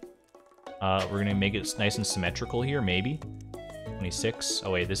 25. We're gonna make it nice and symmetrical here, maybe. 26.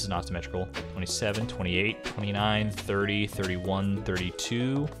 Oh wait, this is not symmetrical. 27, 28, 29, 30, 31,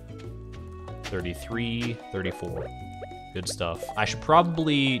 32, 33, 34. Good stuff. I should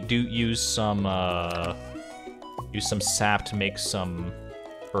probably use some sap to make some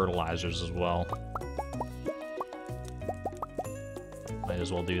fertilizers as well. Might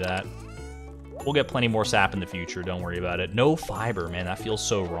as well do that. We'll get plenty more sap in the future, don't worry about it. No fiber, man, that feels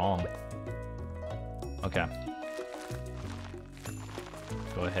so wrong. Okay.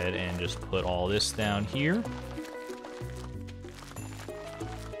 Go ahead and just put all this down here.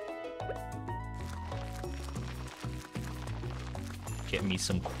 Get me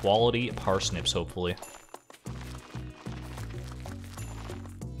some quality parsnips, hopefully.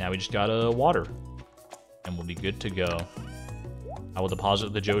 Now we just gotta water, and we'll be good to go. I will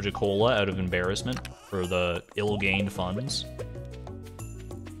deposit the Joja Cola out of embarrassment for the ill-gained funds.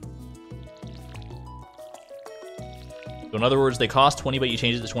 So in other words, they cost 20, but you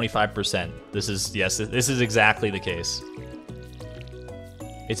change it to 25%. This is exactly the case.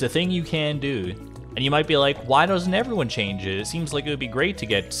 It's a thing you can do. And you might be like, why doesn't everyone change it? It seems like it would be great to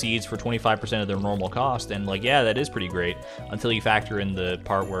get seeds for 25% of their normal cost. And like, yeah, that is pretty great. Until you factor in the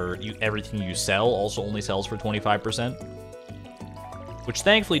part where everything you sell also only sells for 25%. Which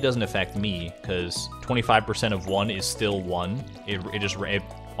thankfully doesn't affect me, because 25% of 1 is still 1. It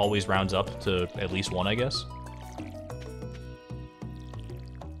always rounds up to at least 1, I guess.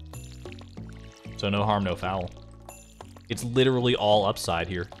 So no harm, no foul. It's literally all upside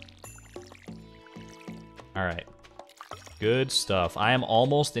here. All right. Good stuff. I am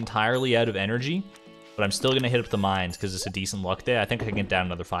almost entirely out of energy, but I'm still going to hit up the mines because it's a decent luck day. I think I can get down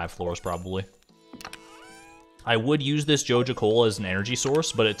another 5 floors probably. I would use this Joja Cola as an energy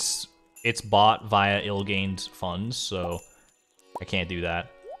source, but it's bought via ill-gained funds, so I can't do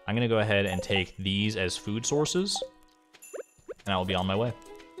that. I'm going to go ahead and take these as food sources, and I will be on my way.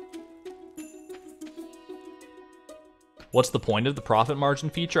 What's the point of the profit margin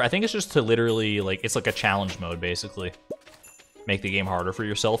feature? I think it's just to literally, like, it's like a challenge mode, basically. Make the game harder for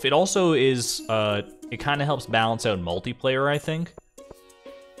yourself. It also is, it kind of helps balance out multiplayer, I think.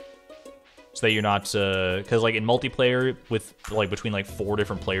 So that you're not, because, like, in multiplayer, with, like, between, like, 4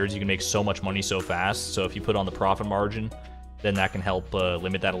 different players, you can make so much money so fast. So if you put on the profit margin, then that can help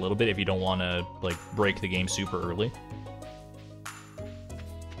limit that a little bit if you don't want to, like, break the game super early.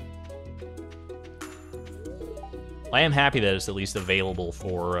 I am happy that it's at least available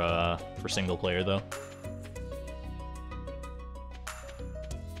for single player, though.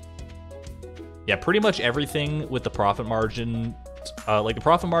 Yeah, pretty much everything with the profit margin, like the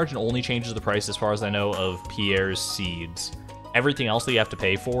profit margin only changes the price as far as I know of Pierre's seeds. Everything else that you have to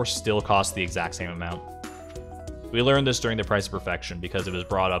pay for still costs the exact same amount. We learned this during the Price of Perfection because it was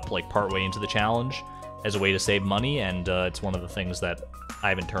brought up like partway into the challenge as a way to save money, and it's one of the things that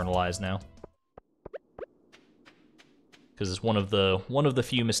I've internalized now. Because it's one of the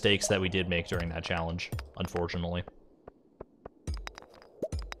few mistakes that we did make during that challenge, unfortunately.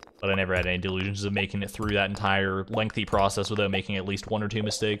 But I never had any delusions of making it through that entire lengthy process without making at least 1 or 2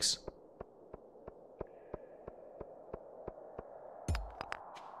 mistakes.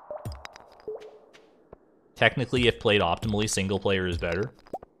 Technically, if played optimally, single player is better.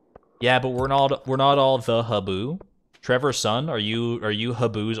 Yeah, but we're not all the Habu. Trevor's son, are you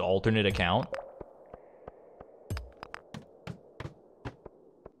Habu's alternate account?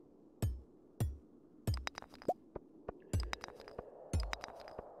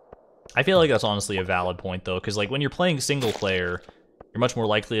 I feel like that's honestly a valid point, though, because like when you're playing single player, you're much more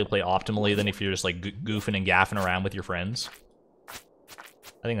likely to play optimally than if you're just like goofing and gaffing around with your friends.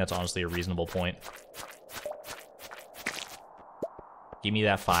 I think that's honestly a reasonable point. Give me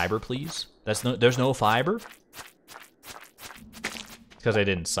that fiber, please. There's no fiber? Because I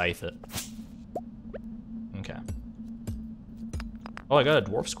didn't scythe it. Okay. Oh, I got a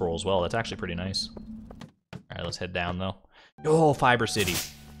dwarf scroll as well. That's actually pretty nice. Alright, let's head down, though. Oh, Fiber City.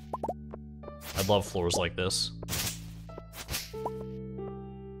 I love floors like this.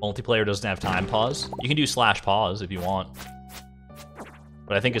 Multiplayer doesn't have time pause. You can do /pause if you want.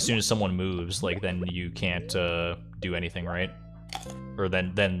 But I think as soon as someone moves, like, then you can't do anything, right? Or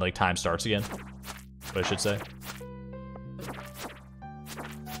then like, time starts again. What I should say.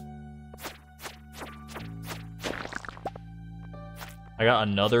 I got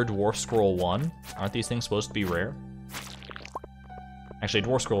another Dwarf Scroll 1. Aren't these things supposed to be rare? Actually,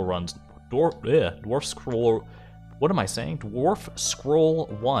 Dwarf Scroll runs... Dwarf Scroll... What am I saying? Dwarf Scroll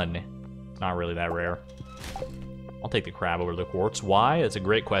 1. It's not really that rare. I'll take the crab over the quartz. Why? It's a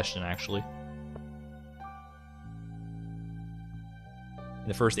great question, actually. In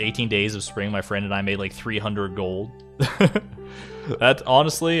the first 18 days of spring, my friend and I made like 300 gold. That's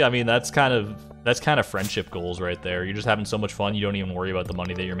honestly, I mean, that's kind of friendship goals right there. You're just having so much fun, you don't even worry about the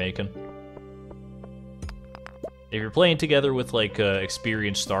money that you're making. If you're playing together with like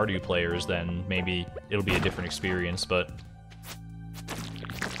experienced Stardew players, then maybe it'll be a different experience, but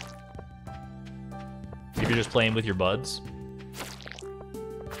if you're just playing with your buds,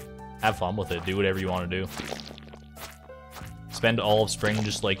 have fun with it. Do whatever you want to do. Spend all of spring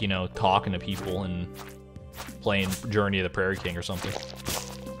just like, you know, talking to people and playing Journey of the Prairie King or something.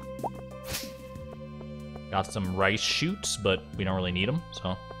 Got some rice shoots, but we don't really need them,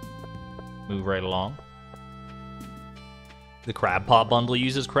 so move right along. The crab pot bundle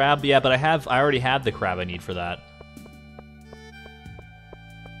uses crab? Yeah, but I already have the crab I need for that.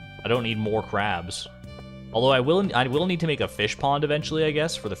 I don't need more crabs. Although I will need to make a fish pond eventually, I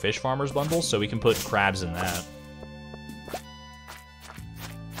guess, for the fish farmers bundle, so we can put crabs in that.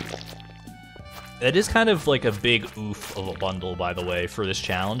 That is kind of like a big oof of a bundle, by the way, for this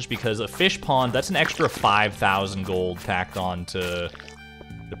challenge, because a fish pond, that's an extra 5,000 gold tacked on to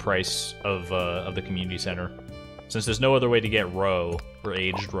the price of the community center. Since there's no other way to get roe, or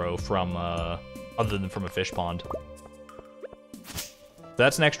aged roe, from, other than from a fish pond. So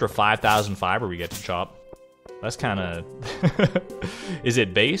that's an extra 5,000 fiber we get to chop. That's kind of... Is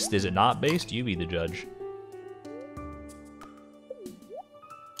it based? Is it not based? You be the judge.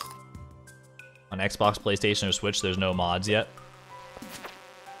 On Xbox, PlayStation, or Switch, there's no mods yet.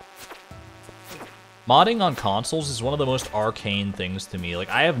 Modding on consoles is one of the most arcane things to me. Like,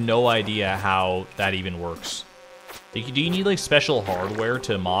 I have no idea how that even works. Like, do you need, like, special hardware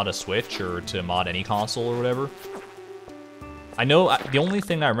to mod a Switch or to mod any console or whatever? I know, the only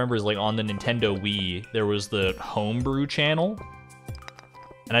thing I remember is, like, on the Nintendo Wii, there was the Homebrew channel.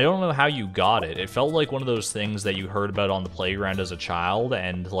 And I don't know how you got it. It felt like one of those things that you heard about on the playground as a child,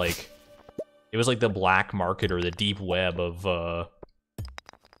 and, like... It was like the black market or the deep web of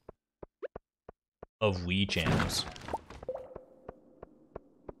Wii channels.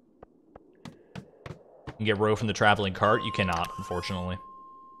 You can get roe from the traveling cart. You cannot, unfortunately.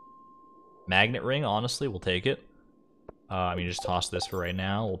 Magnet ring, honestly, we'll take it. I mean, just toss this for right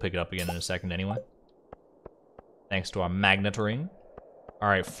now. We'll pick it up again in a second anyway. Thanks to our magnet ring.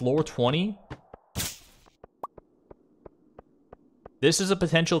 Alright, floor 20. This is a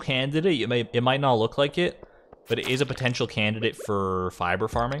potential candidate. It might not look like it, but it is a potential candidate for fiber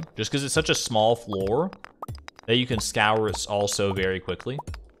farming. Just because it's such a small floor that you can scour it also very quickly.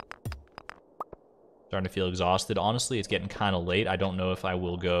 Starting to feel exhausted. Honestly, it's getting kind of late. I don't know if I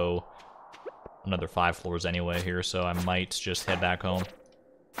will go another 5 floors anyway here, so I might just head back home.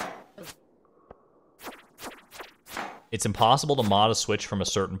 It's impossible to mod a switch from a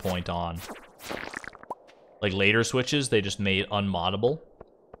certain point on. Like later switches, they just made unmoddable.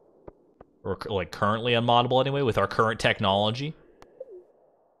 Or like currently unmoddable anyway, with our current technology.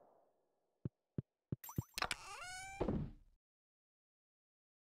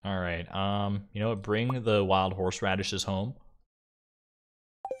 Alright, you know what, bring the wild horseradishes home.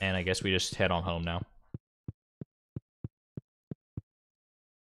 And I guess we just head on home now.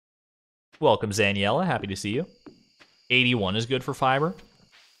 Welcome, Zaniela, happy to see you. 81 is good for fiber.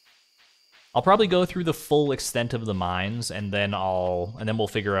 I'll probably go through the full extent of the mines, and then we'll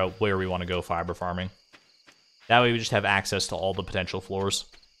figure out where we want to go fiber farming. That way we just have access to all the potential floors.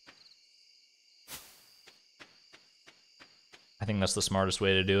 I think that's the smartest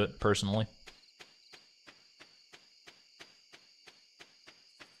way to do it, personally.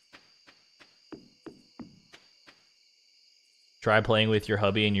 Try playing with your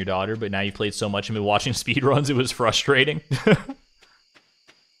hubby and your daughter, but now you played so much and been watching speedruns, it was frustrating.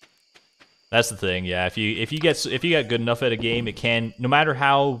 That's the thing, yeah. If you get good enough at a game, it can, no matter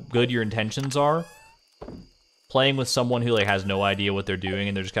how good your intentions are, playing with someone who like has no idea what they're doing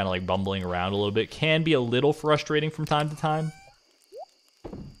and they're just kind of like bumbling around a little bit can be a little frustrating from time to time.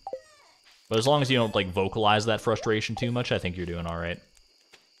 But as long as you don't like vocalize that frustration too much, I think you're doing all right.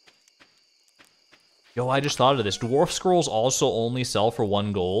 Yo, I just thought of this. Dwarf scrolls also only sell for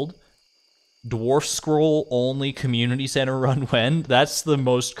 1 gold. Dwarf scroll only community center run when? That's the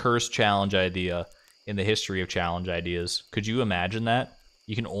most cursed challenge idea in the history of challenge ideas. Could you imagine that?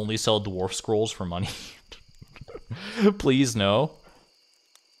 You can only sell dwarf scrolls for money. Please no.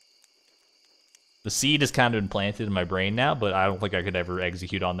 The seed has kind of been planted in my brain now, but I don't think I could ever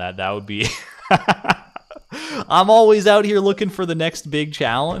execute on that. That would be... I'm always out here looking for the next big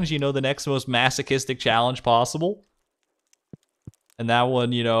challenge, you know, the next most masochistic challenge possible. And that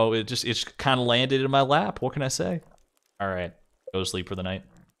one, you know, it's kind of landed in my lap. What can I say? All right, go to sleep for the night.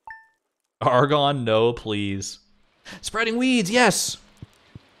 Argon, no, please. Spreading weeds, yes!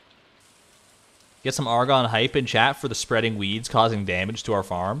 Get some Argon hype in chat for the spreading weeds causing damage to our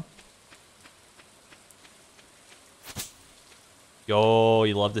farm. Yo,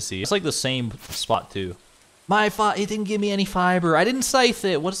 you love to see. It's like the same spot too. It didn't give me any fiber. I didn't scythe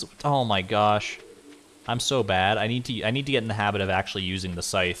it. Oh my gosh. I'm so bad. I need to get in the habit of actually using the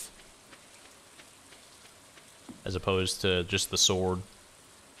scythe. As opposed to just the sword.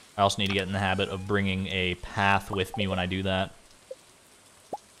 I also need to get in the habit of bringing a path with me when I do that.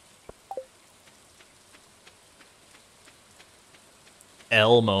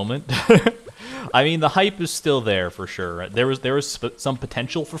 L moment. I mean, the hype is still there for sure. There was some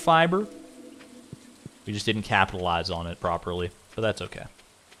potential for fiber. We just didn't capitalize on it properly, but that's okay.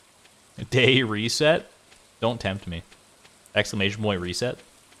 Day reset? Don't tempt me. Exclamation point reset?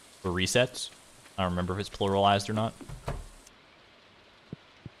 Or resets? I don't remember if it's pluralized or not.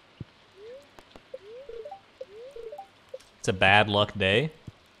 It's a bad luck day.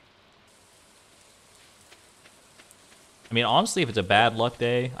 I mean, honestly, if it's a bad luck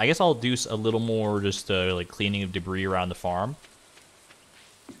day, I guess I'll do a little more just like cleaning of debris around the farm.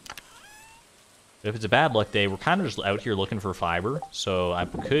 But if it's a bad luck day, we're kind of just out here looking for fiber, so I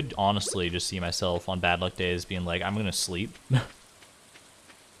could honestly just see myself on bad luck days being like, I'm gonna sleep.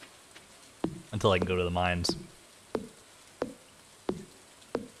 Until I can go to the mines.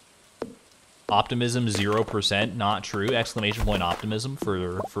 Optimism 0%, not true. Exclamation point optimism for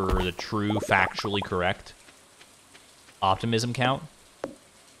the true, factually correct optimism count.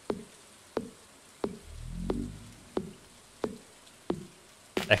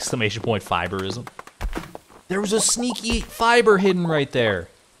 Exclamation point fiberism. There was a sneaky fiber hidden right there.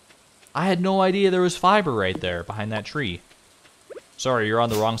 I had no idea there was fiber right there behind that tree. Sorry, you're on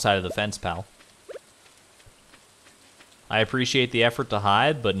the wrong side of the fence, pal. I appreciate the effort to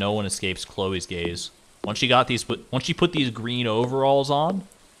hide, but no one escapes Chloe's gaze. Once she put these green overalls on,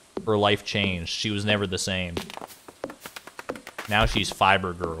 her life changed. She was never the same. Now she's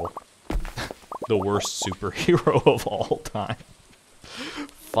Fiber Girl. The worst superhero of all time.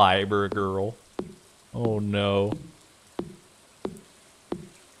 Fiber Girl. Oh no.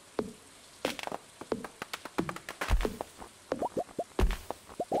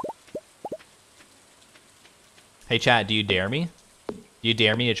 Hey chat, do you dare me? Do you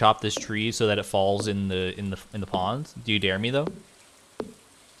dare me to chop this tree so that it falls in the pond? Do you dare me though? Do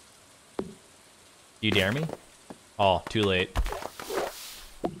you dare me? Oh, too late.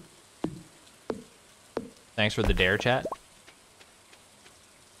 Thanks for the dare, chat.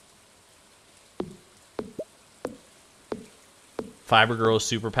 Fiber Girl's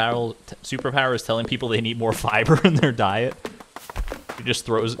superpower is telling people they need more fiber in their diet. She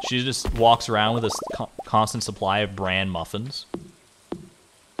just walks around with a constant supply of bran muffins.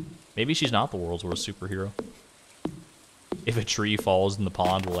 Maybe she's not the world's worst superhero. If a tree falls in the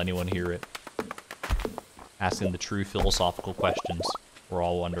pond, will anyone hear it? Asking the true philosophical questions we're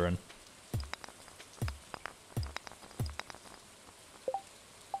all wondering.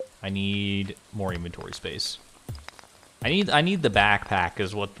 I need more inventory space. I need the backpack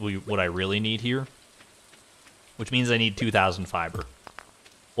is what I really need here. Which means I need 2,000 fiber.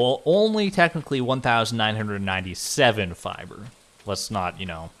 Well, only technically 1,997 fiber. Let's not, you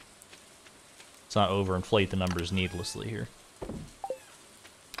know, let's not overinflate the numbers needlessly here.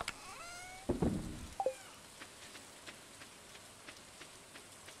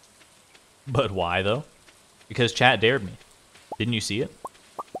 But why, though? Because chat dared me. Didn't you see it?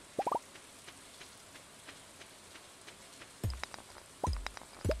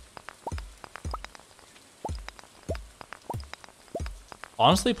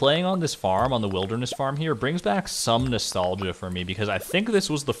 Honestly, playing on this farm, on the wilderness farm here, brings back some nostalgia for me, because I think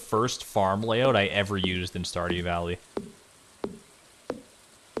this was the first farm layout I ever used in Stardew Valley.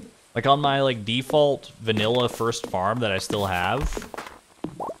 Like, on my, like, default vanilla first farm that I still have,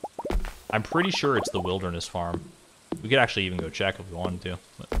 I'm pretty sure it's the wilderness farm. We could actually even go check if we wanted to.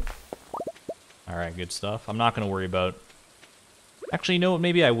 But... Alright, good stuff. I'm not going to worry about... Actually, you know what?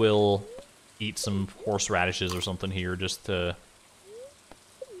 Maybe I will eat some horseradishes or something here just to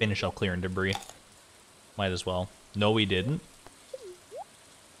finish up clearing debris. Might as well. No, we didn't.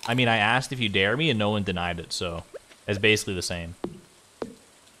 I mean, I asked if you dare me and no one denied it, so it's basically the same.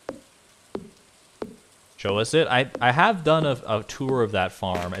 Show us it. I have done a tour of that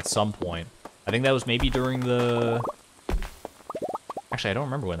farm at some point. I think that was maybe during the... Actually, I don't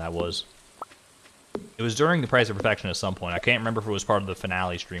remember when that was. It was during the Price of Perfection at some point. I can't remember if it was part of the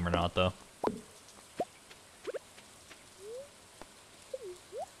finale stream or not, though.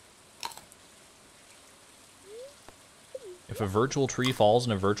 If a virtual tree falls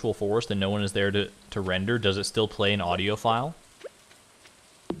in a virtual forest and no one is there to render, does it still play an audio file?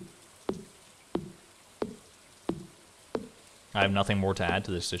 I have nothing more to add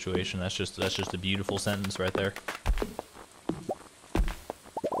to this situation. That's just a beautiful sentence right there.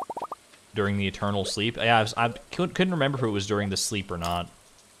 During the eternal sleep. Yeah, I couldn't remember if it was during the sleep or not.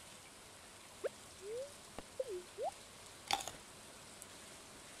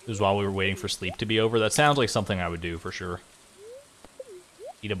 It was while we were waiting for sleep to be over. That sounds like something I would do for sure.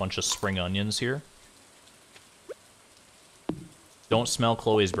 Eat a bunch of spring onions here. Don't smell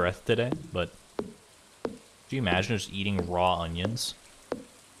Chloe's breath today, but... Do you imagine just eating raw onions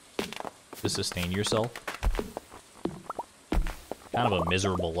to sustain yourself? Kind of a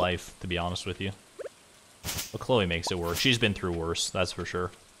miserable life, to be honest with you. But Chloe makes it work. She's been through worse, that's for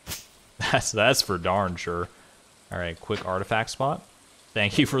sure. That's for darn sure. Alright, quick artifact spot.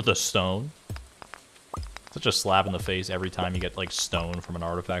 Thank you for the stone. Such a slap in the face every time you get, like, stone from an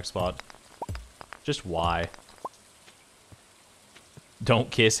artifact spot. Just why?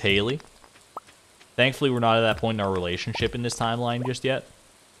 Don't kiss Haley. Thankfully, we're not at that point in our relationship in this timeline just yet.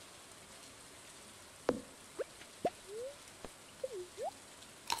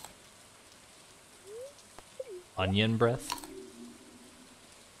 Onion breath.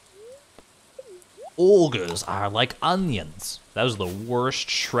 Ogres are like onions. That was the worst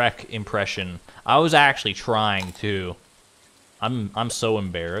Shrek impression. I was actually trying to. I'm so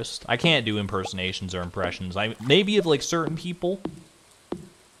embarrassed. I can't do impersonations or impressions. Maybe of like certain people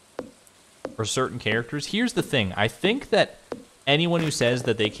or certain characters. Here's the thing. I think that anyone who says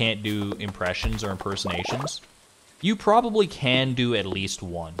that they can't do impressions or impersonations, you probably can do at least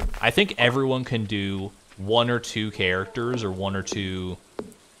one. I think everyone can do one or two characters or one or two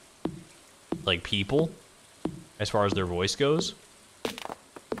like people as far as their voice goes.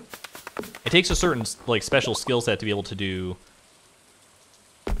 It takes a certain like special skill set to be able to do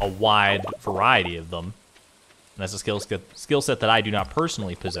a wide variety of them. And that's a skill set that I do not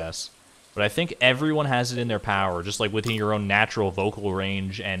personally possess. But I think everyone has it in their power, just like within your own natural vocal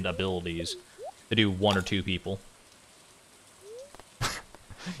range and abilities, to do one or two people.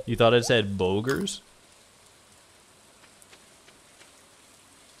 You thought it said bogers?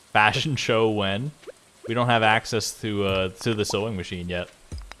 Fashion show when? We don't have access to the sewing machine yet.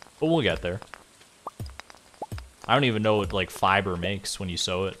 But we'll get there. I don't even know what like fiber makes when you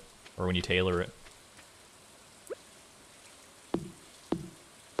sew it or when you tailor it.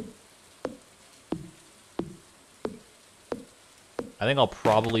 I think I'll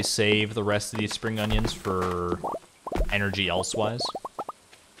probably save the rest of these spring onions for energy elsewise.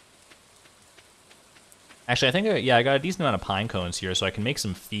 Actually, I think, yeah, I got a decent amount of pine cones here, so I can make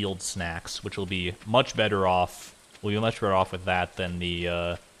some field snacks, which will be much better off. We'll be much better off with that than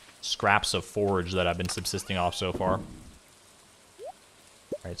the scraps of forage that I've been subsisting off so far.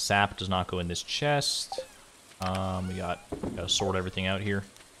 Alright, sap does not go in this chest. We gotta sort everything out here.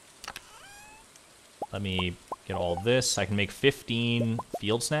 Let me get all this. I can make 15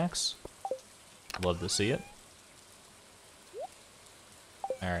 field snacks. Love to see it.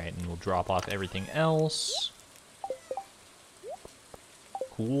 Alright, and we'll drop off everything else.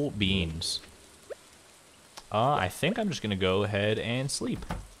 Cool beans. I think I'm just gonna go ahead and sleep.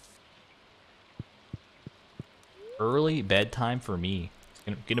 Early bedtime for me.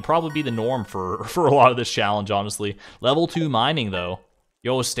 Gonna probably be the norm for a lot of this challenge, honestly. Level 2 mining, though.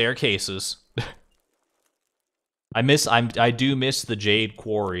 Yo, staircases. I do miss the Jade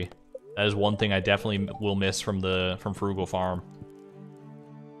Quarry. That is one thing I definitely will miss from Frugal Farm.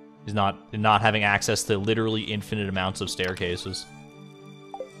 Is not having access to literally infinite amounts of staircases.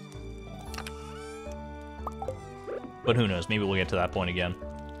 But who knows, maybe we'll get to that point again.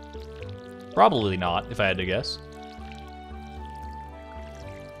 Probably not, if I had to guess.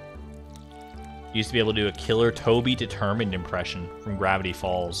 Used to be able to do a killer Toby Determined impression from Gravity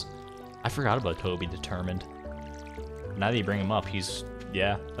Falls. I forgot about Toby Determined. Now that you bring him up,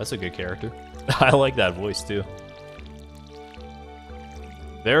 yeah, that's a good character. I like that voice too.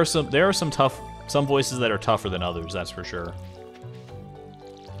 There are some voices that are tougher than others, that's for sure.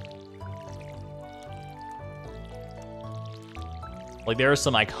 Like, there are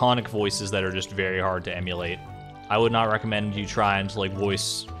some iconic voices that are just very hard to emulate. I would not recommend you trying to, like,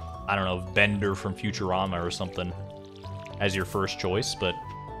 voice, I don't know, Bender from Futurama or something as your first choice, but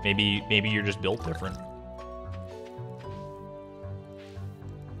maybe you're just built different.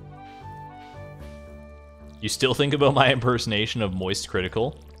 You still think about my impersonation of Moist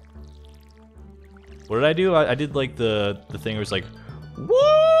Critical? What did I do? I did like the thing where it's like,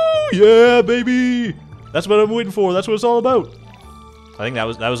 woo, yeah, baby! That's what I'm waiting for. That's what it's all about. I think that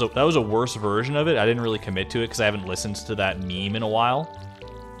was a worse version of it. I didn't really commit to it because I haven't listened to that meme in a while.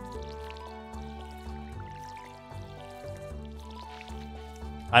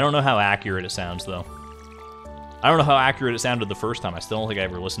 I don't know how accurate it sounds, though. I don't know how accurate it sounded the first time. I still don't think I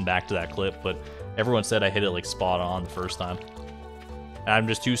ever listened back to that clip, but everyone said I hit it, like, spot on the first time. And I'm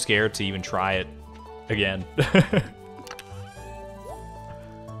just too scared to even try it again.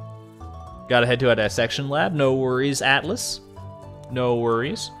 Gotta head to a dissection lab. No worries, Atlas. No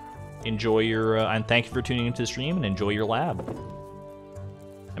worries. Enjoy your, and thank you for tuning into the stream, and enjoy your lab.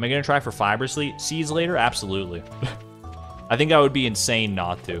 Am I gonna try for Fibrous seeds later? Absolutely. I think I would be insane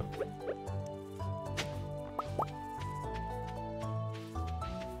not to.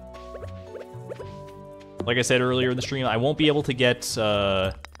 Like I said earlier in the stream, I won't be able to get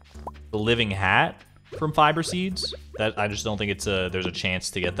the living hat from fiber seeds. That I just don't think there's a chance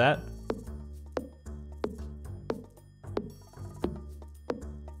to get that.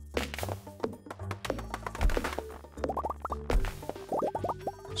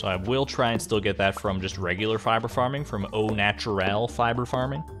 So I will try and still get that from just regular fiber farming, from Au Naturel fiber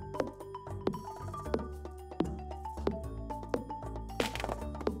farming.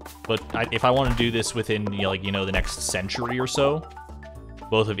 But if I want to do this within, the next century or so,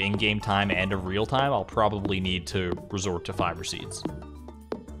 both of in-game time and of real time, I'll probably need to resort to fiber seeds.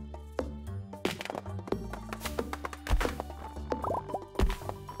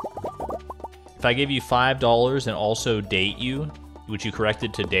 If I give you $5 and also date you, which you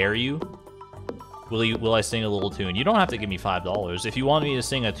corrected to dare you, will I sing a little tune? You don't have to give me $5. If you want me to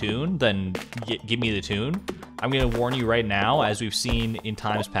sing a tune, then give me the tune. I'm going to warn you right now, as we've seen in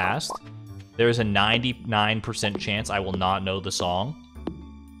times past, there is a 99% chance I will not know the song.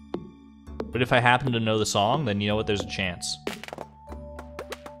 But if I happen to know the song, then you know what? There's a chance.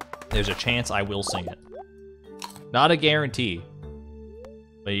 There's a chance I will sing it. Not a guarantee.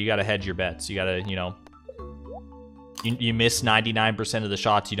 But you gotta hedge your bets. You gotta, you miss 99% of the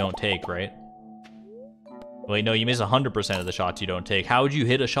shots you don't take, right? Wait, no, you miss 100% of the shots you don't take. How would you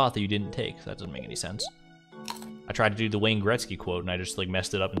hit a shot that you didn't take? That doesn't make any sense. I tried to do the Wayne Gretzky quote, and I just,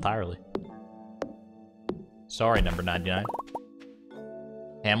 messed it up entirely. Sorry, number 99.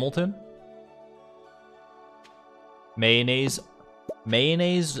 Hamilton? Mayonnaise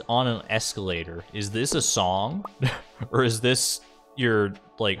on an escalator. Is this a song? Or is this your,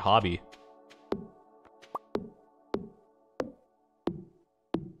 hobby?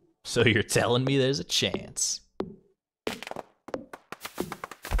 So you're telling me there's a chance.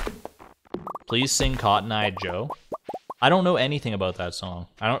 Please sing Cotton Eye Joe. I don't know anything about that song.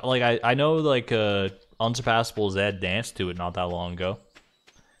 I don't, I know, Unsurpassable Zed danced to it not that long ago.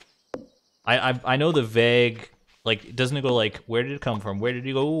 I know the vague, like, doesn't it go like, where did it come from? Where did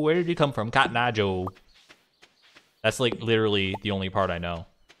he go? Where did he come from? Cotton Eye Joe. That's like literally the only part I know.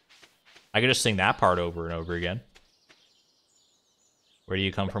 I could just sing that part over and over again. Where do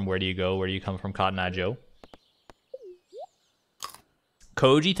you come from? Where do you go? Where do you come from? Cotton Eye Joe.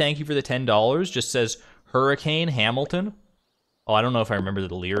 Koji, thank you for the $10. Just says Hurricane Hamilton. Oh, I don't know if I remember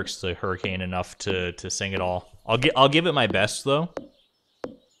the lyrics to Hurricane enough to sing it all. I'll give it my best though.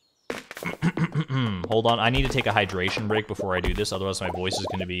 Hold on, I need to take a hydration break before I do this, otherwise my voice is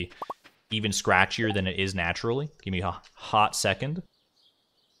going to be even scratchier than it is naturally. Give me a hot second.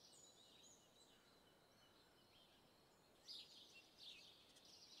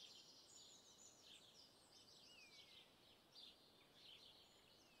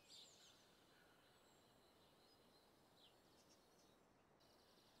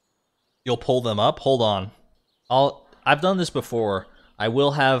 You'll pull them up? Hold on. I've done this before.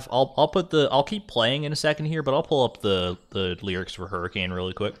 I'll keep playing in a second here, but I'll pull up the lyrics for Hurricane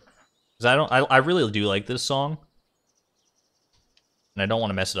really quick. Because I really do like this song. And I don't want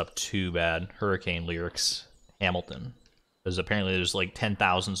to mess it up too bad. Hurricane lyrics, Hamilton. Because apparently there's like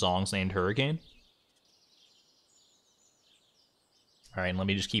 10,000 songs named Hurricane. Alright, let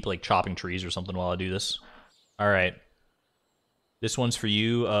me just keep like chopping trees or something while I do this. Alright. This one's for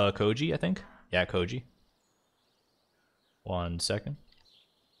you, Koji, I think? Yeah, Koji. 1 second.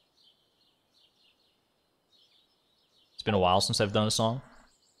 It's been a while since I've done a song.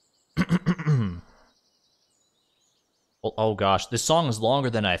 Oh gosh, this song is longer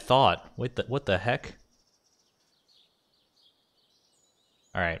than I thought. Wait, what the heck?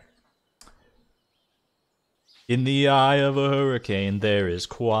 Alright. In the eye of a hurricane there is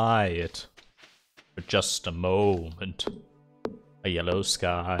quiet. For just a moment. A yellow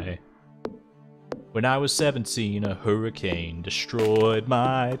sky. When I was 17, a hurricane destroyed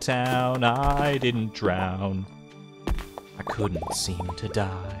my town. I didn't drown. I couldn't seem to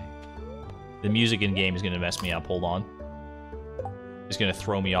die. The music in game is gonna mess me up. Hold on. It's gonna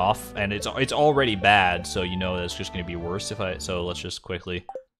throw me off, and it's already bad, so you know that's just gonna be worse if I. So let's just quickly.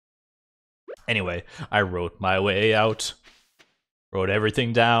 Anyway, I wrote my way out. Wrote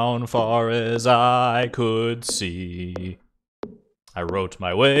everything down far as I could see. I wrote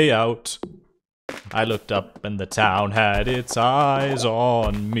my way out. I looked up and the town had its eyes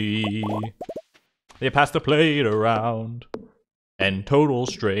on me. They passed the plate around, and total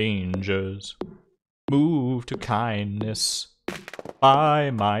strangers moved to kindness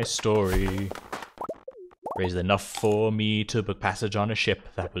by my story. Raised enough for me to book passage on a ship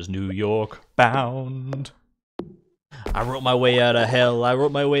that was New York bound. I wrote my way out of hell, I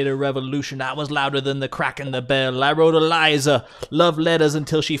wrote my way to revolution, I was louder than the crack in the bell. I wrote Eliza love letters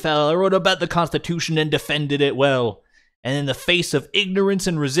until she fell. I wrote about the Constitution and defended it well. And in the face of ignorance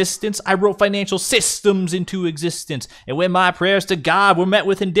and resistance, I wrote financial systems into existence. And when my prayers to God were met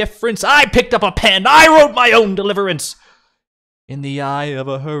with indifference, I picked up a pen, I wrote my own deliverance. In the eye of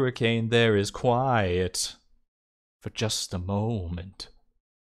a hurricane there is quiet. For just a moment.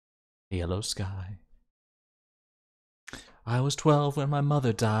 A yellow sky. I was 12 when my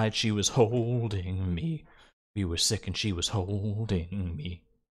mother died. She was holding me. We were sick and she was holding me.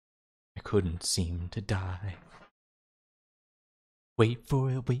 I couldn't seem to die. Wait for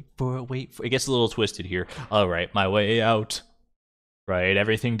it, wait for it, wait for it. It gets a little twisted here. I'll write my way out. Write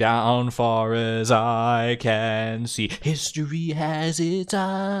everything down far as I can see. History has its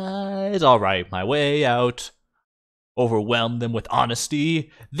eyes. I'll write my way out. Overwhelm them with honesty.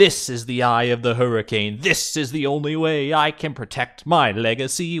 This is the eye of the hurricane. This is the only way I can protect my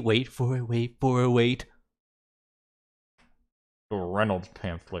legacy. Wait for it, wait for it, wait. The Reynolds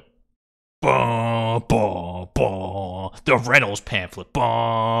pamphlet. Bah, bah, bah. The Reynolds pamphlet.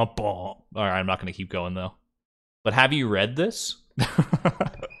 Bah, bah. Alright, I'm not going to keep going though. But have you read this?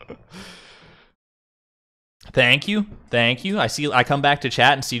 Thank you. Thank you. I come back to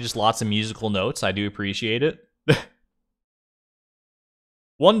chat and see just lots of musical notes. I do appreciate it.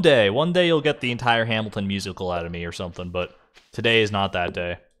 One day you'll get the entire Hamilton musical out of me or something, but today is not that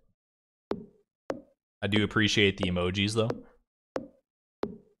day. I do appreciate the emojis, though.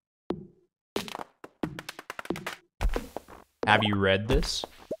 Have you read this?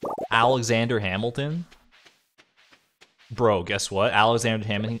 Alexander Hamilton? Bro, guess what? Alexander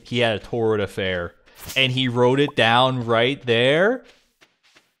Hamilton, he had a torrid affair, and he wrote it down right there.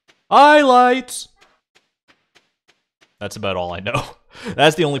 Highlights! That's about all I know.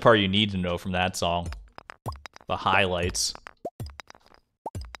 That's the only part you need to know from that song. The highlights.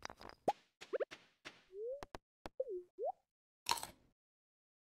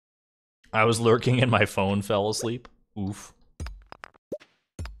 I was lurking and my phone fell asleep. Oof.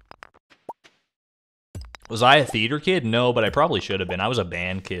 Was I a theater kid? No, but I probably should have been. I was a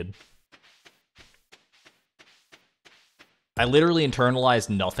band kid. I literally internalized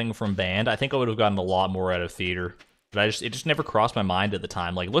nothing from band. I think I would have gotten a lot more out of theater. But it just never crossed my mind at the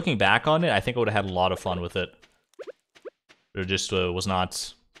time. Like, looking back on it, I think I would have had a lot of fun with it. But it just was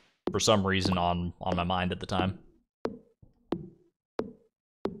not, for some reason, on my mind at the time.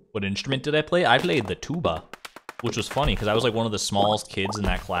 What instrument did I play? I played the tuba, which was funny, because I was, like, one of the smallest kids in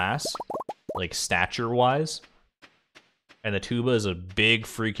that class, like, stature-wise. And the tuba is a big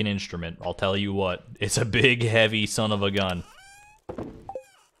freaking instrument, I'll tell you what. It's a big, heavy son of a gun.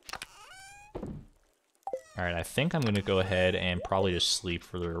 Alright, I think I'm gonna go ahead and probably just sleep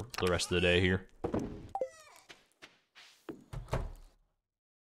for the rest of the day here.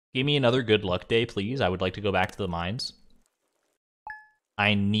 Give me another good luck day, please. I would like to go back to the mines.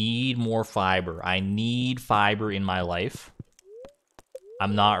 I need more fiber. I need fiber in my life.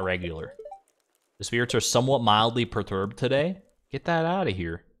 I'm not regular. The spirits are somewhat mildly perturbed today. Get that out of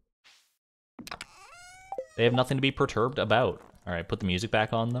here. They have nothing to be perturbed about. Alright, put the music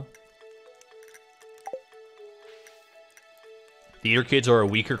back on, though. Theater kids are a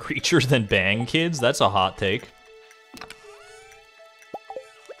weaker creature than bang kids? That's a hot take.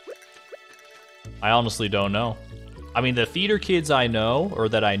 I honestly don't know. I mean, the theater kids I know, or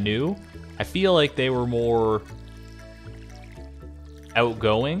that I knew, I feel like they were more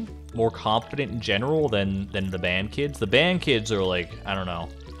outgoing, more confident in general than the band kids. The band kids are like, I don't know.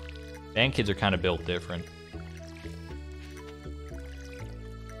 Band kids are kind of built different.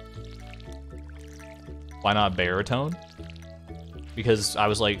 Why not baritone? Because I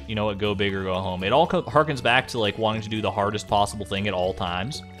was like, you know what, go big or go home. It all harkens back to like wanting to do the hardest possible thing at all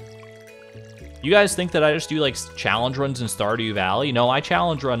times. You guys think that I just do like challenge runs in Stardew Valley? No, I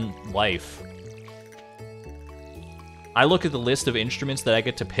challenge run life. I look at the list of instruments that I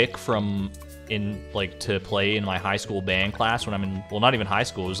get to pick from to play in my high school band class when I'm in, well, not even high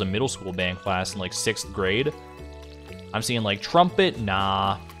school, it was a middle school band class in like 6th grade. I'm seeing like trumpet,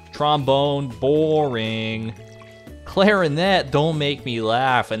 nah. Trombone, boring. Clarinet, don't make me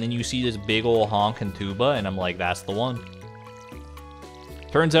laugh. And then you see this big old honkin' tuba, and I'm like, that's the one.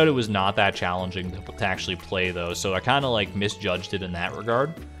 Turns out it was not that challenging to actually play, though, so I kind of like misjudged it in that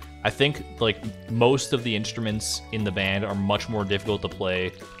regard. I think like most of the instruments in the band are much more difficult to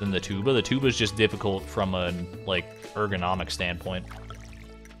play than the tuba. The tuba is just difficult from a like ergonomic standpoint.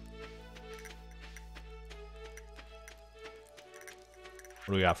 What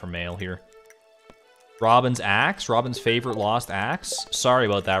do we got for mail here? Robin's axe? Robin's favorite lost axe? Sorry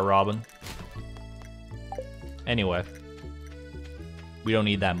about that, Robin. Anyway. We don't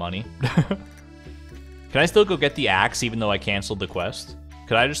need that money. Can I still go get the axe even though I canceled the quest?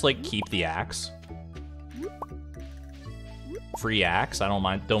 Could I just, like, keep the axe? Free axe? I don't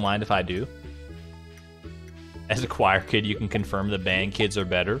mind if I do. As a choir kid, you can confirm the band kids are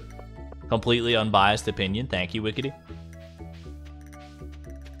better. Completely unbiased opinion. Thank you, Wickedy.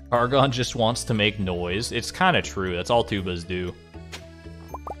 Argon just wants to make noise. It's kind of true. That's all tubas do.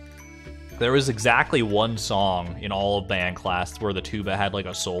 There was exactly one song in all of band class where the tuba had like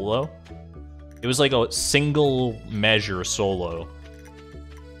a solo. It was like a single measure solo.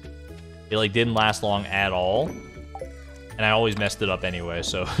 It like didn't last long at all. And I always messed it up anyway,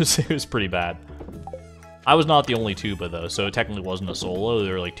 so it was pretty bad. I was not the only tuba though, so it technically wasn't a solo.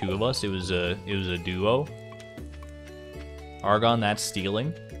 There were like 2 of us. It was a duo. Argon, that's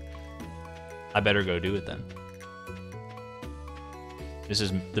stealing. I better go do it then. This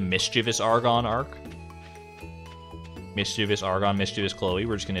is the mischievous Argon arc. Mischievous Argon, mischievous Chloe.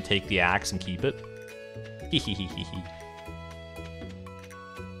 We're just gonna take the axe and keep it. Hehehehe.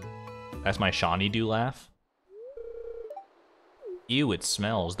 That's my Shawnee do laugh. Ew, it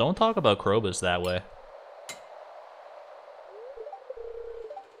smells. Don't talk about Krobus that way.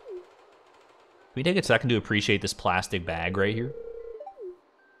 Can we take a second to appreciate this plastic bag right here?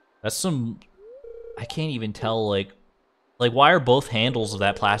 That's some... I can't even tell, like, why are both handles of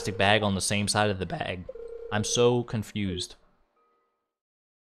that plastic bag on the same side of the bag? I'm so confused.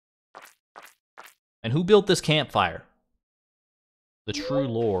 And who built this campfire? The true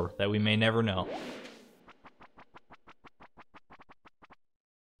lore that we may never know.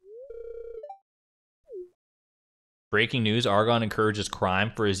 Breaking news, Argon encourages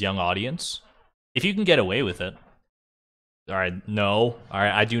crime for his young audience. If you can get away with it. Alright, no.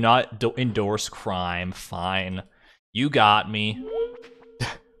 Alright, I do not endorse crime. Fine. You got me.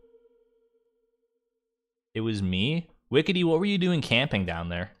 It was me? Wickedy, what were you doing camping down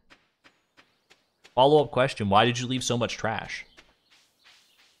there? Follow-up question, why did you leave so much trash?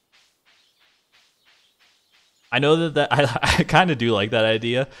 I know that I kind of do like that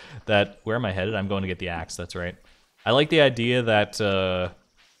idea. That where am I headed? I'm going to get the axe. That's right. I like the idea that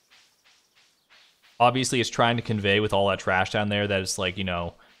obviously it's trying to convey with all that trash down there that it's like, you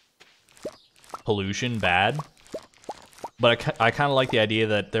know, pollution bad. But I kind of like the idea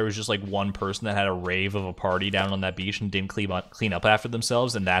that there was just like one person that had a rave of a party down on that beach and didn't clean up after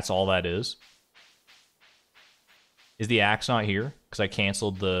themselves, and that's all that is. Is the axe not here? Because I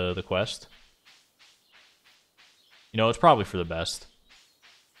canceled the quest. You know, it's probably for the best.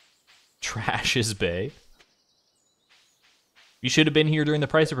 Trash is Bay. You should have been here during the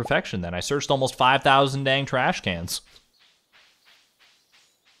price of perfection then. I searched almost 5,000 dang trash cans.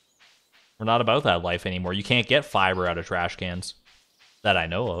 We're not about that life anymore. You can't get fiber out of trash cans. That I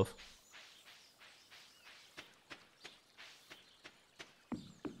know of.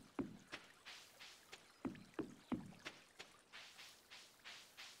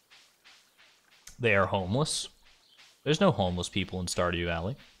 They are homeless. There's no homeless people in Stardew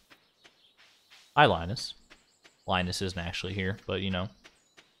Valley. Hi, Linus. Linus isn't actually here, but you know,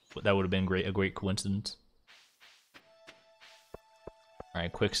 that would have been a great coincidence. All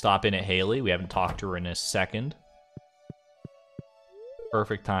right, quick stop in at Haley. We haven't talked to her in a second.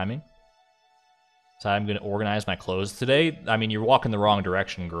 Perfect timing. So I'm going to organize my clothes today. I mean, you're walking the wrong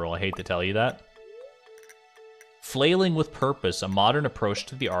direction, girl. I hate to tell you that. Flailing with purpose, a modern approach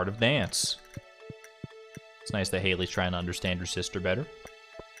to the art of dance. It's nice that Haley's trying to understand her sister better.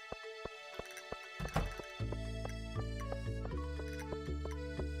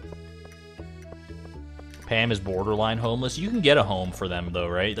 Pam is borderline homeless. You can get a home for them, though,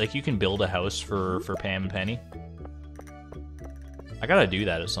 right? Like, you can build a house for Pam and Penny. I gotta do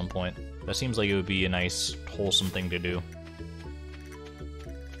that at some point. That seems like it would be a nice, wholesome thing to do.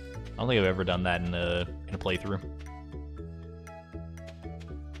 I don't think I've ever done that in a playthrough.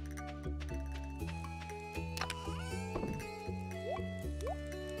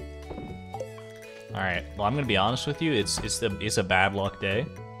 Alright, well, I'm gonna be honest with you, it's a bad luck day.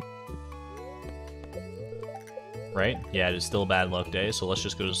 Right? Yeah, it is still a bad luck day, so let's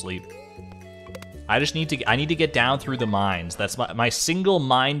just go to sleep. I need to get down through the mines. That's my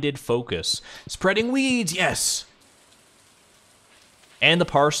single-minded focus. Spreading weeds, yes! And the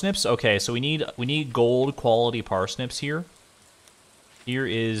parsnips. Okay, so we need gold quality parsnips here. Here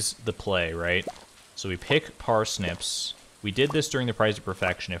is the play, right? So we pick parsnips. We did this during the Price of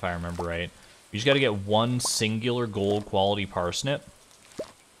Perfection, if I remember right. We just got to get one singular gold quality parsnip.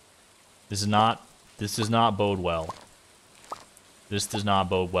 This does not bode well. This does not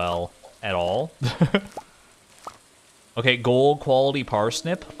bode well at all. Okay, gold quality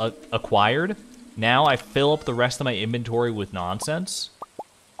parsnip acquired. Now I fill up the rest of my inventory with nonsense.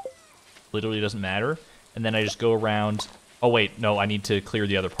 Literally doesn't matter. And then I just go around. Oh wait, no, I need to clear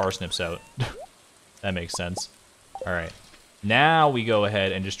the other parsnips out. That makes sense. All right. Now we go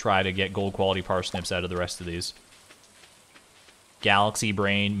ahead and just try to get gold quality parsnips out of the rest of these. Galaxy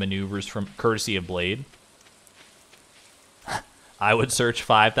brain maneuvers from courtesy of Blade. I would search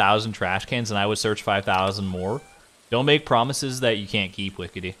 5,000 trash cans and I would search 5,000 more. Don't make promises that you can't keep,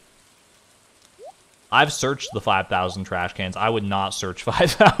 Wickedy. I've searched the 5,000 trash cans. I would not search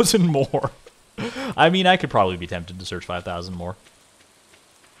 5,000 more. I mean, I could probably be tempted to search 5,000 more.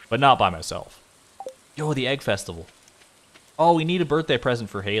 But not by myself. Yo, the Egg Festival. Oh, we need a birthday present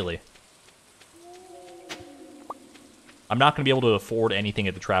for Haley. I'm not going to be able to afford anything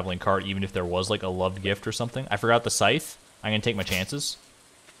at the traveling cart, even if there was like a loved gift or something. I forgot the scythe. I'm going to take my chances.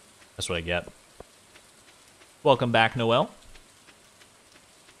 That's what I get. Welcome back, Noelle.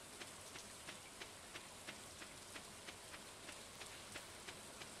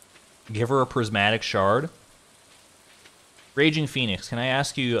 Give her a prismatic shard. Raging Phoenix, can I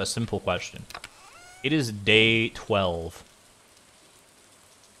ask you a simple question? It is day 12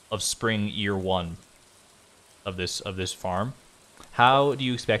 of spring year 1 of this farm. How do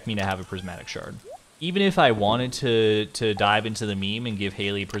you expect me to have a prismatic shard? Even if I wanted to dive into the meme and give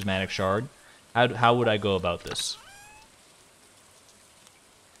Haley a prismatic shard, how would I go about this?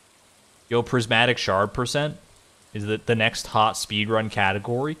 Yo, prismatic shard percent is the next hot speedrun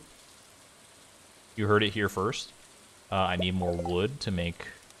category. You heard it here first. I need more wood to make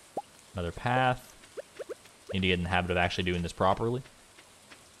another path. Need to get in the habit of actually doing this properly.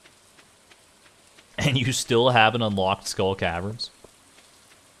 And you still haven't unlocked Skull Caverns.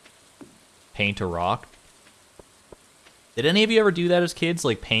 Paint a rock. Did any of you ever do that as kids?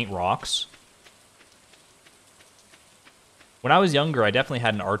 Like paint rocks? When I was younger, I definitely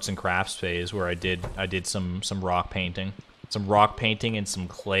had an arts and crafts phase where I did some rock painting. Some rock painting and some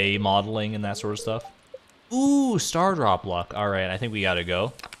clay modeling and that sort of stuff. Ooh, star drop luck. All right, I think we gotta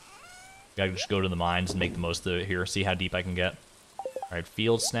go. Gotta just go to the mines and make the most of it here. See how deep I can get. Alright,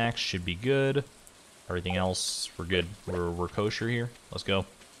 field snacks should be good. Everything else, we're good. We're kosher here. Let's go.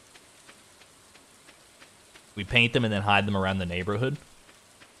 We paint them and then hide them around the neighborhood.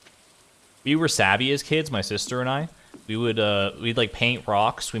 We were savvy as kids, my sister and I. We'd like paint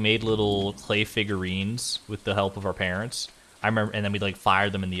rocks. We made little clay figurines with the help of our parents. I remember, and then we'd like fire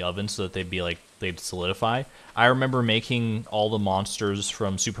them in the oven so that they'd solidify. I remember making all the monsters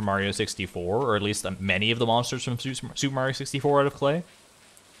from Super Mario 64, or at least many of the monsters from Super Mario 64 out of clay.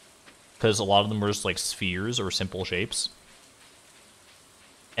 Because a lot of them were just like spheres or simple shapes.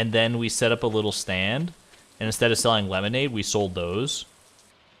 And then we set up a little stand, and instead of selling lemonade, we sold those.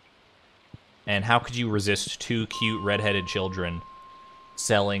 And how could you resist two cute redheaded children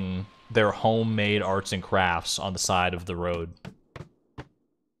selling their homemade arts and crafts on the side of the road?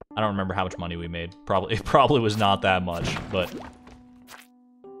 I don't remember how much money we made. It probably was not that much, but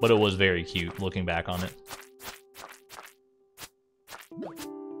it was very cute looking back on it.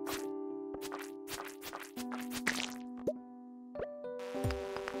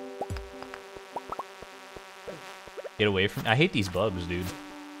 Get away from... I hate these bugs, dude.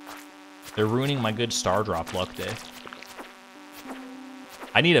 They're ruining my good star drop luck day.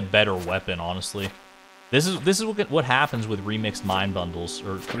 I need a better weapon, honestly. This is what happens with remixed mine bundles,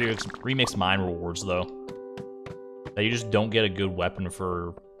 or remixed mine rewards, though. That you just don't get a good weapon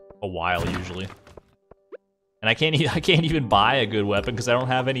for a while, usually. And I can't even buy a good weapon because I don't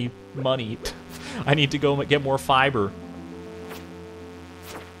have any money. I need to go get more fiber.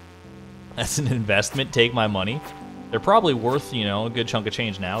 That's an investment. Take my money. They're probably worth, you know, a good chunk of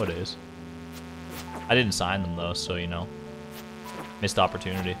change nowadays. I didn't sign them, though, so, you know. Missed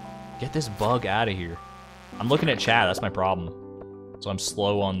opportunity. Get this bug out of here. I'm looking at chat, that's my problem. So I'm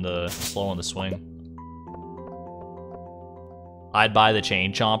slow on the swing. I'd buy the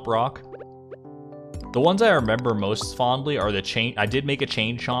chain chomp rock. The ones I remember most fondly are the chain... I did make a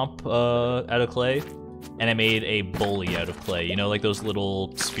chain chomp out of clay, and I made a bully out of clay. You know, like those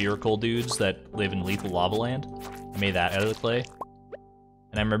little spherical dudes that live in Lethal Lava Land? I made that out of the clay.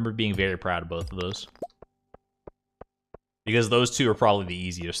 And I remember being very proud of both of those. Because those two are probably the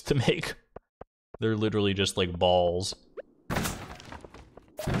easiest to make. They're literally just like balls.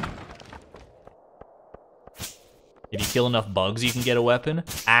 If you kill enough bugs, you can get a weapon.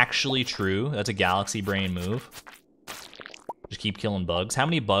 Actually true. That's a galaxy brain move. Just keep killing bugs. How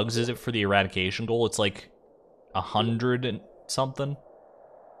many bugs is it for the eradication goal? It's like 100 and something.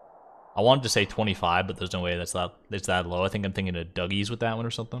 I wanted to say 25, but there's no way it's that low. I think I'm thinking of Dougie's with that one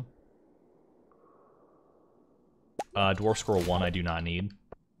or something. Dwarf Scroll 1 I do not need.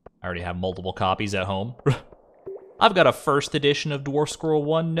 I already have multiple copies at home. I've got a first edition of Dwarf Scroll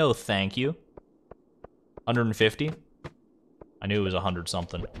 1. No, thank you. 150. I knew it was 100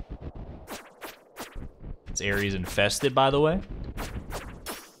 something. This area's infested, by the way.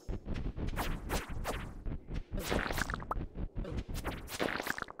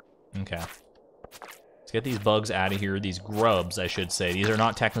 Okay. Let's get these bugs out of here. These grubs, I should say. These are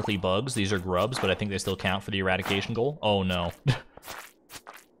not technically bugs. These are grubs, but I think they still count for the eradication goal. Oh, no.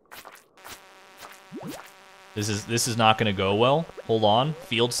 This is not going to go well. Hold on.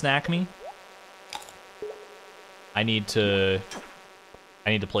 Field snack me. I need to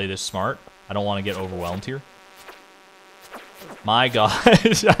play this smart. I don't want to get overwhelmed here. My God.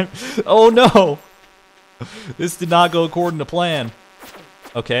 Oh, no. This did not go according to plan.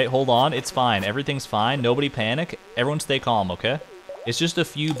 Okay, hold on. It's fine. Everything's fine. Nobody panic. Everyone stay calm, okay? It's just a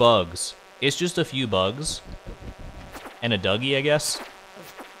few bugs. It's just a few bugs. And a Dougie, I guess.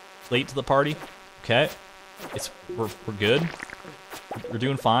 Late to the party. Okay. We're good. We're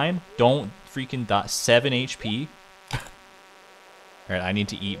doing fine. Don't freaking die. 7 HP. Alright, I need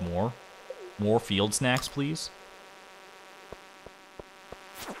to eat more. More field snacks, please.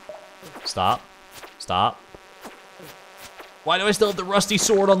 Stop. Stop. Why do I still have the rusty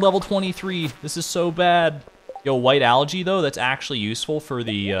sword on level 23? This is so bad. Yo, white algae, though, that's actually useful for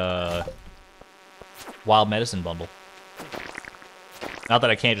the wild medicine bundle. Not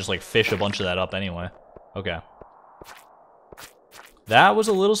that I can't just, like, fish a bunch of that up anyway. Okay. That was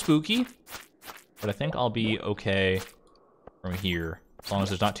a little spooky, but I think I'll be okay from here, as long as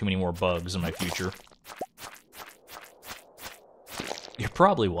there's not too many more bugs in my future. You're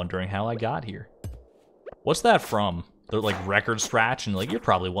probably wondering how I got here. What's that from? They're like record scratch, and like you're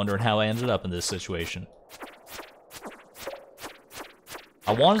probably wondering how I ended up in this situation.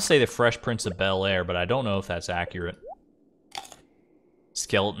 I want to say the Fresh Prince of Bel-Air, but I don't know if that's accurate.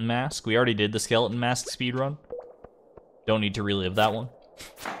 Skeleton mask. We already did the skeleton mask speedrun. Don't need to relive that one.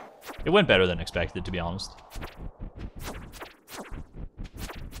 It went better than expected, to be honest.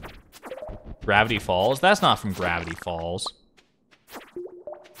 Gravity Falls? That's not from Gravity Falls.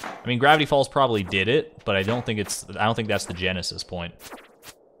 I mean, Gravity Falls probably did it, but I don't think that's the genesis point.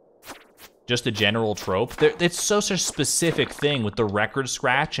 Just a general trope. It's such a specific thing with the record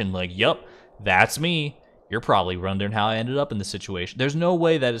scratch and like, yup, that's me. You're probably wondering how I ended up in this situation. There's no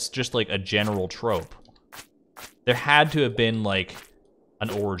way that it's just like a general trope. There had to have been like an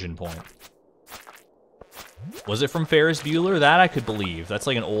origin point. Was it from Ferris Bueller? That I could believe. That's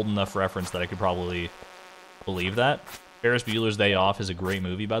like an old enough reference that I could probably believe that. Ferris Bueller's Day Off is a great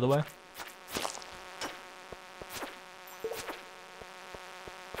movie, by the way.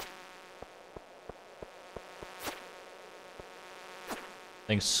 I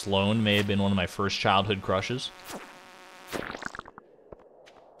think Sloane may have been one of my first childhood crushes.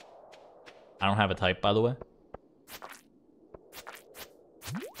 I don't have a type, by the way.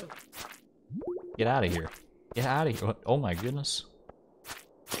 Get out of here. Get out of here. Oh my goodness.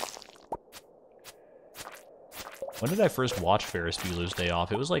 When did I first watch Ferris Bueller's Day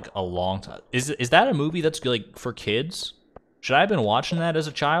Off? It was like a long time. Is that a movie that's like for kids? Should I have been watching that as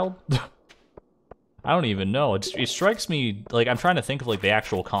a child? I don't even know. It strikes me like I'm trying to think of like the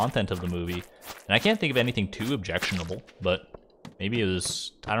actual content of the movie, and I can't think of anything too objectionable, but maybe it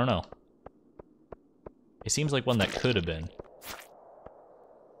was, I don't know. It seems like one that could have been.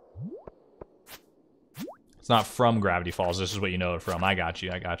 It's not from Gravity Falls. This is what you know it from. I got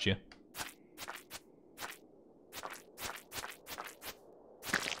you. I got you.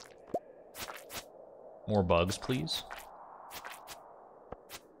 More bugs, please.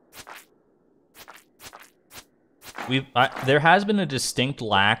 There has been a distinct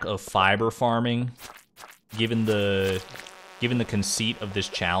lack of fiber farming, given the conceit of this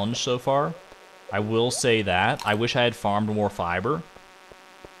challenge so far. I will say that. I wish I had farmed more fiber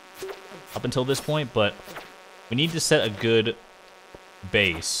up until this point, but we need to set a good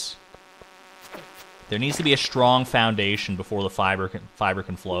base. There needs to be a strong foundation before the fiber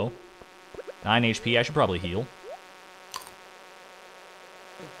can flow. 9 HP, I should probably heal.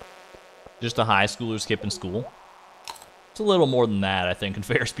 Just a high schooler skipping school. It's a little more than that, I think, in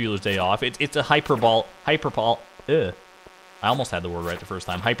Ferris Bueller's Day Off. It's a hyperbolic, I almost had the word right the first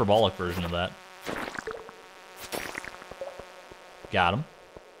time. Hyperbolic version of that. Got him.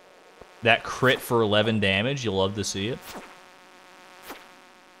 That crit for 11 damage, you'll love to see it.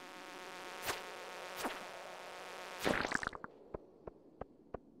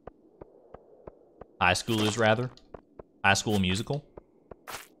 High Schoolers, rather. High School Musical.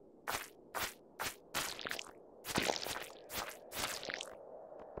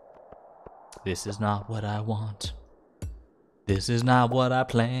 This is not what I want. This is not what I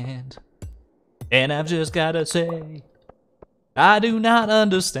planned. And I've just gotta say, I do not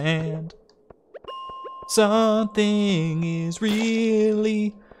understand. Something's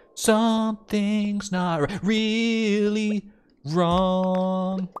not really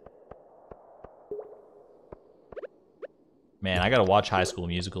wrong. Man, I gotta watch High School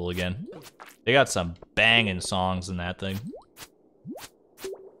Musical again. They got some banging songs in that thing.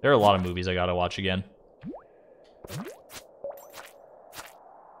 There are a lot of movies I gotta watch again.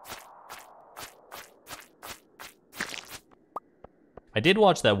 I did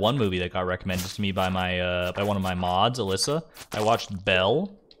watch that one movie that got recommended to me by by one of my mods, Alyssa. I watched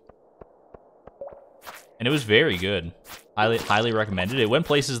Belle, and it was very good. Highly recommended. It went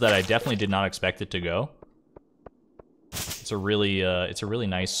places that I definitely did not expect it to go. It's a really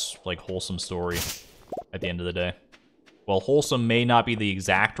nice, like, wholesome story at the end of the day. Well, wholesome may not be the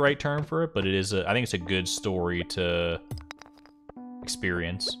exact right term for it, but it is I think it's a good story to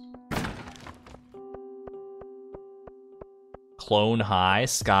experience. Clone High,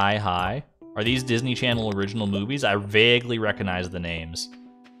 Sky High. Are these Disney Channel original movies? I vaguely recognize the names.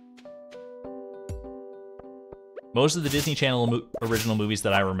 Most of the Disney Channel original movies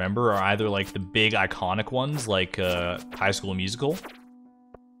that I remember are either like the big iconic ones, like High School Musical,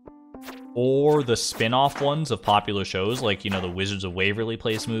 or the spin-off ones of popular shows, like, you know, the Wizards of Waverly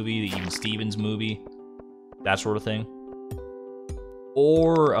Place movie, the Even Stevens movie, that sort of thing.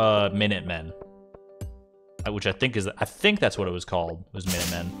 Or Minutemen, which I think that's what it was called, was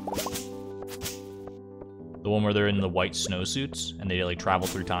Minutemen. The one where they're in the white snowsuits and they like travel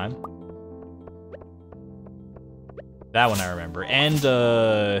through time. That one I remember. And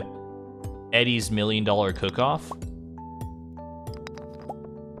Eddie's $1 Million Cook-Off.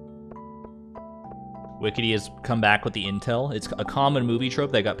 Wickedy has come back with the intel. It's a common movie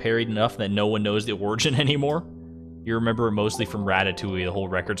trope that got parodied enough that no one knows the origin anymore. You remember it mostly from Ratatouille, the whole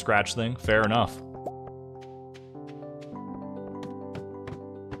record scratch thing? Fair enough.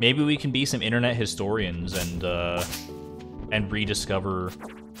 Maybe we can be some internet historians and rediscover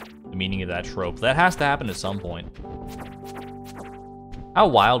the meaning of that trope. That has to happen at some point. How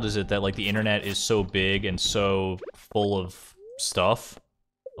wild is it that, like, the internet is so big and so full of stuff,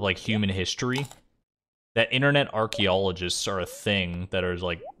 like human history, that internet archaeologists are a thing that are,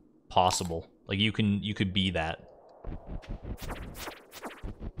 like, possible. Like, you could be that.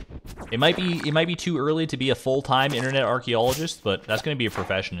 It might be too early to be a full-time internet archaeologist, but that's going to be a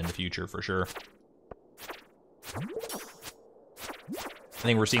profession in the future for sure. I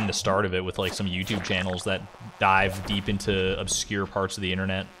think we're seeing the start of it with, like, some YouTube channels that dive deep into obscure parts of the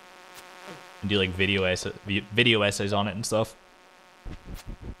internet and do, like, video essays on it and stuff.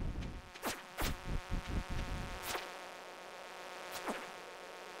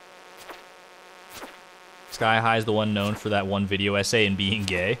 Sky High is the one known for that one video essay and being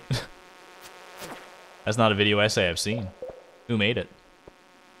gay. That's not a video essay I've seen. Who made it?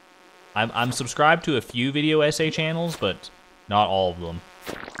 I'm subscribed to a few video essay channels, but not all of them.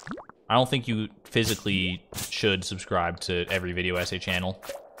 I don't think you physically should subscribe to every video essay channel.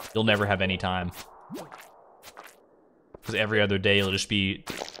 You'll never have any time. Because every other day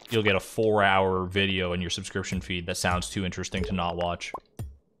you'll get a 4-hour video in your subscription feed that sounds too interesting to not watch.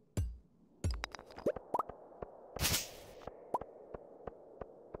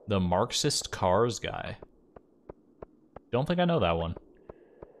 The Marxist Cars guy. Don't think I know that one.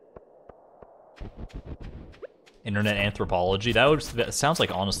 Internet anthropology. That sounds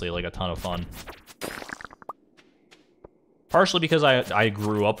like, honestly, like a ton of fun. Partially because I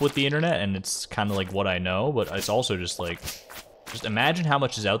grew up with the internet and it's kind of like what I know, but it's also just like, just imagine how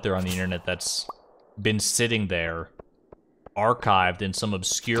much is out there on the internet that's been sitting there, archived in some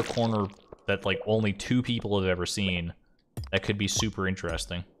obscure corner that like only 2 people have ever seen. That could be super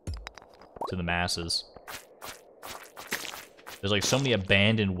interesting to the masses. There's like so many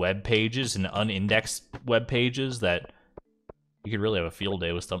abandoned web pages and unindexed web pages that you could really have a field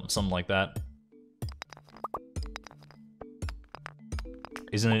day with something like that.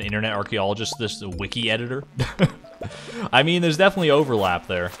 Isn't an internet archaeologist this a wiki editor? I mean, there's definitely overlap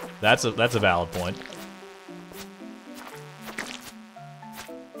there. That's a valid point.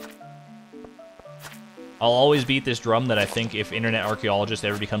 I'll always beat this drum that I think if internet archaeologist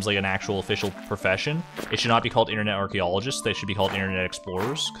ever becomes like an actual official profession, it should not be called internet archaeologists, they should be called internet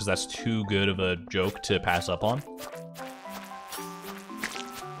explorers, because that's too good of a joke to pass up on.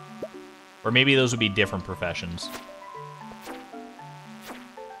 Or maybe those would be different professions.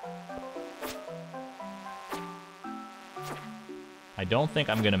 I don't think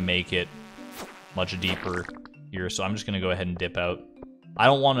I'm going to make it much deeper here, so I'm just going to go ahead and dip out. I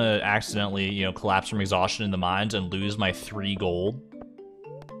don't want to accidentally, you know, collapse from exhaustion in the mines and lose my 3 gold.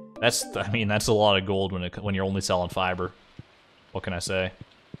 That's a lot of gold when you're only selling fiber. What can I say?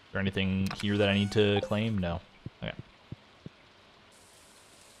 Is there anything here that I need to claim? No. Okay.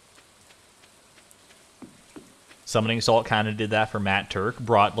 Summoning Salt kind of did that for Matt Turk.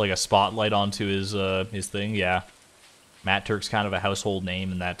 Brought like a spotlight onto his thing. Yeah. Matt Turk's kind of a household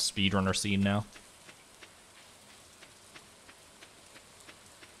name in that speedrunner scene now.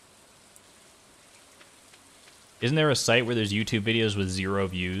 Isn't there a site where there's YouTube videos with 0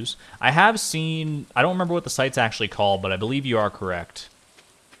 views? I have seen... I don't remember what the site's actually called, but I believe you are correct,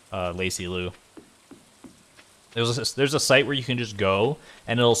 Lacey Lou. There's a site where you can just go,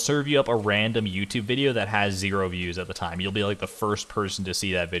 and it'll serve you up a random YouTube video that has 0 views at the time. You'll be like the first person to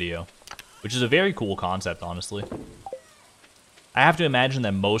see that video, which is a very cool concept, honestly. I have to imagine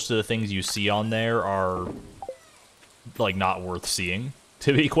that most of the things you see on there are, like, not worth seeing,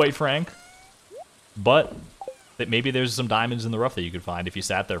 to be quite frank. But... that maybe there's some diamonds in the rough that you could find if you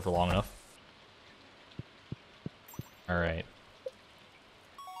sat there for long enough. Alright.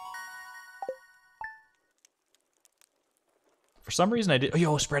 For some reason I did... oh,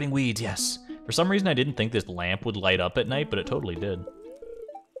 yo, spreading weeds, yes. For some reason I didn't think this lamp would light up at night, but it totally did.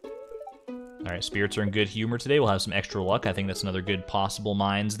 Alright, spirits are in good humor today. We'll have some extra luck. I think that's another good possible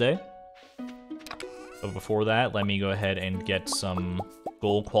mines day. But before that, let me go ahead and get some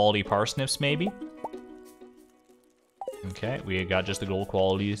gold quality parsnips, maybe. Okay, we got just the gold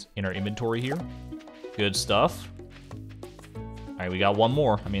qualities in our inventory here. Good stuff. Alright, we got one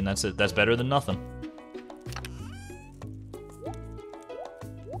more. I mean, that's it. That's better than nothing.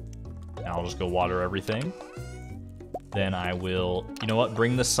 Now I'll just go water everything. Then I will... you know what?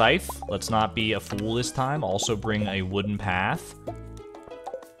 Bring the scythe. Let's not be a fool this time. Also bring a wooden path.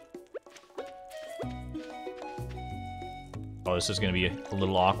 Oh, this is gonna be a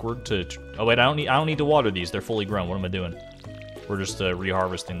little awkward to... oh wait, I don't need to water these. They're fully grown. What am I doing? We're just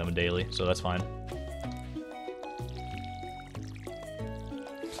reharvesting them daily, so that's fine.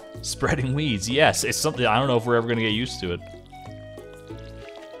 Spreading weeds, yes, it's something. I don't know if we're ever gonna get used to it.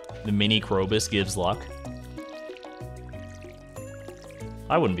 The mini Krobus gives luck.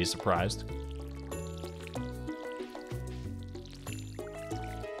 I wouldn't be surprised.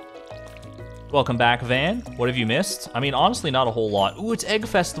 Welcome back, Van. What have you missed? I mean, honestly, not a whole lot. Ooh, it's Egg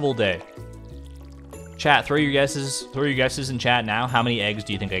Festival Day. Chat, throw your guesses in chat now. How many eggs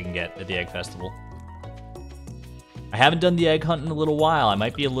do you think I can get at the Egg Festival? I haven't done the egg hunt in a little while. I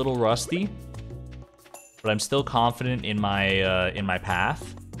might be a little rusty, but I'm still confident in my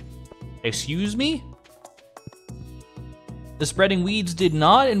path. Excuse me? The spreading weeds did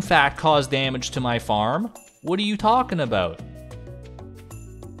not, in fact, cause damage to my farm. What are you talking about?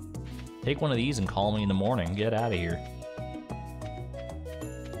 Take one of these and call me in the morning. Get out of here.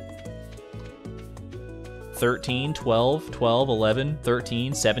 13, 12, 12, 11,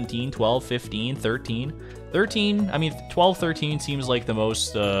 13, 17, 12, 15, 13. 13, I mean, 12, 13 seems like the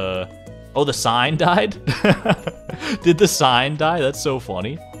most, Oh, the sign died? Did the sign die? That's so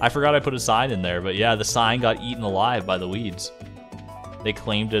funny. I forgot I put a sign in there, but yeah, the sign got eaten alive by the weeds. They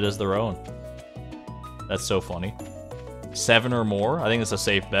claimed it as their own. That's so funny. 7 or more? I think it's a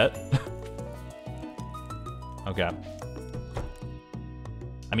safe bet. Okay.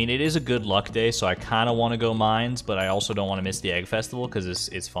 I mean, it is a good luck day, so I kind of want to go mines, but I also don't want to miss the Egg Festival because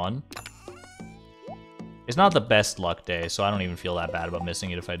it's fun. It's not the best luck day, so I don't even feel that bad about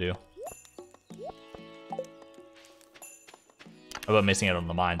missing it if I do. About missing out on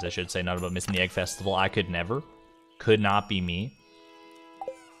the mines, I should say, not about missing the Egg Festival. I could never. Could not be me.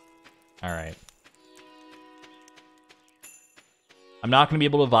 Alright. I'm not going to be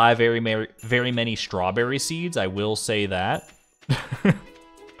able to buy very many strawberry seeds, I will say that.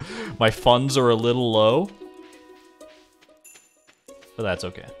 My funds are a little low. But that's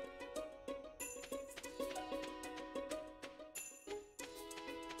okay.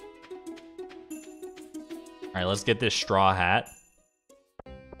 Alright, let's get this straw hat.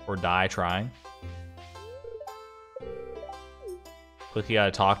 Or die trying. Quickly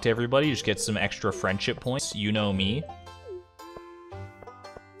gotta talk to everybody, just get some extra friendship points. You know me.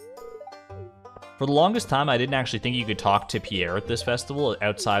 For the longest time, I didn't actually think you could talk to Pierre at this festival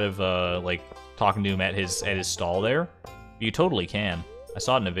outside of, like, talking to him at his stall there. You totally can. I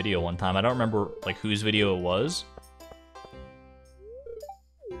saw it in a video one time. I don't remember, like, whose video it was.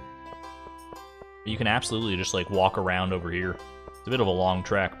 You can absolutely just, like, walk around over here. It's a bit of a long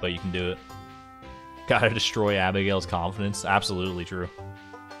trek, but you can do it. Gotta destroy Abigail's confidence. Absolutely true.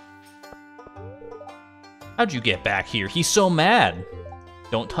 How'd you get back here? He's so mad.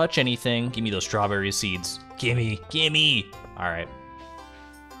 Don't touch anything. Give me those strawberry seeds. Gimme, gimme. All right.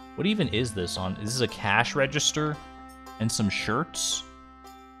 What even is this on? Is this a cash register and some shirts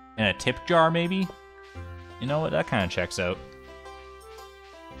and a tip jar maybe? You know what? That kind of checks out.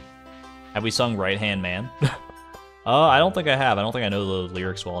 Have we sung Right Hand Man? I don't think I have. I don't think I know the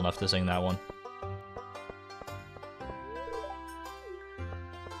lyrics well enough to sing that one.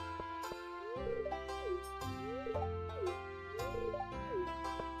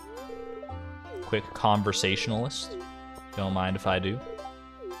 Quick conversationalist. Don't mind if I do.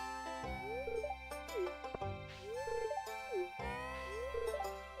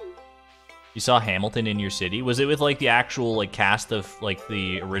 You saw Hamilton in your city? Was it with, like, the actual, like, cast of, like,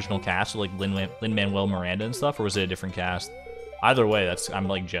 the original cast, like Lin-Manuel Miranda and stuff, or was it a different cast? Either way, I'm,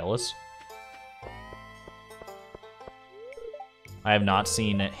 like, jealous. I have not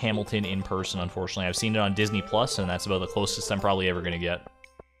seen Hamilton in person, unfortunately. I've seen it on Disney Plus, and that's about the closest I'm probably ever gonna get.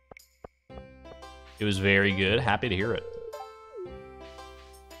 It was very good. Happy to hear it.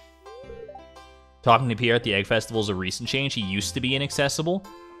 Talking to Pierre at the Egg Festival is a recent change. He used to be inaccessible.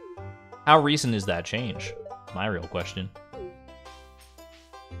 How recent is that change? My real question.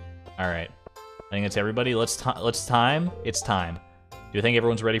 All right. I think that's everybody. Let's time. It's time. Do you think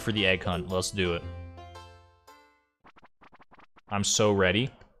everyone's ready for the egg hunt? Let's do it. I'm so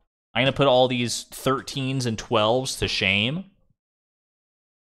ready. I'm gonna put all these 13s and 12s to shame.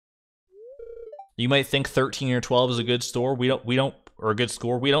 You might think 13 or 12 is a good score. We don't, or a good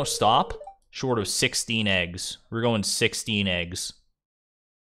score. We don't stop short of 16 eggs. We're going 16 eggs.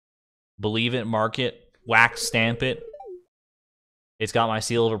 Believe it, mark it, wax stamp it. It's got my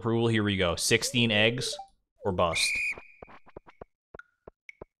seal of approval. Here we go. 16 eggs or bust.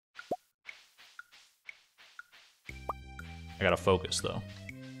 I gotta focus though.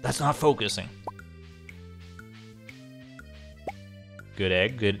 That's not focusing. Good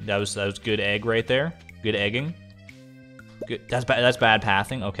egg. Good. That was good egg right there. Good egging. Good. That's bad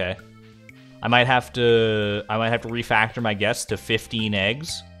pathing. Okay. I might have to refactor my guess to 15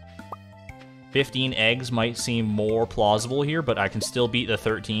 eggs. 15 eggs might seem more plausible here, but I can still beat the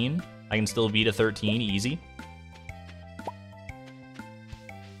 13. I can still beat a 13 easy.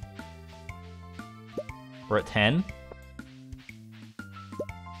 We're at 10.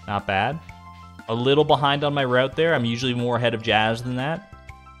 Not bad. A little behind on my route there. I'm usually more ahead of Jazz than that.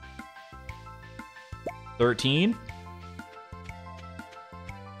 13.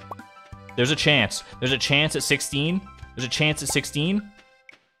 There's a chance. There's a chance at 16. There's a chance at 16.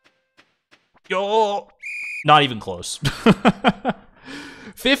 Yo! Not even close.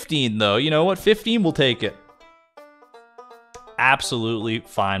 15, though. You know what? 15 will take it. Absolutely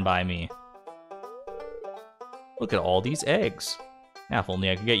fine by me. Look at all these eggs. Now, if only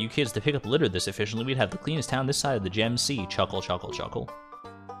I could get you kids to pick up litter this efficiently, we'd have the cleanest town this side of the Gem Sea. Chuckle, chuckle, chuckle.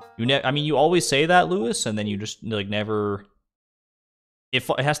 I mean, you always say that, Lewis, and then you just, like, never... It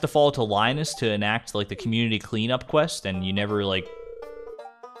has to fall to Linus to enact, like, the community cleanup quest, and you never, like...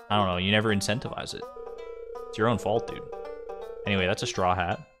 I don't know, you never incentivize it. It's your own fault, dude. Anyway, that's a straw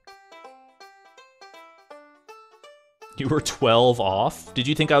hat. You were 12 off? Did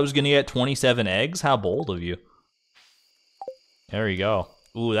you think I was gonna get 27 eggs? How bold of you. There you go.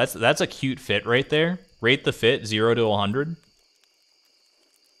 Ooh, that's a cute fit right there. Rate the fit, 0 to 100.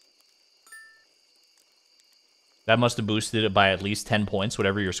 That must have boosted it by at least 10 points,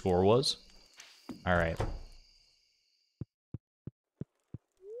 whatever your score was. All right.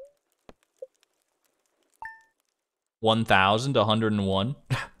 $1,000 to 101.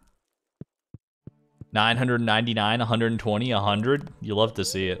 999, 120, 100. You love to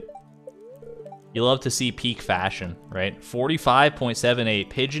see it. You love to see peak fashion, right? 45.78,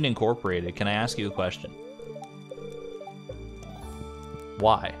 Pigeon Incorporated. Can I ask you a question?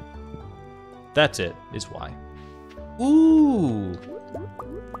 Why? That's it, is why. Ooh!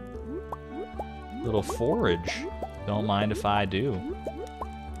 Little forage. Don't mind if I do.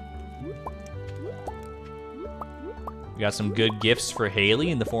 We got some good gifts for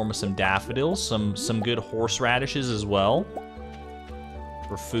Haley in the form of some daffodils, some good horseradishes as well.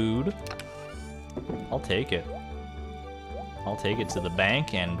 For food. I'll take it. I'll take it to the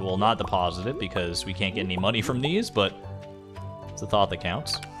bank and will not deposit it because we can't get any money from these, but it's the thought that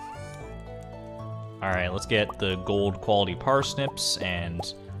counts. Alright, let's get the gold quality parsnips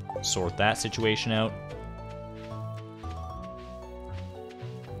and sort that situation out.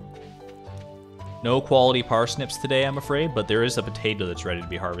 No quality parsnips today, I'm afraid, but there is a potato that's ready to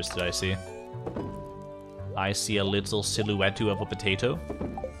be harvested, I see. I see a little silhouette of a potato.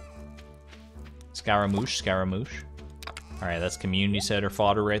 Scaramouche, Scaramouche. Alright, that's community center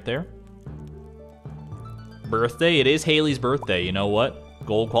fodder right there. Birthday? It is Haley's birthday, you know what?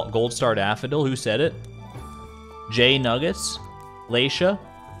 Gold Star Daffodil, who said it? Jay Nuggets? Laisha?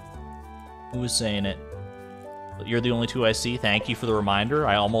 Who was saying it? You're the only two I see. Thank you for the reminder.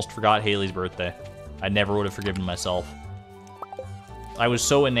 I almost forgot Haley's birthday. I never would have forgiven myself. I was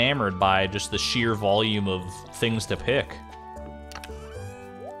so enamored by just the sheer volume of things to pick.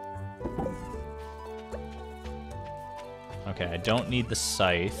 Okay, I don't need the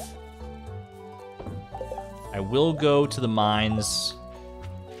scythe. I will go to the mines.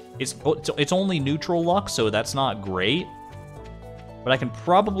 It's only neutral luck, so that's not great. But I can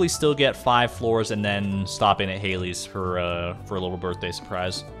probably still get 5 floors and then stop in at Haley's for a little birthday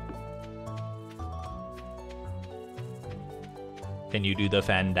surprise. Can you do the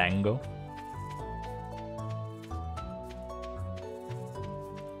fandango?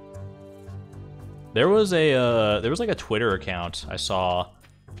 There was like a Twitter account I saw.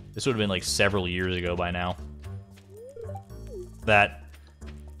 This would have been like several years ago by now. That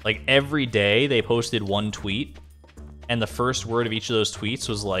like every day they posted one tweet, and the first word of each of those tweets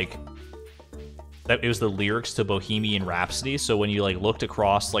was like that it was the lyrics to Bohemian Rhapsody. So when you like looked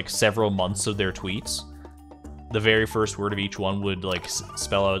across like several months of their tweets, the very first word of each one would like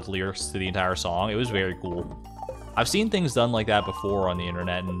spell out the lyrics to the entire song. It was very cool. I've seen things done like that before on the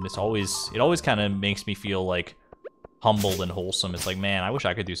internet, and it always kind of makes me feel like humbled and wholesome. It's like, man, I wish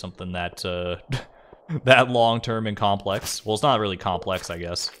I could do something that that long-term and complex. Well, it's not really complex, I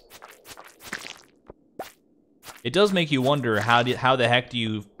guess. It does make you wonder how the heck do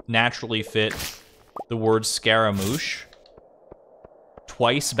you naturally fit the word Scaramouche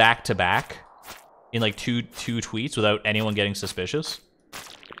twice back to back in like two tweets without anyone getting suspicious?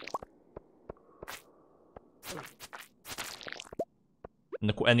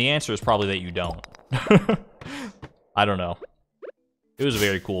 And the answer is probably that you don't. I don't know. It was a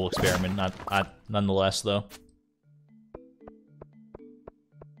very cool experiment, not nonetheless, though.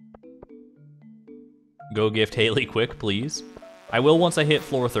 Go gift Haley quick, please. I will once I hit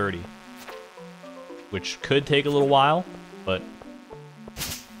floor 30. Which could take a little while, but...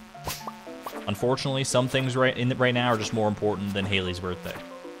 unfortunately, some things right now are just more important than Haley's birthday.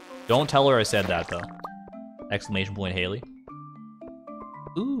 Don't tell her I said that, though. Exclamation point, Haley.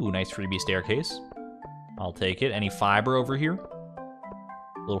 Ooh, nice freebie staircase. I'll take it. Any fiber over here?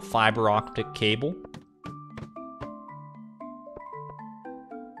 Little fiber optic cable.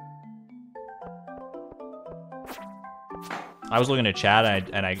 I was looking at chat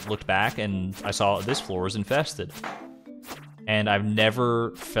and I looked back and I saw this floor is infested. And I've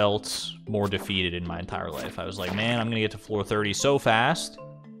never felt more defeated in my entire life. I was like, man, I'm gonna get to floor 30 so fast.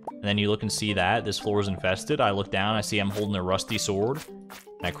 And then you look and see that this floor is infested. I look down, I see I'm holding a rusty sword,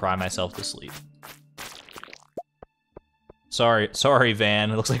 and I cry myself to sleep. Sorry,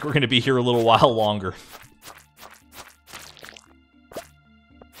 Van. It looks like we're gonna be here a little while longer.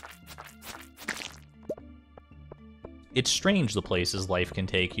 It's strange the places life can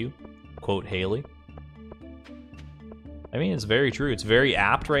take you, quote Haley. I mean, it's very true. It's very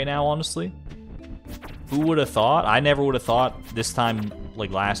apt right now, honestly. Who would have thought? I never would have thought this time,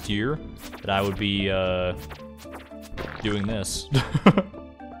 like last year, that I would be doing this.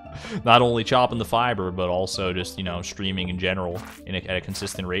 Not only chopping the fiber, but also just, you know, streaming in general at a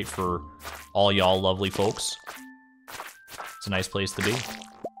consistent rate for all y'all lovely folks. It's a nice place to be.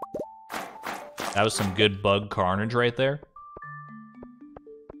 That was some good bug carnage right there.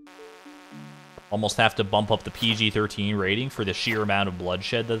 Almost have to bump up the PG-13 rating for the sheer amount of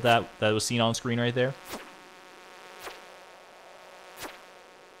bloodshed that was seen on screen right there.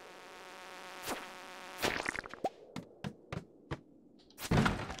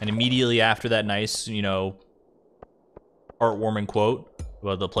 And immediately after that nice, you know, heartwarming quote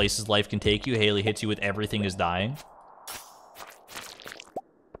about the places life can take you, Haley hits you with everything is dying.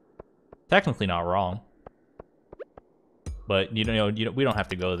 Technically not wrong. But, you know, we don't have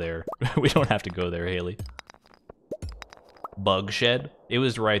to go there. We don't have to go there, Haley. Bug shed? It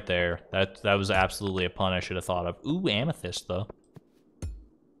was right there. That was absolutely a pun I should have thought of. Ooh, amethyst, though.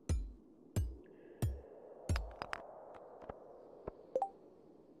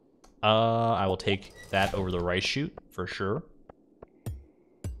 I will take that over the rice chute, for sure.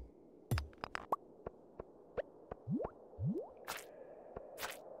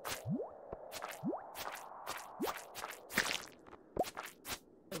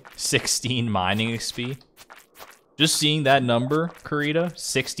 $16 mining XP. Just seeing that number, Karita,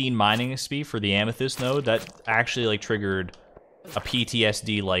 16 mining XP for the amethyst node, that actually like triggered a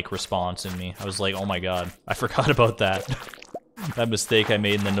PTSD-like response in me. I was like, oh my god, I forgot about that. That mistake I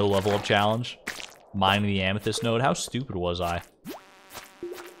made in the no level up challenge. Mining the amethyst node. How stupid was I?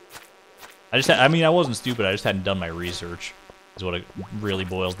 I mean, I wasn't stupid, I just hadn't done my research, is what it really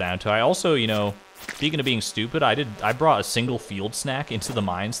boils down to. I also, you know, speaking of being stupid, I brought a single field snack into the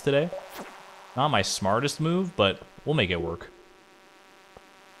mines today. Not my smartest move, but we'll make it work.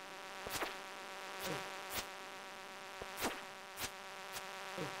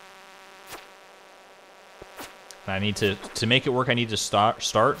 And I need to make it work, I need to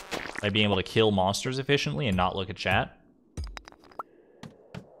start by being able to kill monsters efficiently and not look at chat.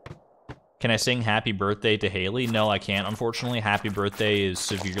 Can I sing happy birthday to Haley? No, I can't, unfortunately. Happy birthday is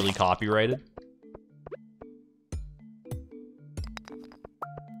severely copyrighted.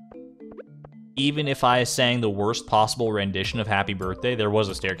 Even if I sang the worst possible rendition of Happy Birthday, there was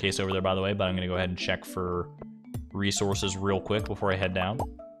a staircase over there, by the way, but I'm going to go ahead and check for resources real quick before I head down.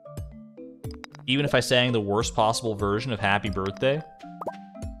 Even if I sang the worst possible version of Happy Birthday,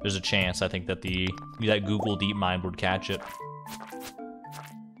 there's a chance, I think, that that Google DeepMind would catch it.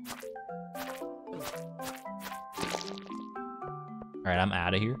 Alright, I'm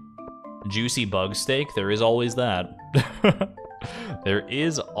out of here. Juicy bug steak, there is always that. There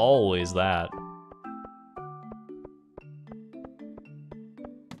is always that.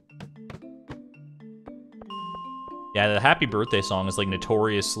 Yeah, the Happy Birthday song is like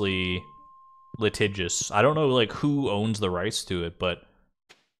notoriously litigious. I don't know like who owns the rights to it, but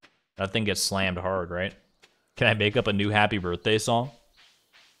that thing gets slammed hard, right? Can I make up a new Happy Birthday song?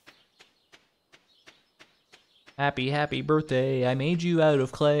 Happy, happy birthday, I made you out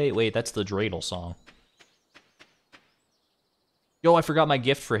of clay. Wait, that's the dreidel song. Yo, I forgot my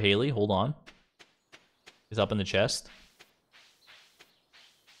gift for Haley. Hold on. It's up in the chest.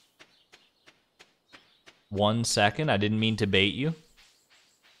 1 second. I didn't mean to bait you.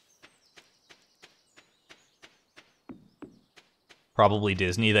 Probably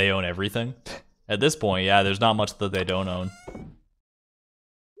Disney. They own everything. At this point, yeah, there's not much that they don't own.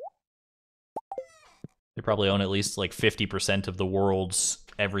 They probably own at least like 50% of the world's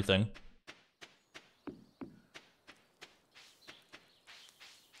everything.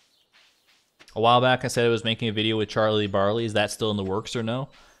 A while back, I said I was making a video with Charlie Barley. Is that still in the works or no?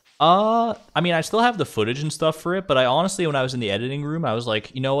 I mean, I still have the footage and stuff for it, but I honestly, when I was in the editing room, I was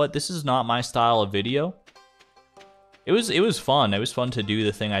like, you know what? This is not my style of video. It was fun. It was fun to do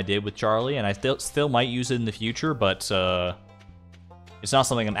the thing I did with Charlie, and I still might use it in the future, but it's not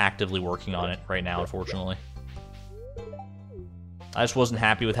something I'm actively working on it right now, unfortunately. I just wasn't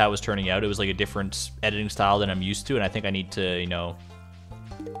happy with how it was turning out. It was like a different editing style than I'm used to, and I think I need to, you know...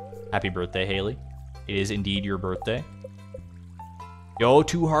 Happy birthday, Haley. It is indeed your birthday. Yo,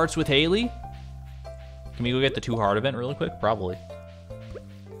 2 hearts with Haley? Can we go get the 2 heart event really quick? Probably.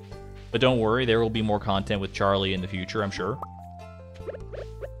 But don't worry, there will be more content with Charlie in the future, I'm sure.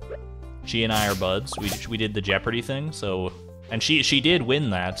 She and I are buds. We did the Jeopardy thing, so... And she did win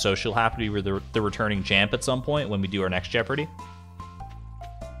that, so she'll have to be the returning champ at some point when we do our next Jeopardy.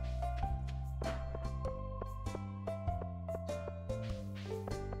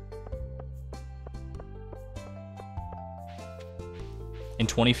 In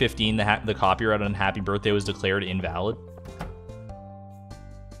 2015, the copyright on Happy Birthday was declared invalid.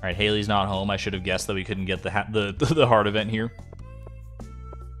 All right, Haley's not home. I should have guessed that we couldn't get the heart event here.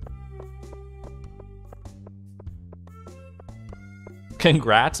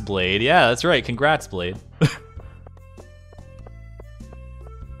 Congrats, Blade. Yeah, that's right. Congrats, Blade.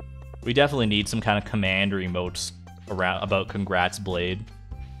 We definitely need some kind of command or emotes around about Congrats, Blade.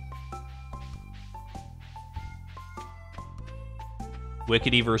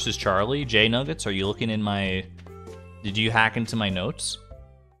 Wickedy versus Charlie. J Nuggets, are you looking in my... Did you hack into my notes?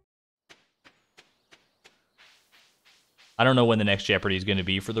 I don't know when the next Jeopardy is going to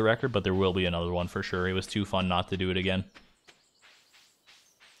be for the record, but there will be another one for sure. It was too fun not to do it again.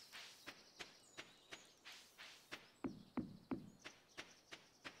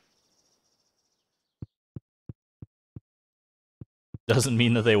 Doesn't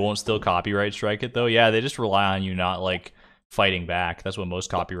mean that they won't still copyright strike it, though. Yeah, they just rely on you not, like, fighting back. That's what most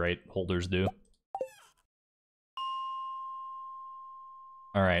copyright holders do.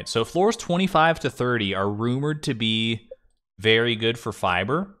 Alright, so floors 25 to 30 are rumored to be very good for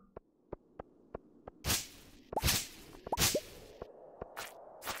fiber.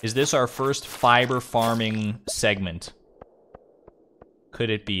 Is this our first fiber farming segment? Could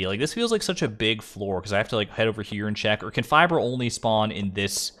it be? Like, this feels like such a big floor, because I have to, like, head over here and check. Or can fiber only spawn in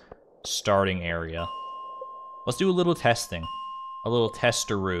this starting area? Let's do a little testing. A little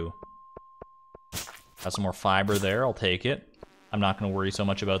testeroo. Got some more fiber there, I'll take it. I'm not going to worry so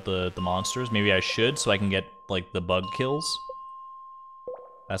much about the monsters. Maybe I should, so I can get, like, the bug kills.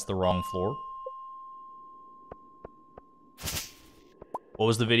 That's the wrong floor. What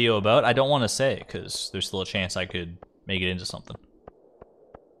was the video about? I don't want to say, because there's still a chance I could make it into something.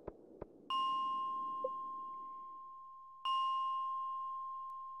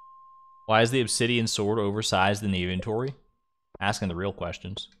 Why is the obsidian sword oversized in the inventory? Asking the real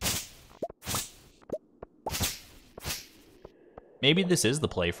questions. Maybe this is the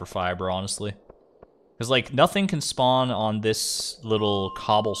play for fiber, honestly. Because, like, nothing can spawn on this little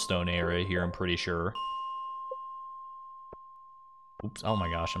cobblestone area here, I'm pretty sure. Oops, oh my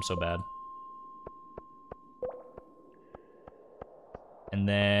gosh, I'm so bad. And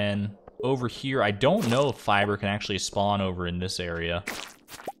then over here, I don't know if fiber can actually spawn over in this area.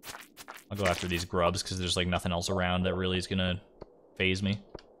 I'll go after these grubs, because there's, like, nothing else around that really is gonna phase me.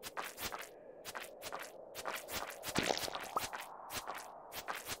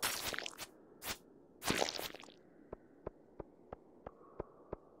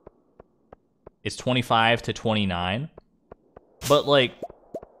 It's 25 to 29. But, like,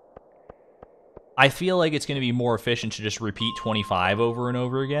 I feel like it's going to be more efficient to just repeat 25 over and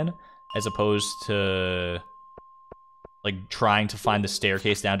over again, as opposed to, like, trying to find the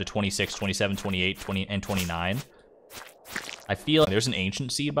staircase down to 26, 27, 28, 20, and 29. I feel like there's an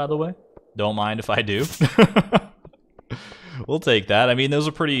ancient seed, by the way. Don't mind if I do. We'll take that. I mean, those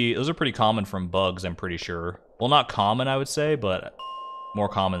are pretty common from bugs, I'm pretty sure. Well, not common, I would say, but more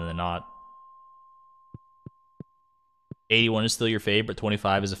common than not. 81 is still your fave, but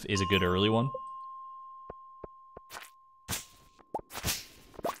 25 is a good early one.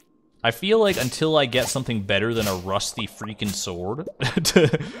 I feel like until I get something better than a rusty freaking sword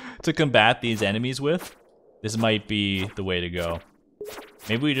to combat these enemies with, this might be the way to go.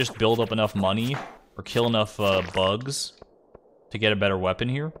 Maybe we just build up enough money or kill enough bugs to get a better weapon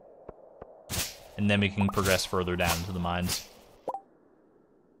here, and then we can progress further down into the mines.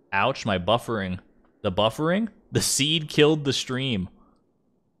 Ouch, my buffering. The buffering? The seed killed the stream.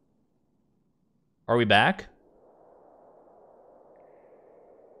 Are we back?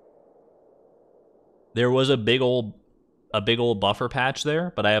 There was a big old buffer patch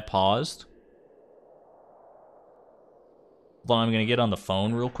there, but I have paused. Hold on, I'm gonna get on the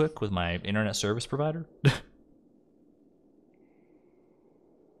phone real quick with my internet service provider.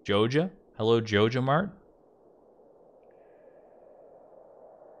 Joja? Hello, Joja Mart?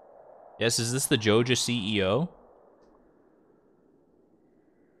 Yes, is this the Joja CEO?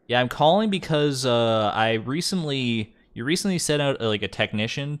 Yeah, I'm calling because you recently sent out like a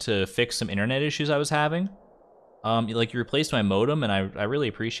technician to fix some internet issues I was having. You replaced my modem, and I really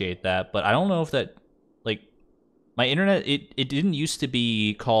appreciate that. But I don't know if that, like, my internet, it didn't used to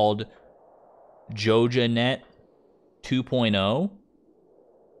be called JojaNet 2.0.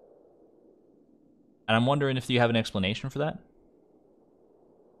 And I'm wondering if you have an explanation for that.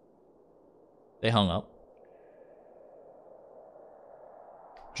 They hung up.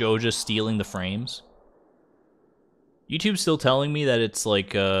 Joja stealing the frames. YouTube's still telling me that it's like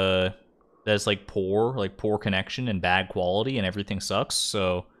poor connection and bad quality and everything sucks.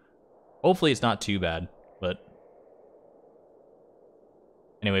 So hopefully it's not too bad. But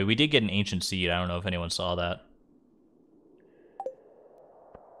anyway, we did get an ancient seed. I don't know if anyone saw that.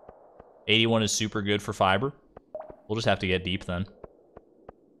 81 is super good for fiber. We'll just have to get deep then.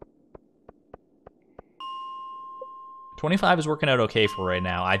 25 is working out okay for right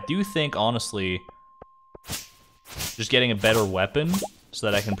now. I do think, honestly, just getting a better weapon so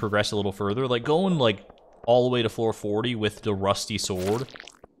that I can progress a little further. Like, going, like, all the way to floor 40 with the rusty sword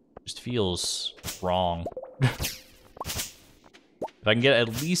just feels wrong. If I can get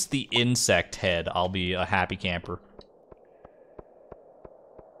at least the insect head, I'll be a happy camper.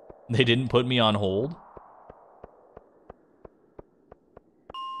 They didn't put me on hold.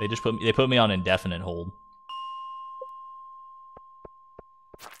 They put me on indefinite hold.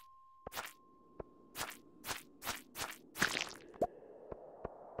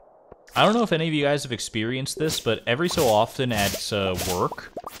 I don't know if any of you guys have experienced this, but every so often at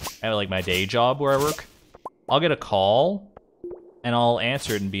work, at like my day job where I work, I'll get a call, and I'll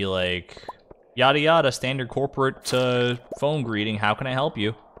answer it and be like, yada yada, standard corporate phone greeting, how can I help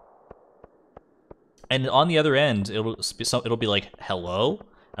you? And on the other end, it'll be like, hello?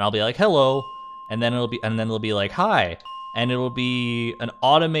 And I'll be like, hello, and then it'll be like, hi. And it'll be an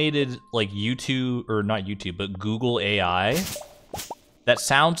automated, like, YouTube, or not YouTube, but Google AI that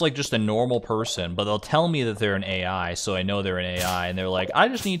sounds like just a normal person, but they'll tell me that they're an AI, so I know they're an AI, and they're like, I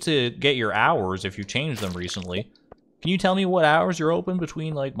just need to get your hours if you changed them recently. Can you tell me what hours you're open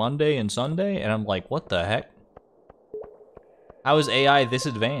between, like, Monday and Sunday? And I'm like, what the heck? How is AI this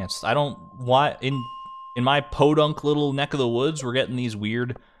advanced? I don't... Why... In my podunk little neck of the woods, we're getting these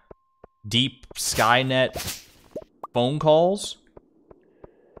weird, deep Skynet phone calls?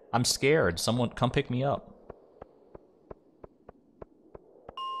 I'm scared. Someone come pick me up.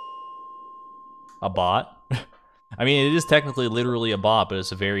 A bot? I mean, it is technically literally a bot, but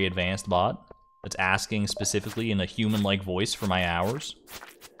it's a very advanced bot that's asking specifically in a human-like voice for my hours.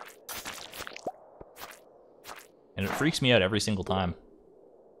 And it freaks me out every single time.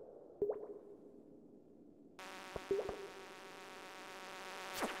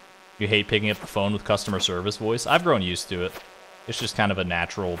 You hate picking up the phone with customer service voice? I've grown used to it. It's just kind of a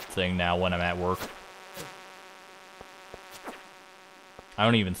natural thing now when I'm at work. I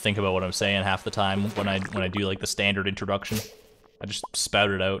don't even think about what I'm saying half the time when I do like the standard introduction. I just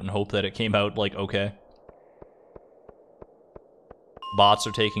spout it out and hope that it came out like okay. Bots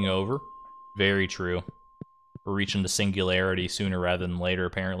are taking over. Very true. We're reaching the singularity sooner rather than later,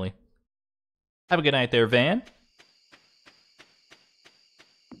 apparently. Have a good night there, Van.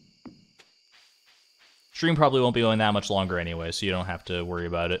 Stream probably won't be going that much longer anyway, so you don't have to worry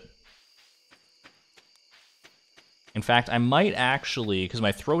about it. In fact, I might actually, because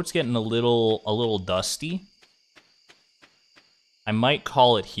my throat's getting a little dusty, I might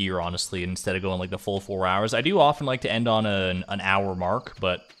call it here, honestly, instead of going like the full 4 hours. I do often like to end on an hour mark,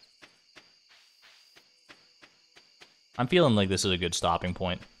 but I'm feeling like this is a good stopping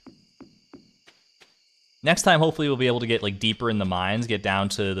point. Next time, hopefully, we'll be able to get like deeper in the mines, get down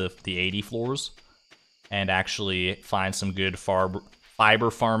to the 80 floors, and actually find some good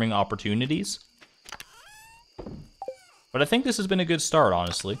fiber farming opportunities. But I think this has been a good start,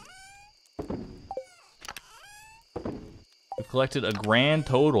 honestly. We've collected a grand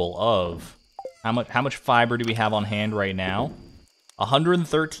total of... How much fiber do we have on hand right now?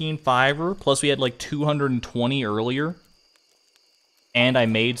 113 fiber, plus we had like 220 earlier. And I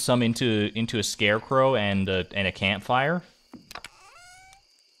made some into a scarecrow and a campfire.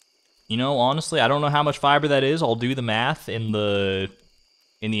 You know, honestly, I don't know how much fiber that is. I'll do the math in the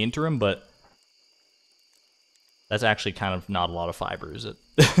interim, but... That's actually kind of not a lot of fiber, is it?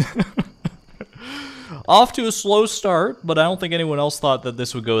 Off to a slow start, but I don't think anyone else thought that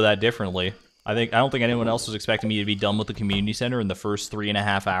this would go that differently. I don't think anyone else was expecting me to be done with the community center in the first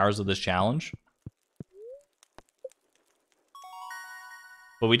 3.5 hours of this challenge.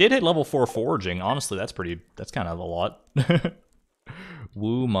 But we did hit level 4 foraging. Honestly, that's kind of a lot.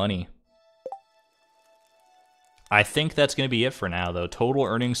 Woo money. I think that's going to be it for now, though. Total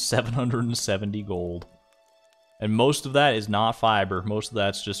earnings 770 gold. And most of that is not fiber. Most of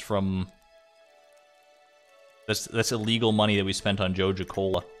that's just from... That's illegal money that we spent on Joja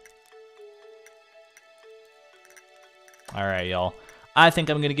Cola. Alright, y'all. I think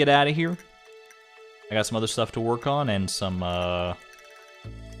I'm going to get out of here. I got some other stuff to work on and some...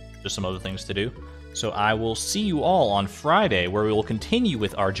 just some other things to do. So I will see you all on Friday, where we will continue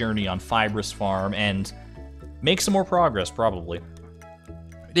with our journey on Fibrous Farm and make some more progress, probably.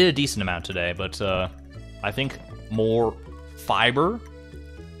 I did a decent amount today, but I think more fiber.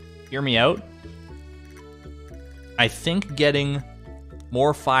 Hear me out. I think getting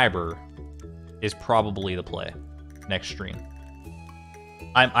more fiber is probably the play next stream.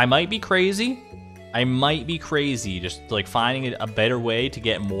 I might be crazy. I might be crazy. Just like finding a better way to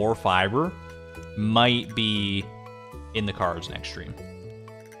get more fiber might be in the cards next stream.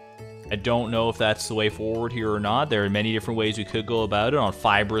 I don't know if that's the way forward here or not. There are many different ways we could go about it on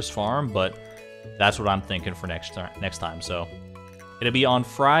Fibrous Farm, but that's what I'm thinking for next time. So it'll be on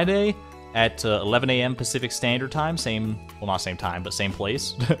Friday at 11 a.m. Pacific Standard Time. Well, not same time, but same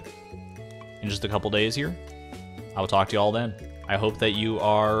place. In just a couple days here. I will talk to you all then. I hope that you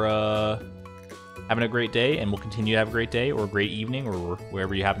are having a great day, and will continue to have a great day, or a great evening, or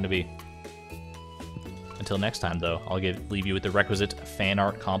wherever you happen to be. Until next time, though, I'll leave you with the requisite fan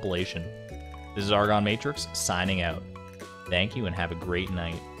art compilation. This is Argon Matrix, signing out. Thank you, and have a great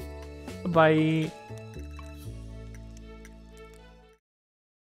night. Bye-bye.